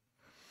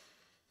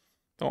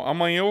 Então,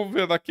 amanhã eu vou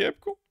ver a da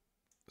Capcom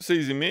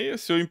 6h30.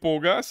 Se eu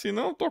empolgar, se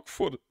não, toco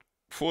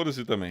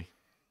foda-se também.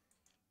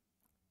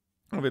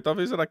 Vamos ver,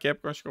 talvez a da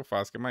Capcom acho que eu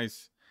faço, que é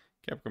mais...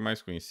 Capcom é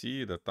mais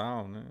conhecida e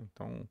tal, né?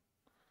 Então...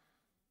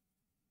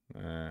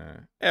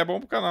 É bom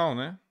pro canal,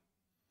 né?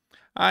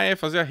 Ah,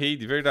 fazer a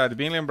raid, verdade.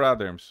 Bem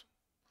lembrado, Hermes.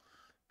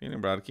 Bem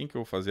lembrado. Quem que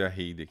eu vou fazer a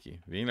raid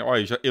aqui?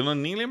 Olha, eu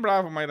nem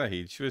lembrava mais da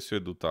raid. Deixa eu ver se o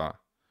Edu tá...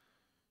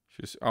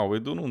 o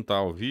Edu não tá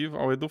ao vivo.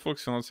 O Edu falou que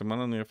esse final de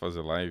semana não ia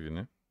fazer live,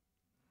 né?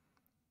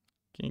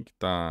 Quem que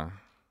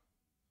tá...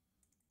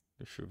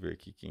 Deixa eu ver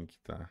aqui quem que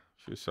tá.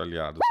 Deixa eu ver se o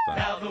Aliados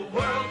tá.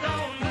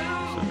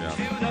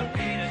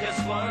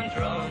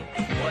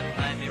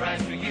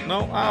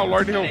 Não, o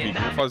Lord Helvig.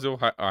 Vou fazer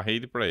a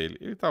raid pra ele.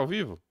 Ele tá ao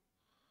vivo?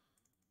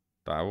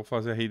 Tá, eu vou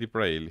fazer a raid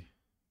pra ele.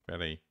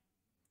 Pera aí.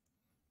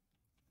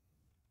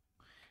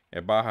 É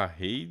barra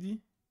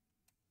raid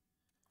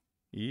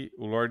e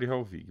o Lord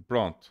Helvig.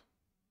 Pronto.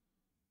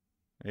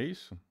 É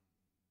isso?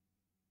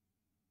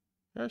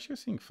 Eu acho que é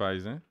assim que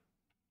faz, né?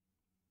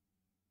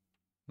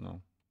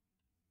 Não.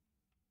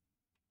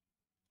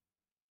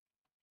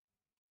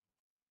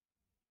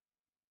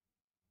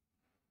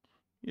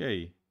 E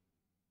aí?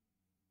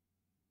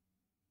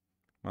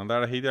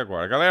 Mandar a raid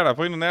agora. Galera,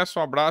 vou indo nessa.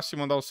 Um abraço e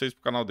mandar vocês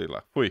pro canal dele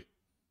lá. Fui.